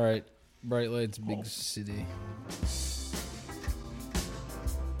 All right, Bright Lights, Big City.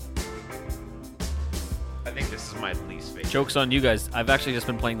 I think this is my least favorite. Joke's on you guys. I've actually just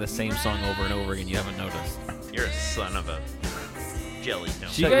been playing the same song over and over again. You haven't noticed. You're a son of a jelly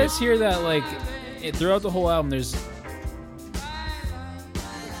donut. Do you guys hear that? Like, throughout the whole album, there's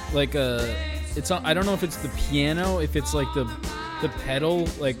like a. It's I don't know if it's the piano, if it's like the pedal,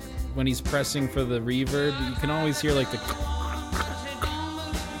 like when he's pressing for the reverb. You can always hear like the.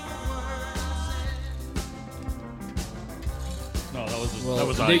 No, that was Well, that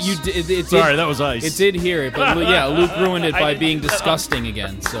was that ice. you it Sorry, did, that was ice. It did hear it, but yeah, Luke ruined it I by didn't being do that. disgusting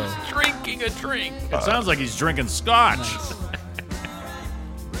again. So Drinking a drink. It sounds like he's drinking scotch.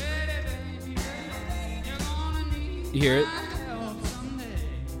 you hear it.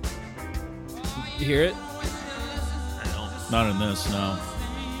 You hear it? Not in this, no.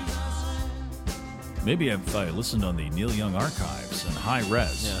 Maybe if I listened on the Neil Young archives and high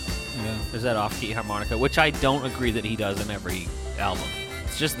res. Yeah. There's that off-key harmonica, which I don't agree that he does in every album.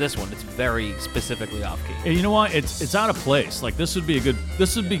 It's just this one. It's very specifically off-key. And you know what? It's out of place. Like this would be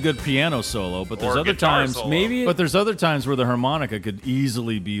good piano solo, but there's Or other guitar times solo. Maybe. but there's other times where the harmonica could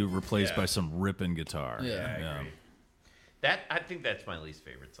easily be replaced by some ripping guitar. Yeah. I think that's my least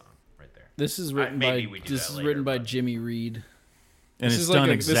favorite song right there. This is written maybe by we do that later, written by but- Jimmy Reed. And This it's is like done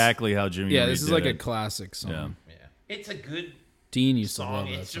a- this- exactly how Jimmy Yeah, Reed this is did like a it. classic song. Yeah. Yeah, it's a good Dean used to song. love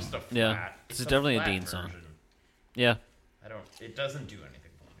that It's just song. a flat. Yeah, it's it's definitely a flat Dean song. version. Yeah. It doesn't do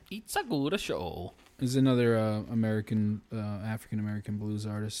anything for me. It's a good show. Is another African American blues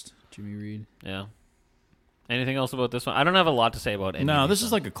artist, Jimmy Reed. Yeah. Anything else about this one? I don't have a lot to say about it. No, this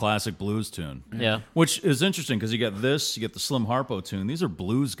is like a classic blues tune. Yeah. Which is interesting because you get this, you get the Slim Harpo tune. These are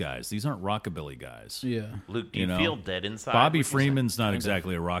blues guys. These aren't rockabilly guys. Yeah. Luke, do You you, know, feel dead inside? Bobby Would you say? Freeman's not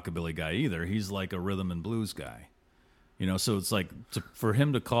exactly a rockabilly guy either. He's like a rhythm and blues guy. You know, so it's like for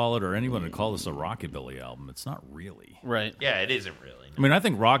him to call it or anyone to call this a rockabilly album, it's not really. Right. Yeah, it isn't really. I mean, I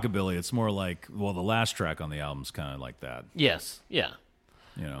think rockabilly, it's more like, well, the last track on the album's kind of like that. Yes. Yeah.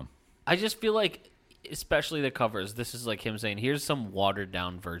 You know, I just feel like, especially the covers, this is like him saying, here's some watered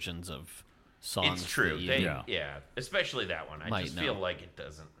down versions of songs. It's true. that you- They, Yeah. yeah, especially that one. I Might just know. feel like it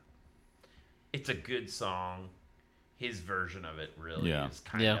doesn't. It's a good song. His version of it really Yeah. is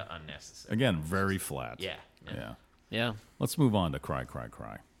kind of unnecessary. again, very flat. Yeah. Yeah. Yeah. Let's move on to Cry, Cry,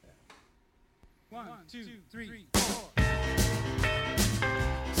 Cry. 1, 2, 3, 4.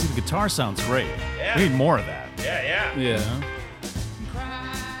 See, the guitar sounds great. Yeah. We need more of that. Yeah. Yeah.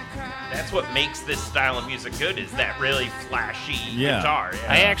 That's what makes this style of music good, is that really flashy guitar. Yeah.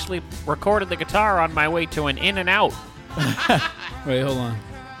 I actually recorded the guitar on my way to an In-N-Out. Wait, hold on.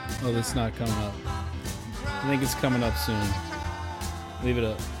 Oh, that's not coming up. I think it's coming up soon. Leave it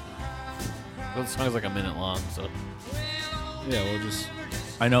up. Well, the song's like a minute long, so. Yeah, we'll just...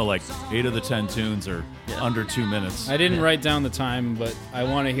 I know, like 8 of the 10 tunes are under 2 minutes. I didn't write down the time, but I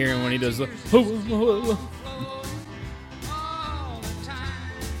want to hear him when he does the...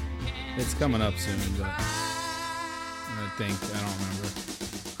 It's coming up soon, but I think, I don't remember.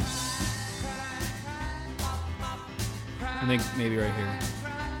 I think maybe right here.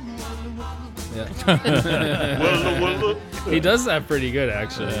 Yeah. He does that pretty good,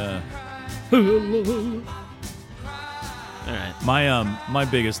 actually. All right. My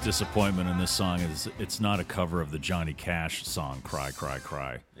biggest disappointment in this song is it's not a cover of the Johnny Cash song "Cry, Cry,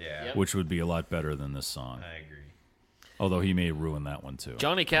 Cry," which would be a lot better than this song. I agree. Although he may ruin that one too.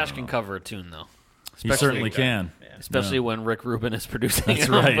 Johnny Cash can cover a tune, though. He certainly can. Especially when Rick Rubin is producing That's it.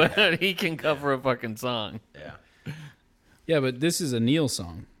 right. But he can cover a fucking song. Yeah. Yeah, but this is a Neil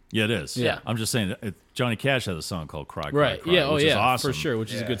song. Yeah, it is. Yeah. I'm just saying, Johnny Cash has a song called "Cry, Cry, Right. Cry," Yeah, which is awesome. for sure,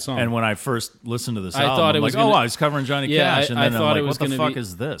 which is a good song. And when I first listened to this I album, thought it I'm was like, gonna- oh, wow, he's covering Johnny Cash. And I then thought I'm it like, was what the gonna fuck be-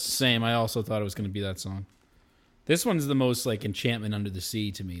 is this? Same. I also thought it was going to be that song. This one's the most like Enchantment Under the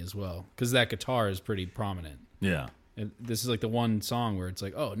Sea to me as well, because that guitar is pretty prominent. Yeah. And this is like the one song where it's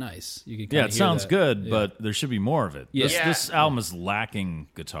like, oh, nice. You can Yeah, kinda it hear sounds that. good, Yeah. but there should be more of it. Yeah. This album is lacking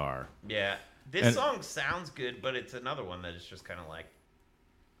guitar. Yeah. This And- song sounds good, but it's another one that is just kind of like,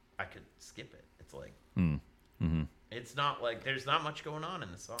 I could skip it. It's like, it's not like, there's not much going on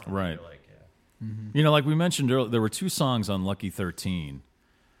in the song. Right. You're like, yeah. You know, like we mentioned earlier, there were 2 songs on Lucky 13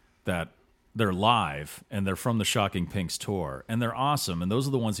 that they're live, and they're from the Shocking Pinks tour, and they're awesome, and those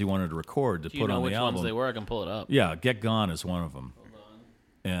are the ones he wanted to record to Do you put know on which the album. ones they were? I can pull it up. Yeah, Get Gone is one of them.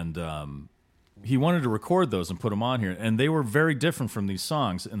 And he wanted to record those and put them on here, and they were very different from these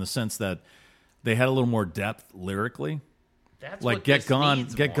songs in the sense that they had a little more depth lyrically. That's Like what Get this Gone,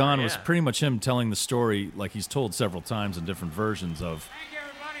 needs Get more, Gone was yeah. pretty much him telling the story like he's told several times in different versions of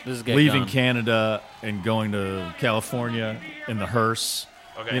This is Get leaving Gone. Canada and going to California in the hearse,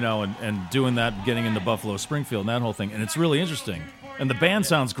 Okay. you know, and doing that, getting into Buffalo, Springfield, and that whole thing. And it's really interesting. And the band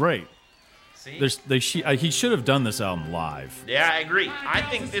sounds great. See? He should have done this album live. Yeah, I agree. I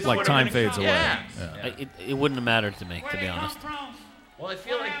think this Like would've Time been Fades Away. Yeah. It wouldn't have mattered to me, to be honest. Well, I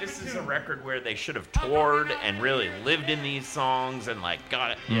feel like this is a record where they should have toured and really lived in these songs and like got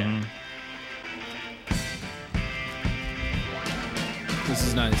it. Yeah. This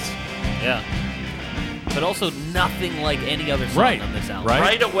is nice. Yeah. But also nothing like any other song on this album. Right.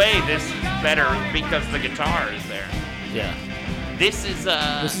 Right away, this is better because the guitar is there. Yeah. This is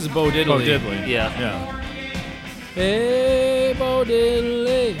This is Bo Diddley. Bo Diddley. Yeah. Yeah. Hey, Bo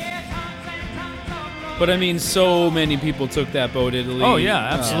Diddley. But I mean, so many people took that Bo Diddley. Oh, yeah,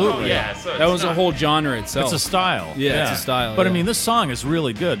 absolutely. yeah. So That it's was a not- whole genre itself. It's a style. Yeah, it's a style, But I yeah. mean, this song is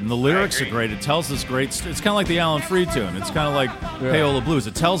really good, and the lyrics are agree. great. It tells this great. It's kind of like the Alan Freed tune. It's kind of like Payola Blues.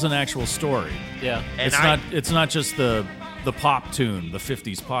 It tells an actual story. Yeah. And It's not just the pop tune, the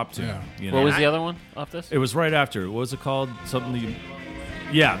 '50s pop tune. Yeah. You know? What was the other one off this? It was right after. What was it called? Something.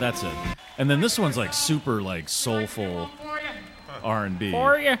 Yeah, that's it. And then this one's like super like soulful R&B.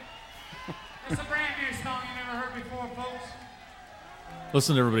 you. It's a brand new song you never heard before, folks.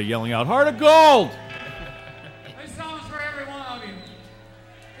 Listen to everybody yelling out, "Heart of Gold!" This song's for every one of you.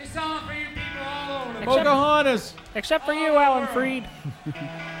 This song's for you people all over the Pocahontas. Except for you, Alan Freed.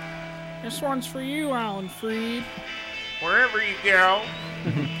 This one's for you, Alan Freed. wherever you go.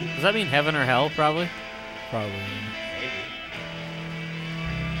 Does that mean heaven or hell, probably? Probably.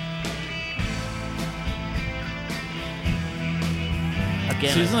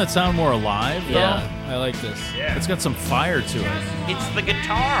 Again, See, doesn't that sound more alive? though? Yeah. I like this. Yeah. It's got some fire to it. It's the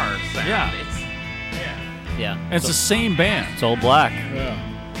guitar sound. Yeah. yeah. And it's the same band. It's all black.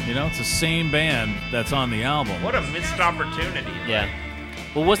 Yeah. You know, it's the same band that's on the album. What a missed opportunity. Yeah.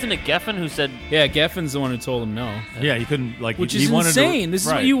 Well, wasn't it Geffen who said? Yeah, Geffen's the one who told him no. Yeah, he couldn't, like, Which he is wanted insane. To, This is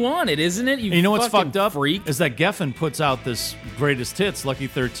right. what you wanted, isn't it? And you know what's fucking fucked up? freak. Is that Geffen puts out this greatest hits, Lucky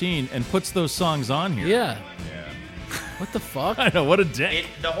 13, and puts those songs on here. Yeah. What the fuck? I know, what a dick.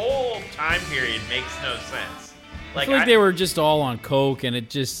 The whole time period makes no sense. I feel like they were just all on coke, and it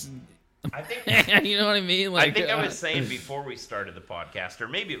just. I think you know what I mean? I Like, think I was saying before we started the podcast, or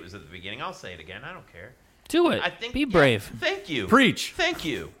maybe it was at the beginning. I'll say it again. I don't care. Do it. I think Be brave. Thank you. Preach. Thank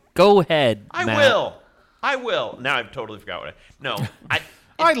you. Go ahead. I Matt. will. I will. Now I've totally forgot what I.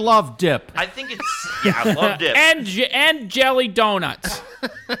 No, I love dip. I think it's I love dip. and jelly donuts.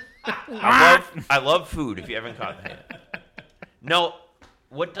 I love food. If you haven't caught that. No,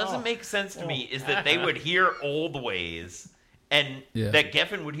 what doesn't make sense to me is that they would hear Old Ways, and that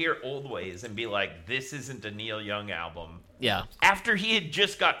Geffen would hear Old Ways and be like, "This isn't a Neil Young album." Yeah. After he had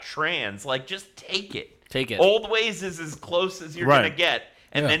just got Trans, like, just take it. Take it. Old Ways is as close as you're Right. gonna get,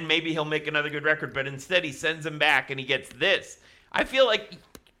 and then maybe he'll make another good record. But instead, he sends him back, and he gets this. I feel like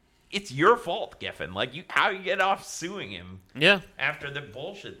it's your fault, Geffen. Like, how you get off suing him? Yeah. After the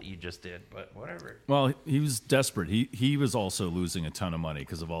bullshit that you just did, but whatever. Well, he was desperate. He was also losing a ton of money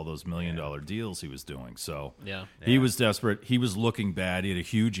because of all those $1 million deals he was doing. So he was desperate. He was looking bad. He had a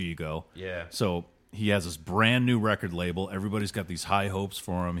huge ego. Yeah. So he has this brand new record label. Everybody's got these high hopes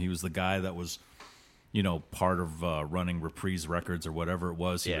for him. He was the guy that was, part of running Reprise Records or whatever it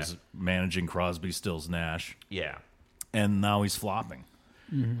was. He was managing Crosby, Stills, Nash. Yeah. And now he's flopping.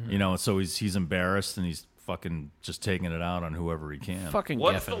 Mm-hmm. So he's embarrassed and he's fucking just taking it out on whoever he can. Fucking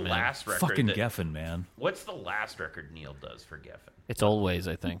What's Geffen, the man. last record? Fucking Geffen, man. What's the last record Neil does for Geffen? It's Old Ways,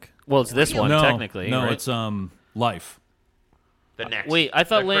 I think. Well, it's this one, No, technically. No, right? it's Life. The next. Wait, I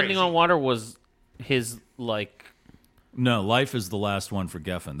thought the Landing Crazy. on Water was his, like... No, Life is the last one for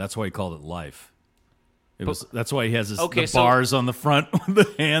Geffen. That's why he called it Life. That's why he has Okay, the bars on the front with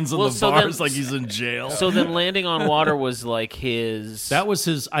the hands on the so bars then- like he's in jail. So then Landing on Water was like his... That was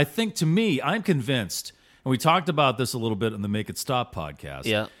his, I think, to me, I'm convinced, and we talked about this a little bit in the Make It Stop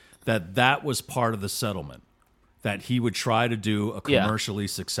podcast, that was part of the settlement, that he would try to do a commercially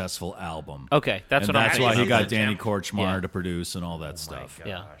successful album. Okay, that's and what I'm that's saying. why he got That's a Danny gem. Korchmar to produce and all that stuff.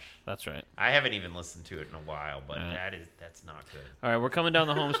 Yeah, that's right. I haven't even listened to it in a while, but that's not good. All right, we're coming down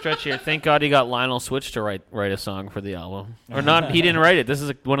the home stretch here. Thank God he got Lionel Switch to write a song for the album. Or not, he didn't write it. This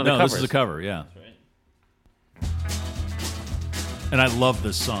is one of the covers. This is a cover, yeah. And I love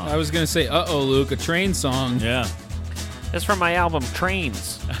this song. I was gonna say, Luke, a train song. Yeah. It's from my album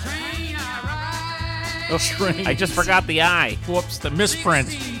Trains. Trains. I just forgot the I. Whoops, the misprint.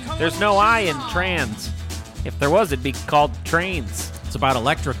 There's no I in trans. If there was, it'd be called Trains. It's about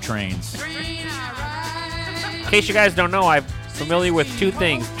electric trains. In case you guys don't know, I'm familiar with two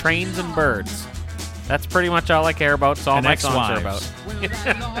things: trains and birds. That's pretty much all I care about. It's all And my songs are about.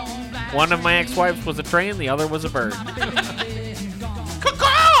 ex-wives. One of my ex-wives was a train, the other was a bird.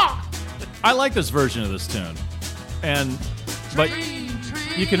 I like this version of this tune, but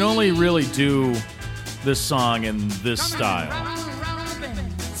you can only really do this song in this style,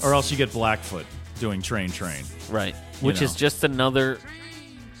 or else you get Blackfoot doing Train. Right. Which is just another...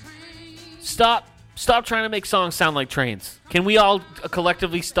 Stop trying to make songs sound like trains. Can we all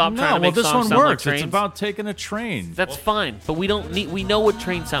collectively stop trying to make this songs one sound like works. trains? It's about taking a train. That's fine, but we know what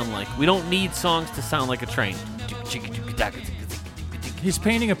trains sound like. We don't need songs to sound like a train. He's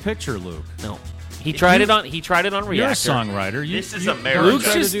painting a picture, Luke. No. He tried it on Reactor. You're a songwriter. This is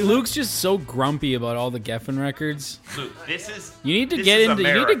America. Luke's just so grumpy about all the Geffen records. Luke, this is. You need to this get is into. You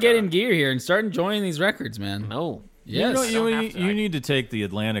need to America. get in gear here and start enjoying these records, man. No. Yes. You need to take the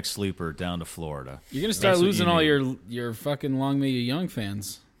Atlantic Sleeper down to Florida. You're gonna start That's what losing you all need. your fucking Long May You Young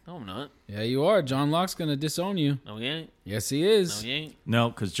fans. No, I'm not. Yeah, you are. John Locke's gonna disown you. No, he ain't. Yes, he is. No, he ain't. No,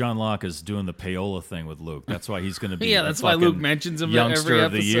 because John Locke is doing the payola thing with Luke. That's why he's going to be Yeah, the that's why fucking Luke mentions him youngster every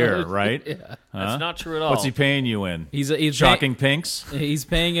of the year, episode. right? Yeah. Huh? That's not true at all. What's he paying you in? He's Shocking Pinks? He's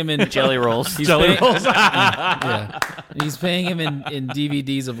paying him in Jelly rolls. He's Jelly paying, rolls. yeah, he's paying him in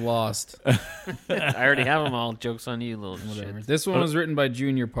DVDs of Lost. I already have them all. Joke's on you, little shit. This one was written by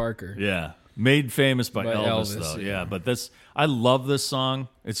Junior Parker. Yeah. Made famous by Elvis, Elvis, though. yeah. Yeah, but I love this song.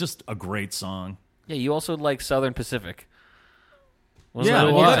 It's just a great song. Yeah, you also like Southern Pacific. Wasn't Yeah, that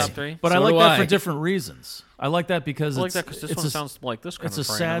in well, your that's- top three? but So I like do that I. for different reasons. I like that because I like it's that because this it's one a- sounds like this kind it's of a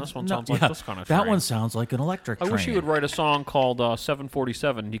train, sad. and this one no, sounds like yeah, this kind of that train. one sounds like an electric I train. wish you would write a song called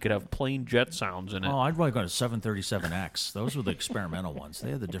 747. You could have plain jet sounds in it. Oh, I'd like on a 737X. Those were the experimental ones.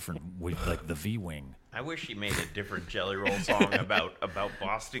 They had the different, like the V-wing. I wish he made a different Jelly Roll song about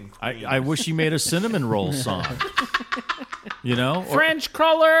Boston Queens. I wish he made a cinnamon roll song. You know? Or- French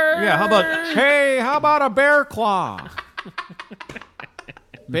color. yeah, how about a bear claw?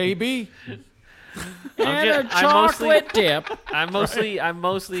 Baby? And a chocolate dip. I'm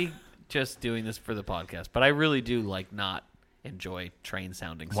mostly just doing this for the podcast, but I really do not enjoy train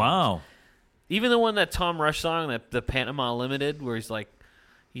sounding songs. Wow. Even the one that Tom Rush song, that the Panama Limited, where he's like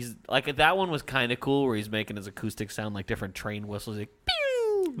that one was kind of cool, where he's making his acoustic sound like different train whistles. Like,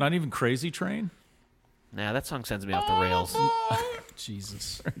 pew! Not even Crazy Train? Nah, that song sends me off the rails.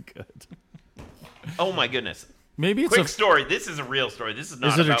 Jesus. Very good. Oh my goodness! Maybe it's Quick a story. This is a real story. This is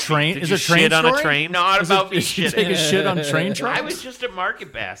not Is it a about train? Me. Is you it a train shit on a story? train? Not about me Is you shitting. take a shit on train tracks? I was just at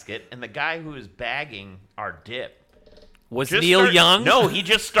Market Basket, and the guy who was bagging our dip Was just Neil Young? No, he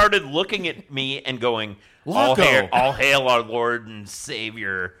just started looking at me and going, Loco. all hail our Lord and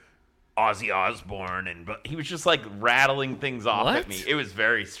Savior, Ozzy Osbourne. And but he was just like rattling things off What? at me. It was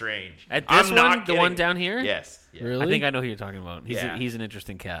very strange. At this I'm not one, the kidding. one down here? Yes. Yeah. Really? I think I know who you're talking about. Yeah. He's an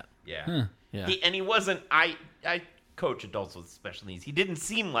interesting cat. Yeah. Yeah. He wasn't. I coach adults with special needs. He didn't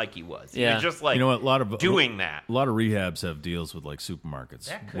seem like he was. He Yeah. was just like You know what? A lot of doing that. A lot of rehabs have deals with like supermarkets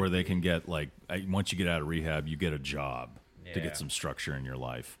That could where they can get like once you get out of rehab, you get a job to Yeah. get some structure in your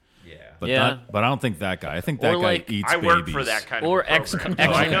life. Yeah. But Yeah. but I don't think that guy. I think Or that guy like- eats I babies. work for that kind Or of a program. ex-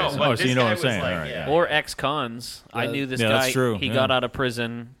 So I know. Oh, But so this you know guy what I'm was saying. like, All right, yeah. Or ex-cons. I knew this Yeah, guy. that's true. He Yeah. got out of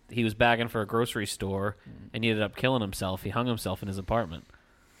prison. He was bagging for a grocery store, and he ended up killing himself. He hung himself in his apartment.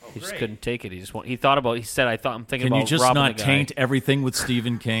 He just great. couldn't take it. He just he thought about. He said, "I'm thinking Can about you just robbing not the guy." taint everything with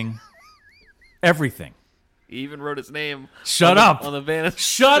Stephen King? Everything. He even wrote his name. Shut on up. The, on the van.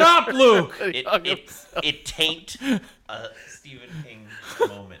 Shut up, Luke. It taint a Stephen King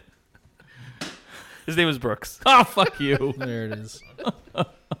moment. His name was Brooks. Oh, fuck you. There it is.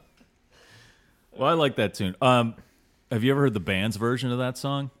 Well, I like that tune. Have you ever heard the band's version of that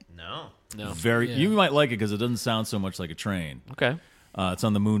song? No. No. Very. You might like it because it doesn't sound so much like a train. Okay. It's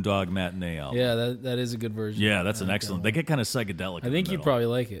on the Moondog Matinee album. Yeah, that is a good version. Yeah, that's an I like excellent. that They get kind of psychedelic. one. I think you'd probably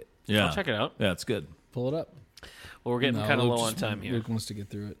like it. Yeah, I'll check it out. Yeah, it's good. Pull it up. Well, we're getting No, kind of Luke low on just- time here. Luke wants to get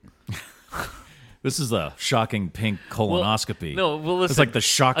through it. This is a shocking pink colonoscopy. no, well, listen. It's like the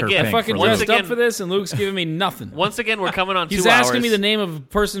shocker Again, pink. I fucking for dressed Luke. again- up for this, and Luke's giving me nothing. Once again, we're coming on 2 He's hours. asking me the name of a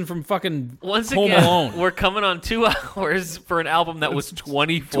person from fucking Once Home again, Alone. we're coming on 2 hours for an album that was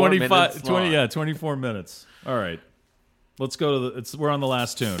 24 minutes long. 24 minutes. All right. Let's go to the. We're on the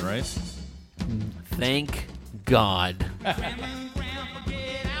last tune, right? Thank God.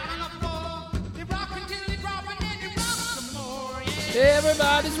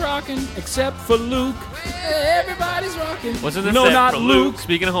 Everybody's rocking except for Luke. Everybody's rocking. Wasn't this No, that- not Luke.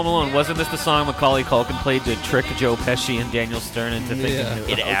 Speaking of Home Alone, wasn't this the song Macaulay Culkin played to trick Joe Pesci and Daniel Stern into thinking Yeah. that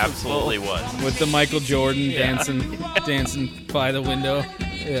It the house was absolutely full? was. With the Michael Jordan dancing by the window.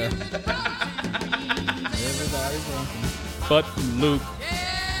 Yeah. Everybody's rocking. But Luke.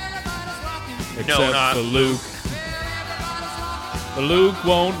 Except not for Luke. Luke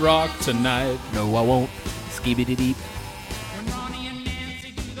won't rock tonight. No, I won't. Skibidi-deep.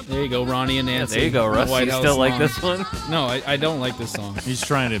 There you go, Ronnie and Nancy. There you go, The Russ. White You House still like song. this one? No, I don't like this song. He's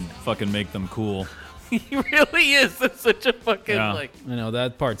trying to fucking make them cool. He really is. That's such a fucking Yeah. like. I know,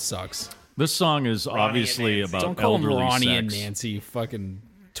 that part sucks. This song is obviously Nancy. about Don't call him elderly Ronnie sex. and Nancy, you fucking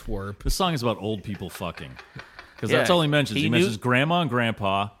twerp. This song is about old people fucking. Because Yeah. that's all he mentions. He He knew- mentions grandma and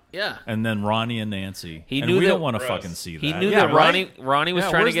grandpa. Yeah. And then Ronnie and Nancy. He and knew we that- don't want to Gross. fucking see that. He knew Yeah, that right? Ronnie was Yeah,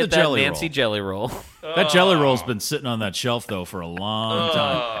 trying to where's get the that jelly Nancy roll? jelly roll. That jelly roll's been sitting on that shelf though for a long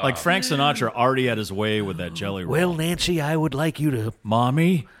time. Like Frank Sinatra already had his way with that jelly roll. Well, Nancy, I would like you to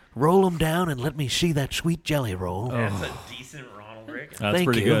Mommy, roll them down and let me see that sweet jelly roll. That's a decent Ronald Reagan. that's Thank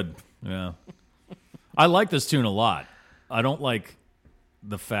pretty you. good. Yeah, I like this tune a lot. I don't like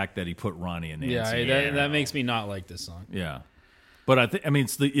the fact that he put Ronnie and Nancy. Yeah, that makes me not like this song. Yeah, but I mean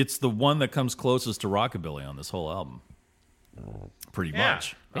it's the one that comes closest to rockabilly on this whole album. Pretty Yeah.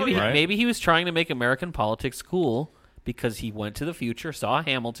 much. Maybe Right? maybe he was trying to make American politics cool because he went to the future, saw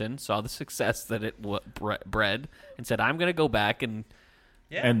Hamilton, saw the success that it bred, and said, "I'm going to go back and."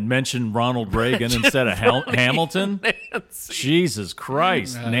 And mention Ronald Reagan instead of Hamilton. Jesus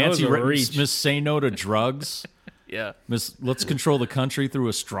Christ, that Nancy, was a reach. Miss Say No to Drugs. Yeah, Miss, let's control the country through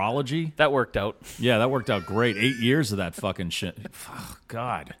astrology. that worked out. Yeah, that worked out great. 8 years of that fucking shit. Oh,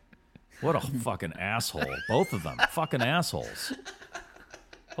 God, what a fucking asshole. Both of them, fucking assholes.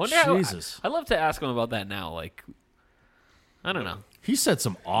 I wonder how- Jesus. I'd love to ask him about that now. Like, I don't know. He said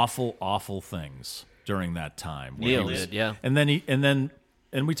some awful, awful things during that time. where Neil he was- did, yeah.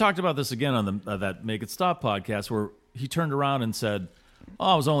 And we talked about this again on the that Make It Stop podcast, where he turned around and said,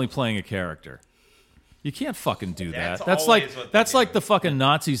 "Oh, I was only playing a character." You can't fucking do that. That's That's like always what they that's do. like the fucking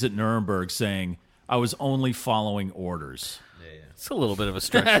Nazis at Nuremberg saying, "I was only following orders." It's a little bit of a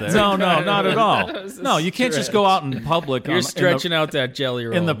stretch there. No, not at all. No, you can't just go out in public. You're stretching out that jelly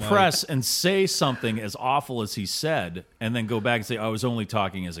roll in the Mike. press and say something as awful as he said, and then go back and say, "I was only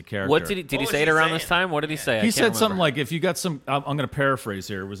talking as a character." What did he What was say it he around saying? this time? What did he say? I He can't said something remember. like, "If you got some," I'm going to paraphrase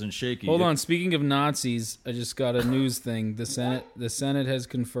here. It was in shaky. Hold on. Speaking of Nazis, I just got a news thing. The Senate has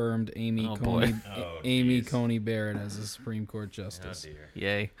confirmed Amy Oh, Coney boy. Amy Coney Barrett as a Supreme Court justice.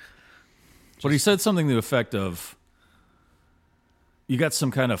 Yay. But he said something to the effect of, you got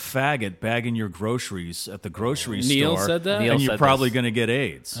some kind of faggot bagging your groceries at the grocery Neil store. said that? Neil And you're said probably this. going to get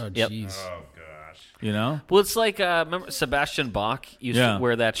AIDS. Oh, Yep. jeez. Oh gosh. You know? Well, it's like remember Sebastian Bach used Yeah. to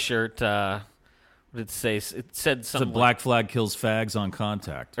wear that shirt. What did it say? It said It's something a black flag kills fags on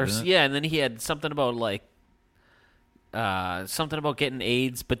contact. or isn't it? yeah, and then he had something about like something about getting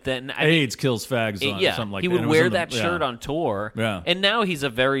AIDS, but then AIDS kills fags on yeah, something like he that. would And it was wear in the- that shirt on tour. Yeah. And now he's a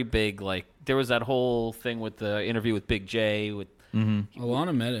very big like. There was that whole thing with the interview with Big J with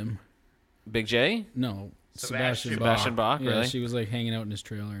Alana met him. Big J. No, Sebastian Sebastian Bach, Yeah, really? she was like hanging out in his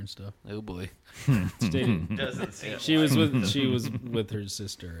trailer and stuff. Oh boy. Doesn't seem. She was with her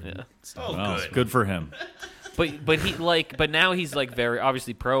sister. And Yeah. stuff. Oh, Well, good. good for him. But now he's like very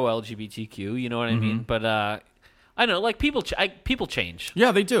obviously pro LGBTQ. You know what I mean? But I don't know. Like people change.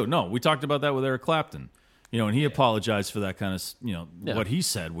 Yeah, they do. No, we talked about that with Eric Clapton. You know, and he apologized for that kind of, Yeah. what he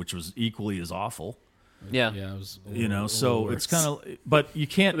said, which was equally as awful. Yeah. Yeah, it was. You know, so it's kind of, but you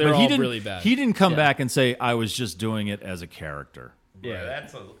can't. They're but he all didn't. really bad. He didn't come back and say I was just doing it as a character. Yeah,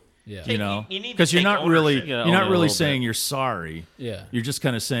 that's a. Yeah. You know, you need to because you're take not really ownership. Yeah, you're own it not a really little saying bit. you're sorry. Yeah. You're just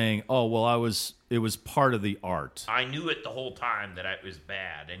kind of saying, oh well, it was part of the art. I knew it the whole time that it was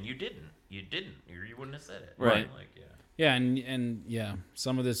bad, and you didn't. You didn't, or you wouldn't have said it. Right. Like, yeah. Yeah, and yeah,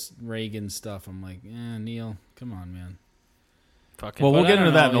 some of this Reagan stuff, I'm like, Neil, come on, man. Fucking. Well, we'll But get I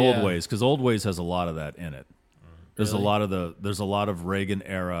into don't that in know, Old yeah. Ways because Old Ways has a lot of that in it. There's Really? there's a lot of Reagan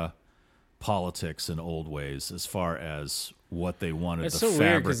era politics in Old Ways as far as what they wanted. It's the so fabric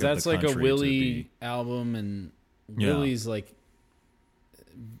weird because of that's the like a country to Willie be. album, and Yeah. Willie's like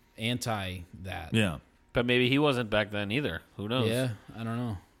anti that. Yeah. But maybe he wasn't back then either. Who knows? Yeah, I don't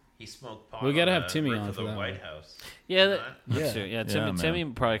know. He smoked pot. We gotta on have the Timmy roof on of for the that White one. House. Yeah. Huh? That's true. Yeah, Timmy man.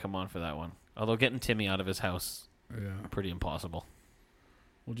 would probably come on for that one. Although getting Timmy out of his house, Yeah. pretty impossible.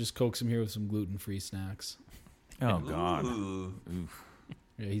 We'll just coax him here with some gluten-free snacks. Oh God. Ooh.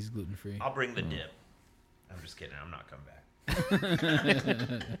 Yeah, he's gluten-free. I'll bring the dip. I'm just kidding. I'm not coming back.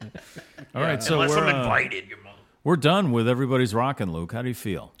 All right, so Unless we're I'm invited, your mother. we're done with everybody's rockin', Luke. How do you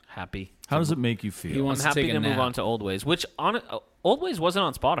feel? Happy. How does it make you He feel? wants I'm to happy take a to move nap. on to Old Ways, which Old Ways wasn't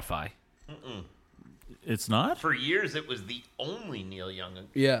on Spotify. It's not. For years, it was the only Neil Young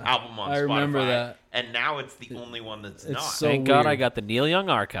Yeah, album on Spotify. I remember that. And now it's the only one that's It's not. so Thank God weird. I got the Neil Young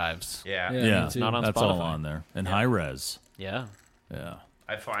archives. yeah. Yeah. Yeah, me too. Not on that's Spotify. all on there and high res. Yeah. Yeah.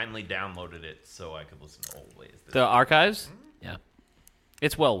 I finally downloaded it so I could listen to Old Ways. The archives? Yeah.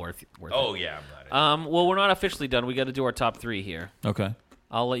 It's well worth Oh, it. yeah, I'm glad it. Well, we're not officially done. We got to do our top 3 here. Okay.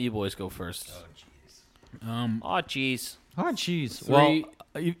 I'll let you boys go first. Oh, jeez. Oh, jeez. Hot cheese. Three-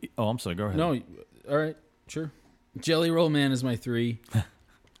 Well, I'm sorry. Go ahead. No, all right, sure. Jelly Roll Man is my 3.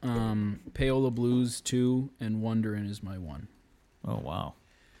 Paola Blues 2, and Wonderin' is my 1. Oh wow.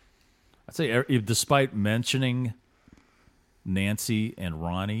 I'd say despite mentioning Nancy and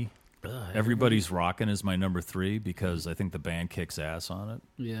Ronnie, Everybody's Rockin' is my number 3 because I think the band kicks ass on it.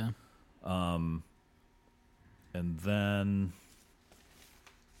 Yeah. And then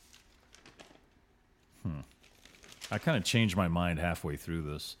I kind of changed my mind halfway through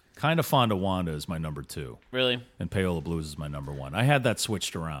this. Kind of Fonda Wanda is my number 2. Really? And Paola Blues is my number 1. I had that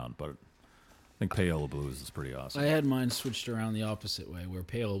switched around, but I think Paola Blues is pretty awesome. I had mine switched around the opposite way, where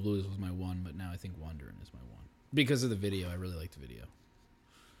Paola Blues was my 1, but now I think Wonderin' is my 1. Because of the video. I really like the video.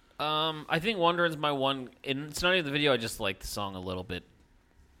 I think Wonderin's my 1. And it's not even the video. I just like the song a little bit.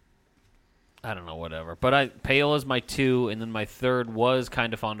 I don't know, whatever. But Paola's my 2, and then my 3rd was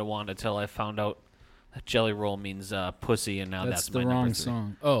kind of Fonda Wanda until I found out that Jelly Roll means pussy, and now that's the my wrong number 3.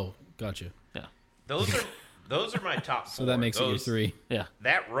 song. Oh, gotcha. Yeah. Those are my top 4. So that makes it your 3. Yeah.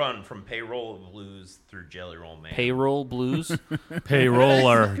 That run from Payroll Blues through Jelly Roll Man. Payroll Blues.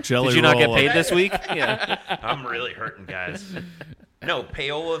 Payroller, Jelly Did you not get Roll. paid this week? Yeah. I'm really hurting, guys. No,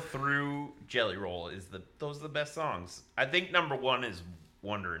 Paola through Jelly Roll those are the best songs. I think number 1 is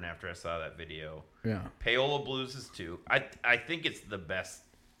Wondering after I saw that video. Yeah. Paola Blues is 2. I think it's the best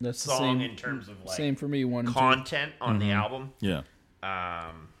That's the song same, in terms of like same for me, 1 and 2. content on the album. Yeah.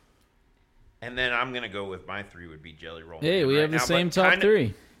 And then I'm gonna go with my 3 would be Jelly Roll. Hey, Man we right have the now, same but top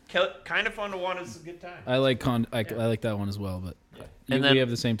 3. Kind of Fun to Want is a good time. I like I like that one as well, but And then we have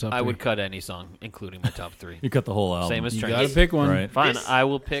the same top 3. I would cut any song, including my top 3. You cut the whole album. Same as You Train. gotta pick one. Right. Fine, I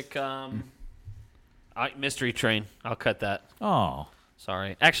will pick Mystery Train. I'll cut that. Oh.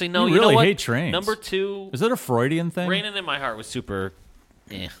 Sorry. Actually, no. You You, know really what? hate trains. Number 2, Is that a Freudian thing? Raining in My Heart was super.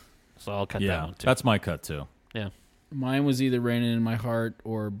 So I'll cut that Yeah, one too. that's my cut too. Yeah. Mine was either Raining in My Heart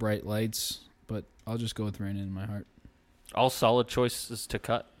or Bright Lights, but I'll just go with Raining in My Heart. All solid choices to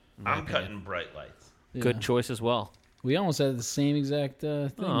cut. in my I'm opinion. cutting Bright Lights. Yeah. Good choice as well. We almost had the same exact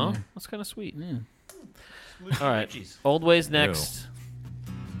thing. Oh, there. that's kind of sweet. Yeah. All right. Jeez. Old Ways next.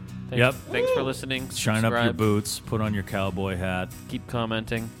 Yep. Thanks for listening. Shine up your Subscribe. boots. Put on your cowboy hat. Keep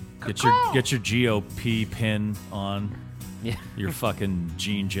commenting. Get your GOP pin on. Yeah. Your fucking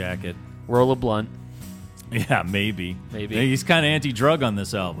jean jacket. Roll a blunt. Yeah, maybe. Maybe. Yeah, he's kind of anti-drug on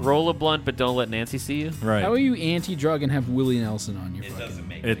this album. Roll a blunt, but don't let Nancy see you. Right. How are you anti-drug and have Willie Nelson on your? It doesn't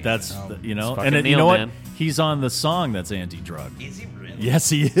make It, that's sense. you know, It's and fucking it, you Neil, know what? man. He's on the song that's anti-drug. Is he really? Yes,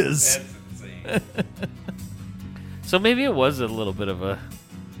 he is. That's insane. So maybe it was a little bit of a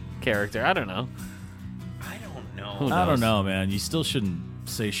character. I don't know. I don't know. Who I don't knows? know, man. You still shouldn't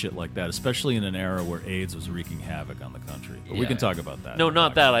say shit like that, especially in an era where AIDS was wreaking havoc on the country. But we Yeah. can talk about that. No, in the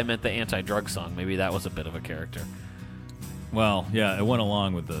not podcast. that. I meant the anti-drug song. Maybe that was a bit of a character. Well, yeah, it went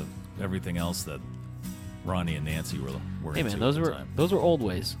along with the everything else that Ronnie and Nancy were Hey into man, those at the were time. those were old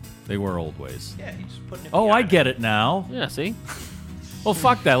ways. They were old ways. Yeah, he's just putting it. Oh, I behind get him. it now. Yeah, see? Well,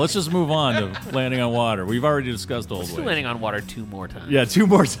 fuck that. Let's just move on to Landing on Water. We've already discussed old Let's do ways. Landing on Water 2 more times. Yeah, 2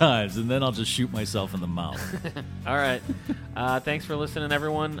 more times, and then I'll just shoot myself in the mouth. All right. Thanks for listening,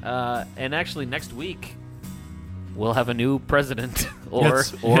 everyone. And actually, next week we'll have a new president, or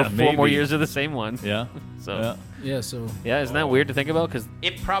Yes. or Yeah, 4 maybe. more years of the same one. Yeah. So Yeah. Yeah. So yeah, isn't that weird to think about? Because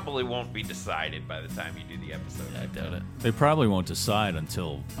It probably won't be decided by the time you do the episode. I doubt it. They probably won't decide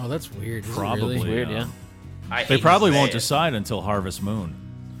until oh, that's weird. Is it probably. really? Weird, yeah. I They hate probably to say won't it. decide until Harvest Moon.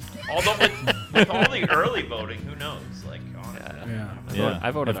 Although with all the early voting, who knows? Like, honestly. Yeah. Yeah.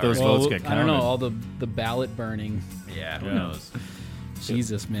 I voted if those already. votes get I counted. don't know. All the ballot burning. Yeah, who Yeah. knows?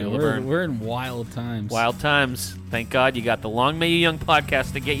 Jesus, man, Feel the we're, burn. we're in wild times. Wild times. Thank God you got the Long May You Young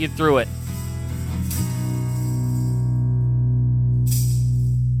podcast to get you through it.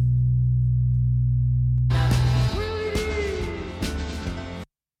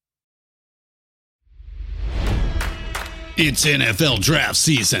 It's NFL draft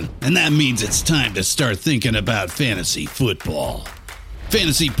season, and that means it's time to start thinking about fantasy football.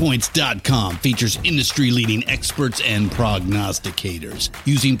 FantasyPoints.com features industry-leading experts and prognosticators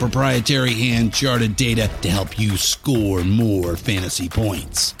using proprietary hand-charted data to help you score more fantasy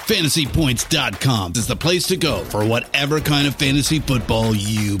points. FantasyPoints.com is the place to go for whatever kind of fantasy football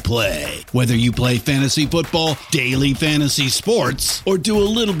you play. Whether you play fantasy football, daily fantasy sports, or do a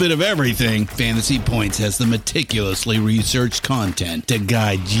little bit of everything, Fantasy Points has the meticulously researched content to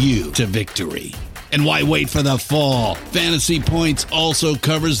guide you to victory. And why wait for the fall? Fantasy Points also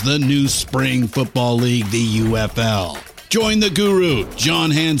covers the new spring football league, the UFL. Join the guru,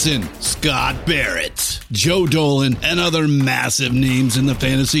 John Hansen, Scott Barrett, Joe Dolan, and other massive names in the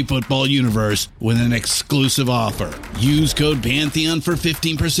fantasy football universe with an exclusive offer. Use code Pantheon for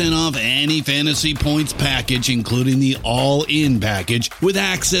 15% off any Fantasy Points package, including the all-in package, with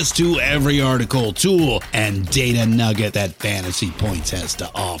access to every article, tool, and data nugget that Fantasy Points has to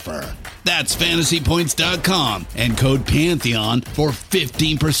offer. That's FantasyPoints.com and code Pantheon for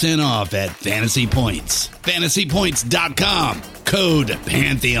 15% off at Fantasy Points. FantasyPoints.com, code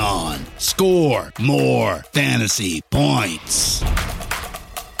Pantheon. Score more fantasy points.